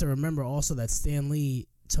 we have to remember also that Stan Lee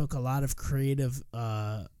took a lot of creative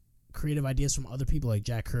ideas from other people like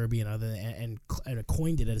Jack Kirby and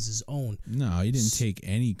coined it as his own. No, he didn't take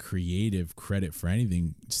any creative credit for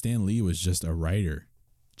anything. Stan Lee was just a writer.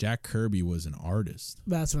 Jack Kirby was an artist.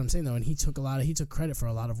 That's what I'm saying though, and he took credit for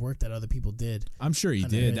a lot of work that other people did. I'm sure he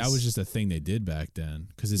did. That was just a thing they did back then,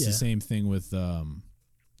 because it's the same thing with the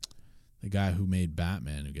guy who made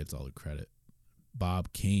Batman, who gets all the credit.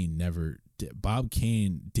 Bob Kane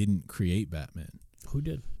didn't create Batman. Who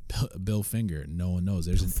did? Bill Finger. No one knows.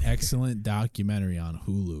 There's an excellent documentary on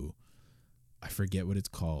Hulu. I forget what it's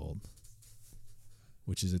called,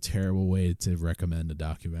 which is a terrible way to recommend a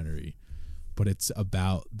documentary, but it's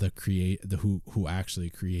about who actually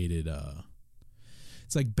created.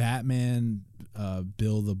 It's like Batman,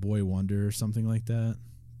 Bill the Boy Wonder or something like that.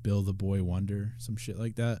 Bill the Boy Wonder, some shit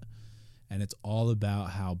like that, and it's all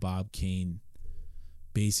about how Bob Kane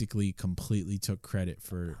basically completely took credit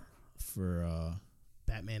for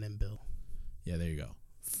Batman and Bill. Yeah, there you go.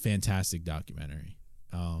 Fantastic documentary.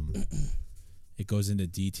 It goes into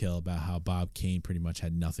detail about how Bob Kane pretty much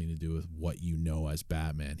had nothing to do with what you know as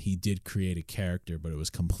Batman. He did create a character, but it was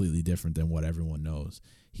completely different than what everyone knows.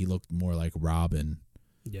 He looked more like Robin.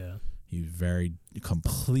 Yeah. He was very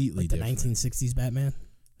completely like the different. 1960s Batman?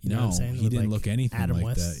 You know no, what I'm saying? He didn't look anything Adam like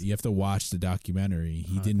West? that. You have to watch the documentary.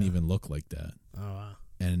 He didn't even look like that. Oh, wow.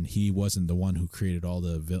 And he wasn't the one who created all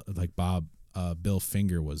the, Bill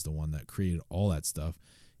Finger was the one that created all that stuff.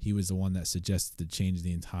 He was the one that suggested to change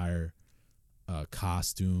the entire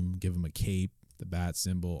costume, give him a cape, the bat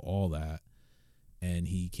symbol, all that. And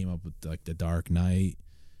he came up with like the Dark Knight.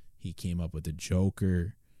 He came up with the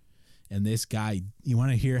Joker. And this guy, you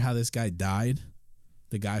want to hear how this guy died?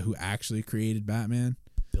 The guy who actually created Batman?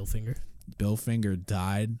 Bill Finger. Bill Finger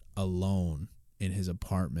died alone in his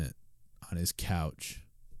apartment on his couch.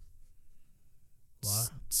 Why?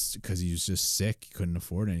 Because he was just sick. He couldn't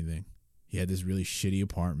afford anything. He had this really shitty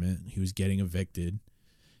apartment. He was getting evicted,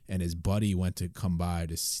 and his buddy went to come by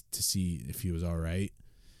to see if he was all right.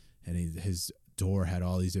 And his door had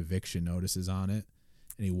all these eviction notices on it.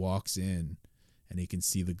 And he walks in, and he can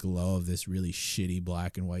see the glow of this really shitty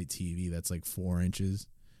black and white TV that's like 4 inches.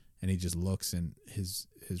 And he just looks, and his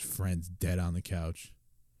friend's dead on the couch.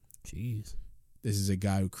 Jeez. This is a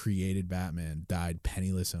guy who created Batman, died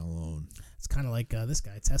penniless and alone. It's kind of like this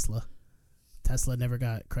guy, Tesla. Tesla never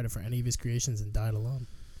got credit for any of his creations and died alone.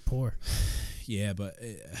 Poor. Yeah, but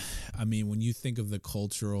I mean, when you think of the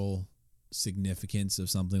cultural significance of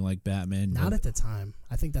something like Batman, not at the time.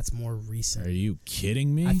 I think that's more recent. Are you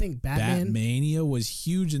kidding me? I think Batmania was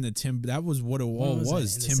huge in the That was what it all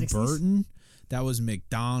was. Tim Burton. That was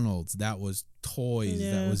McDonald's. That was toys.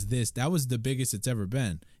 Yeah. That was this. That was the biggest it's ever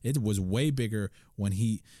been. It was way bigger when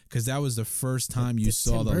because that was the first time you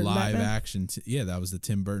saw the live action. That was the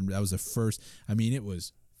Tim Burton. That was the first. I mean, it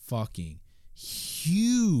was fucking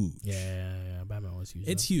huge. Yeah. Batman was huge.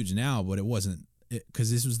 It's huge now, but it wasn't. Because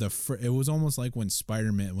this was it was almost like when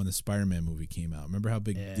the Spider-Man movie came out. Remember how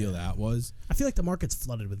big a deal that was? I feel like the market's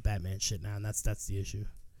flooded with Batman shit now, and that's the issue.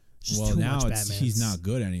 Just too much Batman. He's not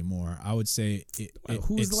good anymore. I would say.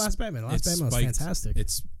 Who was the last Batman? The last Batman was fantastic.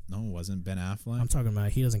 It wasn't Ben Affleck. I'm talking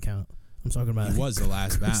about. He doesn't count. I'm talking about. He was the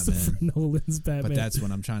last Batman. Nolan's Batman. But that's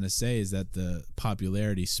what I'm trying to say is that the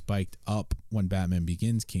popularity spiked up when Batman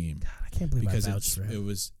Begins came. God, I can't believe because I vouched for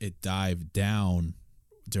him. It dived down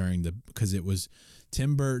because it was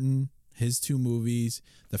Tim Burton, his 2 movies.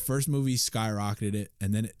 The first movie skyrocketed it,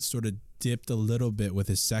 and then it sort of dipped a little bit with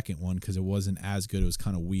his second one because it wasn't as good. It was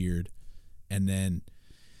kind of weird, and then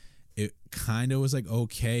it kind of was like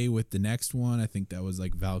okay with the next one. I think that was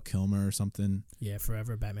like Val Kilmer or something. Yeah,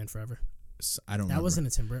 Batman Forever. I don't. That remember. Wasn't a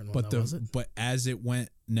Tim Burton one, was it? But as it went,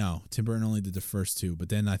 no, Tim Burton only did the first 2. But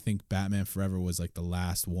then I think Batman Forever was like the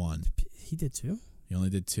last one. He did 2. He only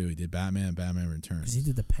did 2. He did Batman and Batman Returns. Because he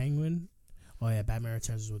did the Penguin. Oh yeah, Batman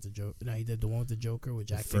Returns was with the Joker. No, he did the one with the Joker with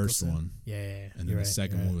Jack Nicholson. The first one. Yeah. And then the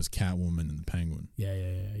second one was Catwoman and the Penguin. Yeah.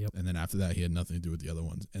 Yep. And then after that, he had nothing to do with the other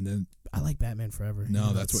ones. And then I like Batman Forever.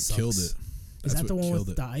 No, that's what killed it. Is that the one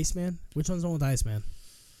with the Iceman? Which one's the one with the Iceman?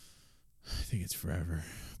 I think it's Forever.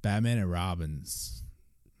 Batman and Robin's.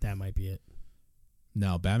 That might be it.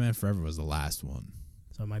 No, Batman Forever was the last one.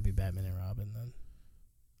 So it might be Batman and Robin then.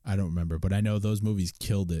 I don't remember, but I know those movies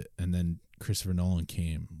killed it, and then Christopher Nolan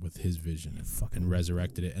came with his vision and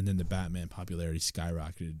resurrected it, and then the Batman popularity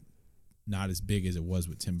skyrocketed. Not as big as it was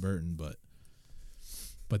with Tim Burton, but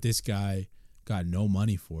this guy got no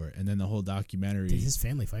money for it, and then the whole documentary. Did his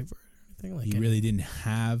family fight for it? He really didn't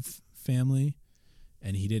have family,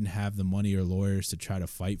 and he didn't have the money or lawyers to try to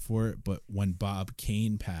fight for it. But when Bob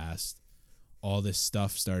Kane passed, all this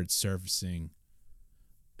stuff started surfacing.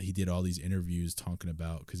 He did all these interviews talking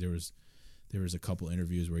about, because there was a couple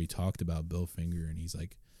interviews where he talked about Bill Finger, and he's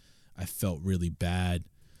like, I felt really bad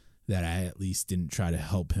that I at least didn't try to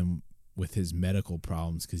help him with his medical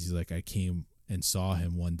problems, because he's like, I came and saw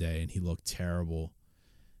him one day and he looked terrible,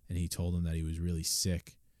 and he told him that he was really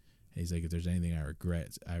sick. And he's like, if there's anything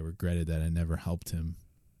I regretted that I never helped him,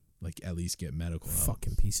 like, at least get medical help.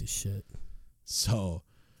 Fucking piece of shit. So,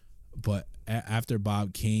 but after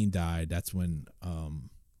Bob Kane died, that's when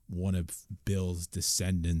one of Bill's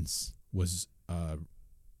descendants was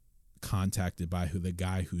contacted by the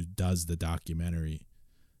guy who does the documentary,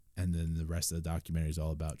 and then the rest of the documentary is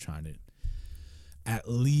all about trying to at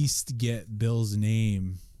least get Bill's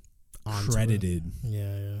name credited.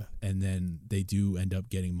 Yeah. And then they do end up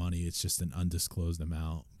getting money. It's just an undisclosed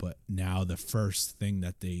amount. But now the first thing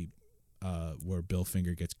that they where Bill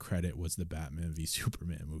Finger gets credit was the Batman v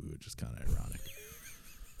Superman movie, which is kind of ironic.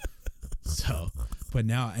 So, but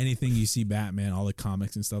now anything you see Batman, all the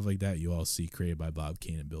comics and stuff like that, you all see created by Bob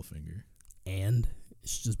Kane and Bill Finger. And it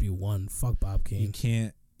should just be one. Fuck Bob Kane.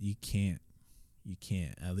 You can't.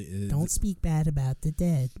 Don't speak bad about the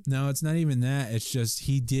dead. No, it's not even that. It's just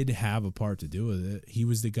he did have a part to do with it. He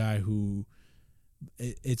was the guy who.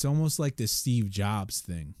 It's almost like the Steve Jobs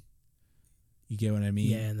thing. You get what I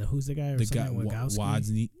mean? Yeah, and who's the guy? Or the guy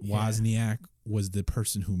Wozniak was the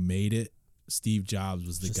person who made it. Steve Jobs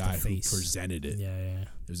was the just guy who presented it. Yeah.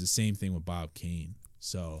 It was the same thing with Bob Kane.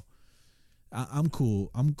 So I'm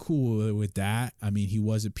cool. I'm cool with that. I mean, he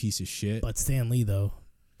was a piece of shit. But Stan Lee, though,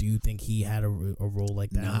 do you think he had a role like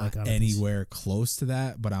that? Not like anywhere close to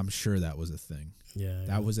that, but I'm sure that was a thing. Yeah.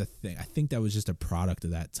 That was a thing. I think that was just a product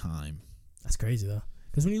of that time. That's crazy, though.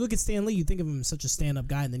 Because when you look at Stan Lee, you think of him as such a stand-up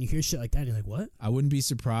guy, and then you hear shit like that, and you're like, what? I wouldn't be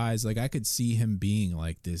surprised. Like, I could see him being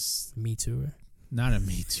like this. Me Too'er? Not a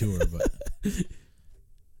Me Too'er, but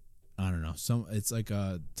I don't know. It's like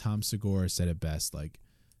Tom Segura said it best. Like,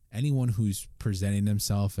 anyone who's presenting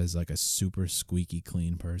themselves as like a super squeaky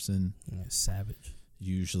clean person, savage.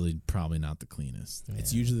 Usually, probably not the cleanest. Yeah.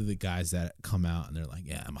 It's usually the guys that come out and they're like,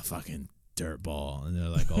 "Yeah, I'm a fucking dirtball," and they're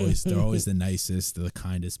like they're always the nicest, the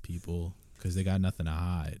kindest people because they got nothing to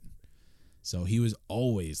hide. So he was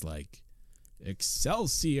always like,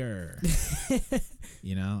 Excelsior.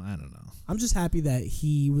 You know, I don't know. I'm just happy that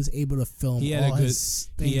he was able to film his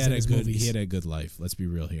things. He had a good life. Let's be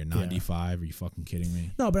real here. 95? Yeah. Are you fucking kidding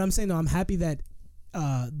me? No, but I'm saying I'm happy that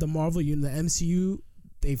the Marvel unit, the MCU,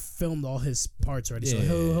 they filmed all his parts already. So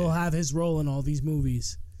he'll have his role in all these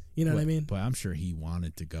movies. You know what I mean? But I'm sure he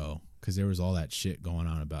wanted to go because there was all that shit going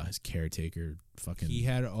on about his caretaker. He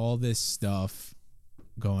had all this stuff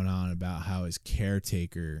going on about how his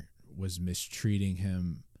caretaker was mistreating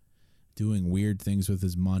him, doing weird things with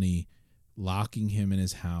his money, locking him in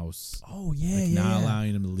his house. Oh, yeah, not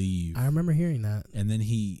allowing him to leave. I remember hearing that. And then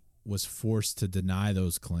he was forced to deny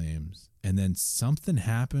those claims. And then something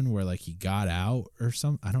happened where, like, he got out or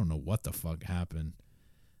something. I don't know what the fuck happened.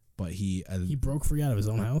 but he broke free out of his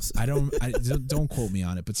own house. Don't quote me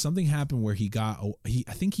on it, but something happened where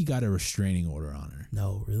I think he got a restraining order on her.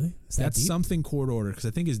 No, really? That's something court order, because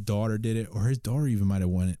I think his daughter did it, or his daughter even might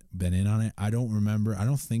have been in on it. I don't remember. I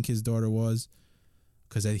don't think his daughter was,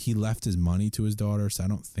 because he left his money to his daughter, so I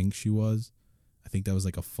don't think she was. I think that was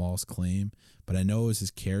like a false claim, but I know it was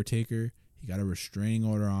his caretaker. He got a restraining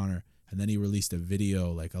order on her, and then he released a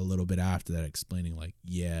video like a little bit after that explaining like,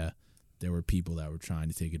 yeah, there were people that were trying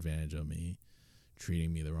to take advantage of me,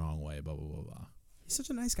 treating me the wrong way, blah, blah, blah, blah. He's such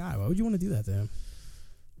a nice guy. Why would you want to do that to him?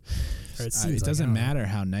 It doesn't matter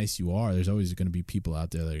how nice you are. There's always going to be people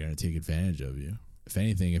out there that are going to take advantage of you. If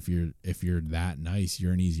anything, if you're that nice,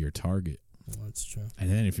 you're an easier target. Well, that's true. And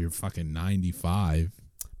then if you're fucking 95,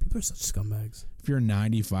 people are such scumbags. If you're a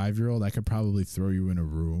 95-year-old, I could probably throw you in a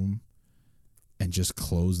room and just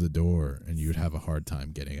close the door, and you would have a hard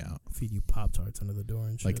time getting out. Feed you Pop-Tarts under the door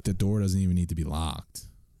and shit. Like, the door doesn't even need to be locked.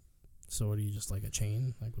 So what are you, just like a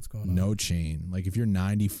chain? Like, what's going on? No chain. Like, if you're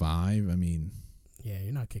 95, I mean... Yeah,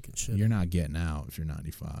 you're not kicking shit. You're not getting out if you're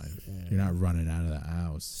 95. Yeah. You're not running out of the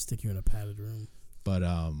house. Stick you in a padded room. But,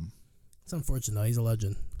 it's unfortunate, though. He's a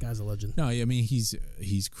legend. Guy's a legend. No, I mean, he's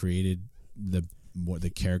created the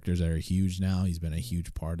characters that are huge now. He's been a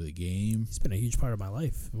huge part of the game. He's been a huge part of my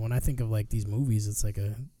life. When I think of like these movies, it's like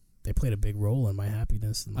they played a big role in my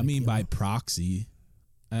happiness. And, like, I mean, by proxy.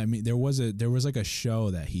 I mean, there was like a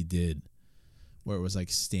show that he did where it was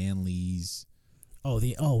like Stan Lee's.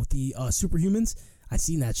 The Superhumans. I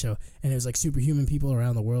seen that show, and it was like superhuman people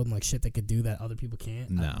around the world and like shit they could do that other people can't.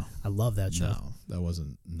 No, I love that show. No, that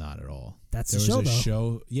wasn't not at all. That's the show, though.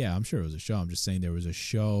 Show. Yeah, I'm sure it was a show. I'm just saying there was a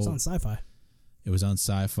show. It's on Sci-Fi. It was on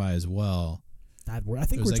Sci-Fi as well. I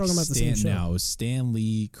think we're talking about the same show. Now, it was Stan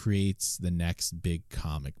Lee creates the next big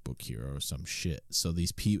comic book hero or some shit. So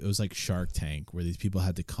these people, it was like Shark Tank, where these people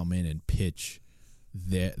had to come in and pitch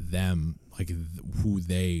them, like who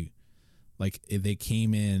they. Like, if they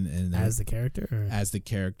came in and as the character,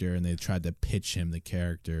 and they tried to pitch him the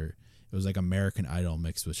character. It was like American Idol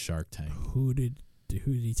mixed with Shark Tank. Who did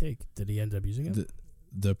he take? Did he end up using it?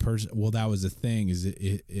 The person. Well, that was the thing. Is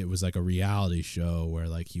it was like a reality show where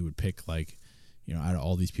like he would pick like, you know, out of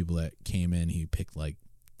all these people that came in, he picked like,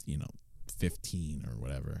 you know, 15 or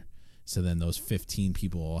whatever. So then those 15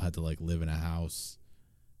 people all had to like live in a house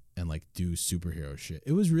and like do superhero shit.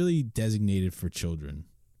 It was really designated for children.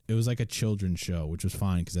 It was like a children's show, which was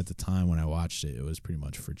fine because at the time when I watched it, it was pretty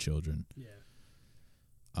much for children. Yeah.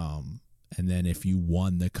 And then if you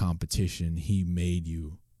won the competition, he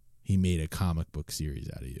made a comic book series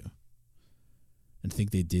out of you. And I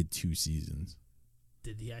think they did 2 seasons.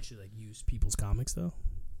 Did he actually like use people's comics though?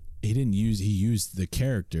 He used the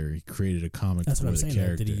character. He created a comic That's for what I'm the saying.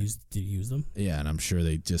 character. Did he use them? Yeah, and I'm sure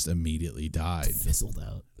they just immediately died. Fizzled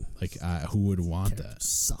out. Like, who would want that?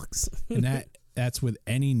 Sucks. And that's with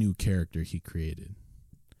any new character he created.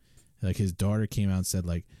 Like, his daughter came out and said,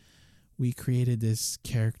 like, we created this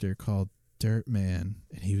character called Dirt Man,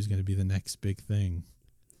 and he was going to be the next big thing.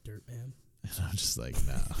 Dirt Man. And I'm just like,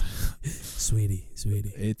 no. Sweetie.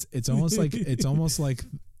 It's almost like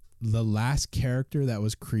the last character that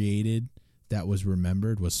was created that was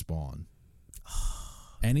remembered was Spawn.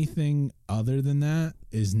 Anything other than that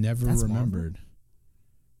is never remembered.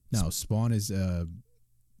 No, Spawn is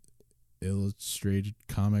Illustrated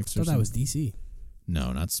Comics. I thought that was DC.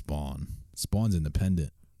 No, not Spawn. Spawn's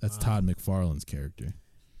independent. That's Todd McFarlane's character.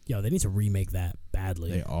 Yo, they need to remake that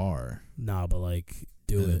badly. They are. No, but like,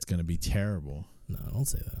 do it. It's gonna be terrible. No, don't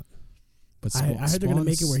say that. But I heard they're gonna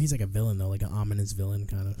make it where he's like a villain though, like an ominous villain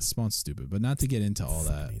kind of. Spawn's stupid, but not to get into all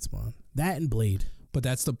that. I hate Spawn. That and Blade. But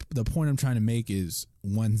that's the point I'm trying to make is,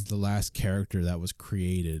 when's the last character that was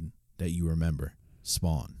created that you remember?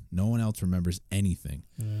 Spawn. No one else remembers anything.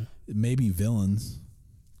 Yeah. Maybe villains,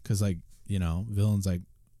 because like, you know, villains like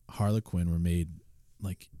Harley Quinn were made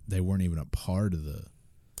like they weren't even a part of the.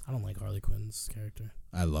 I don't like Harley Quinn's character.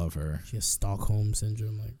 I love her. She has Stockholm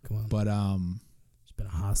syndrome. Like, come on. But she's been a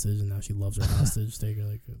hostage and now she loves her hostage taker.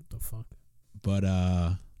 Like, what the fuck? But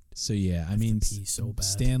so yeah, I mean, so bad.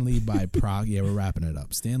 Stan Lee by proxy. Yeah, we're wrapping it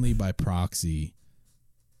up. Stan Lee by proxy.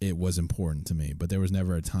 It was important to me, but there was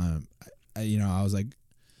never a time. I was like,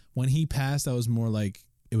 when he passed, I was more like,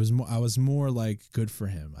 I was more like, good for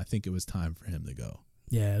him. I think it was time for him to go.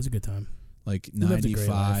 Yeah, it was a good time. Like,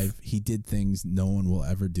 95, he did things no one will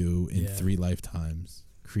ever do in 3 lifetimes.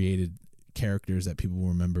 Created characters that people will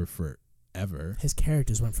remember forever. His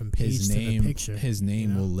characters went from page to the picture. His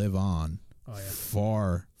name will live on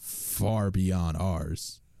far, far beyond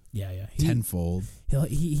ours. Yeah. Tenfold.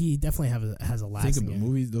 He definitely has a lasting.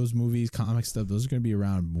 Think of those movies, comic stuff. Those are going to be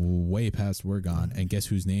around way past we're gone. And guess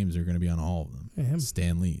whose names are going to be on all of them? Yeah, him.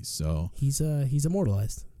 Stan Lee's. So he's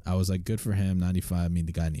immortalized. I was like, good for him. 95. I mean,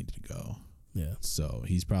 the guy needed to go. Yeah. So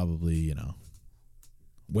he's probably,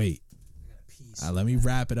 Wait. Let me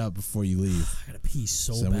wrap it up before you leave. I got to pee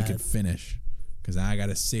so then bad. we can finish. Because now I got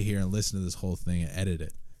to sit here and listen to this whole thing and edit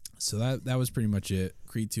it. So that was pretty much it.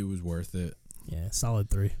 Creed 2 was worth it. Yeah,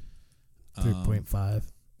 solid 3. 3.5.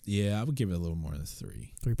 Yeah, I would give it a little more than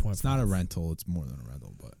 3. 3.5. It's not a rental. It's more than a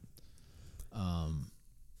rental. But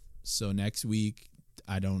so next week,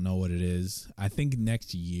 I don't know what it is. I think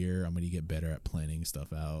next year I'm going to get better at planning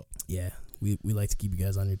stuff out. Yeah, we like to keep you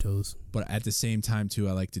guys on your toes. But at the same time, too,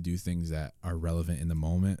 I like to do things that are relevant in the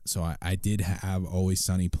moment. So I did have Always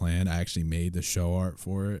Sunny planned. I actually made the show art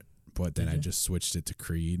for it. But then I just switched it to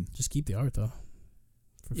Creed. Just keep the art, though.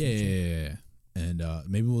 Yeah. And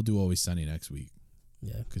maybe we'll do Always Sunny next week.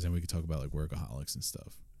 Yeah. Because then we could talk about, like, Workaholics and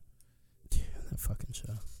stuff. Yeah, that fucking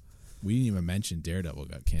show. We didn't even mention Daredevil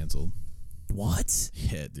got canceled. What?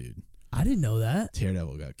 Yeah, dude. I didn't know that.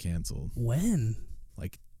 Daredevil got canceled. When?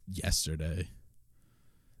 Like, yesterday.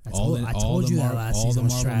 I told you that last season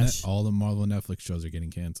was trash. All the Marvel Netflix shows are getting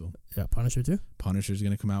canceled. Yeah, Punisher too? Punisher's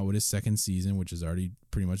going to come out with his second season, which is already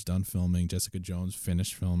pretty much done filming. Jessica Jones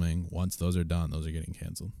finished filming. Once those are done, those are getting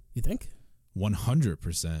canceled. You think?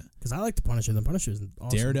 100%. Because I like the Punisher. The Punisher is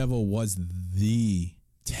awesome. Daredevil was the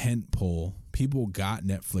tentpole. People got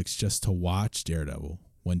Netflix just to watch Daredevil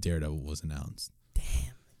when Daredevil was announced.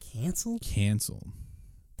 Damn. Canceled? Canceled.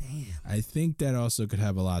 Damn. I think that also could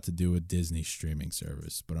have a lot to do with Disney's streaming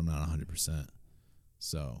service, but I'm not 100%.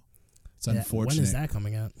 So it's unfortunate. When is that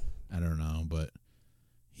coming out? I don't know, but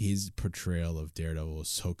his portrayal of Daredevil is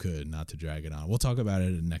so good not to drag it on. We'll talk about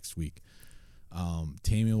it next week.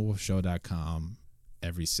 TameyTheWolfShow.com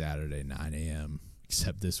every Saturday, 9 a.m.,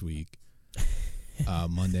 except this week.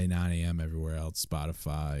 Monday, 9 a.m. everywhere else,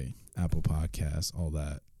 Spotify, Apple Podcasts, all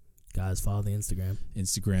that. Guys, follow the Instagram.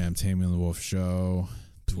 Instagram, Tammy and the Wolf Show.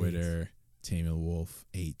 Twitter, Tammy the Wolf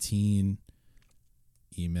 18.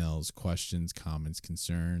 Emails, questions, comments,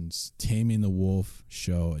 concerns.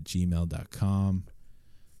 TamingTheWolfShow@gmail.com.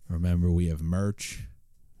 Remember, we have merch.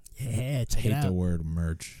 Yeah, check it out. I hate the word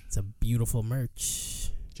merch. It's a beautiful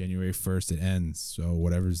merch. January 1st it ends. So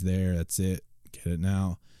whatever's there, that's it. Get it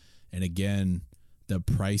now. And again, the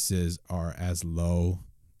prices are as low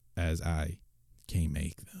as I can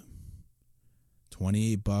make them.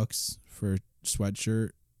 $28 for a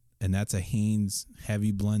sweatshirt. And that's a Hanes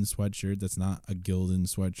heavy blend sweatshirt. That's not a Gildan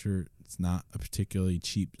sweatshirt. It's not a particularly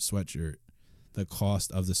cheap sweatshirt. The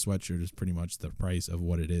cost of the sweatshirt is pretty much the price of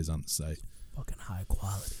what it is on the site. Fucking high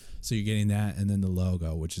quality. So you're getting that and then the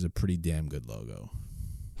logo, which is a pretty damn good logo.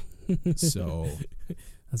 So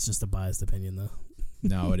that's just a biased opinion, though.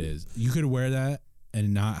 No, it is. You could wear that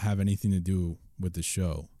and not have anything to do with the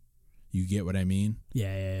show. You get what I mean?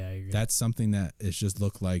 Yeah. That's something that it's just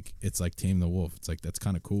look like it's like Tame the Wolf. It's like that's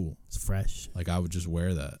kind of cool. It's fresh. Like I would just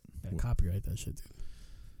wear that. Yeah, copyright that shit, dude.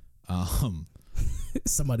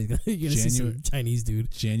 Somebody's you're gonna see some Chinese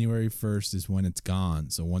dude. January 1st is when it's gone.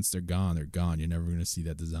 So once they're gone, they're gone. You're never gonna see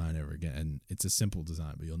that design ever again. And it's a simple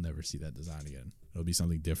design, but you'll never see that design again. It'll be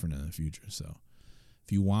something different in the future. So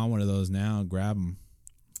if you want one of those now, grab them.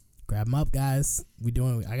 Grab them up, guys.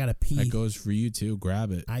 I gotta pee. That goes for you too.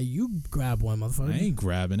 Grab it. You grab one, motherfucker. I ain't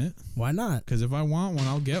grabbing it. Why not? Because if I want one,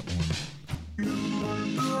 I'll get one.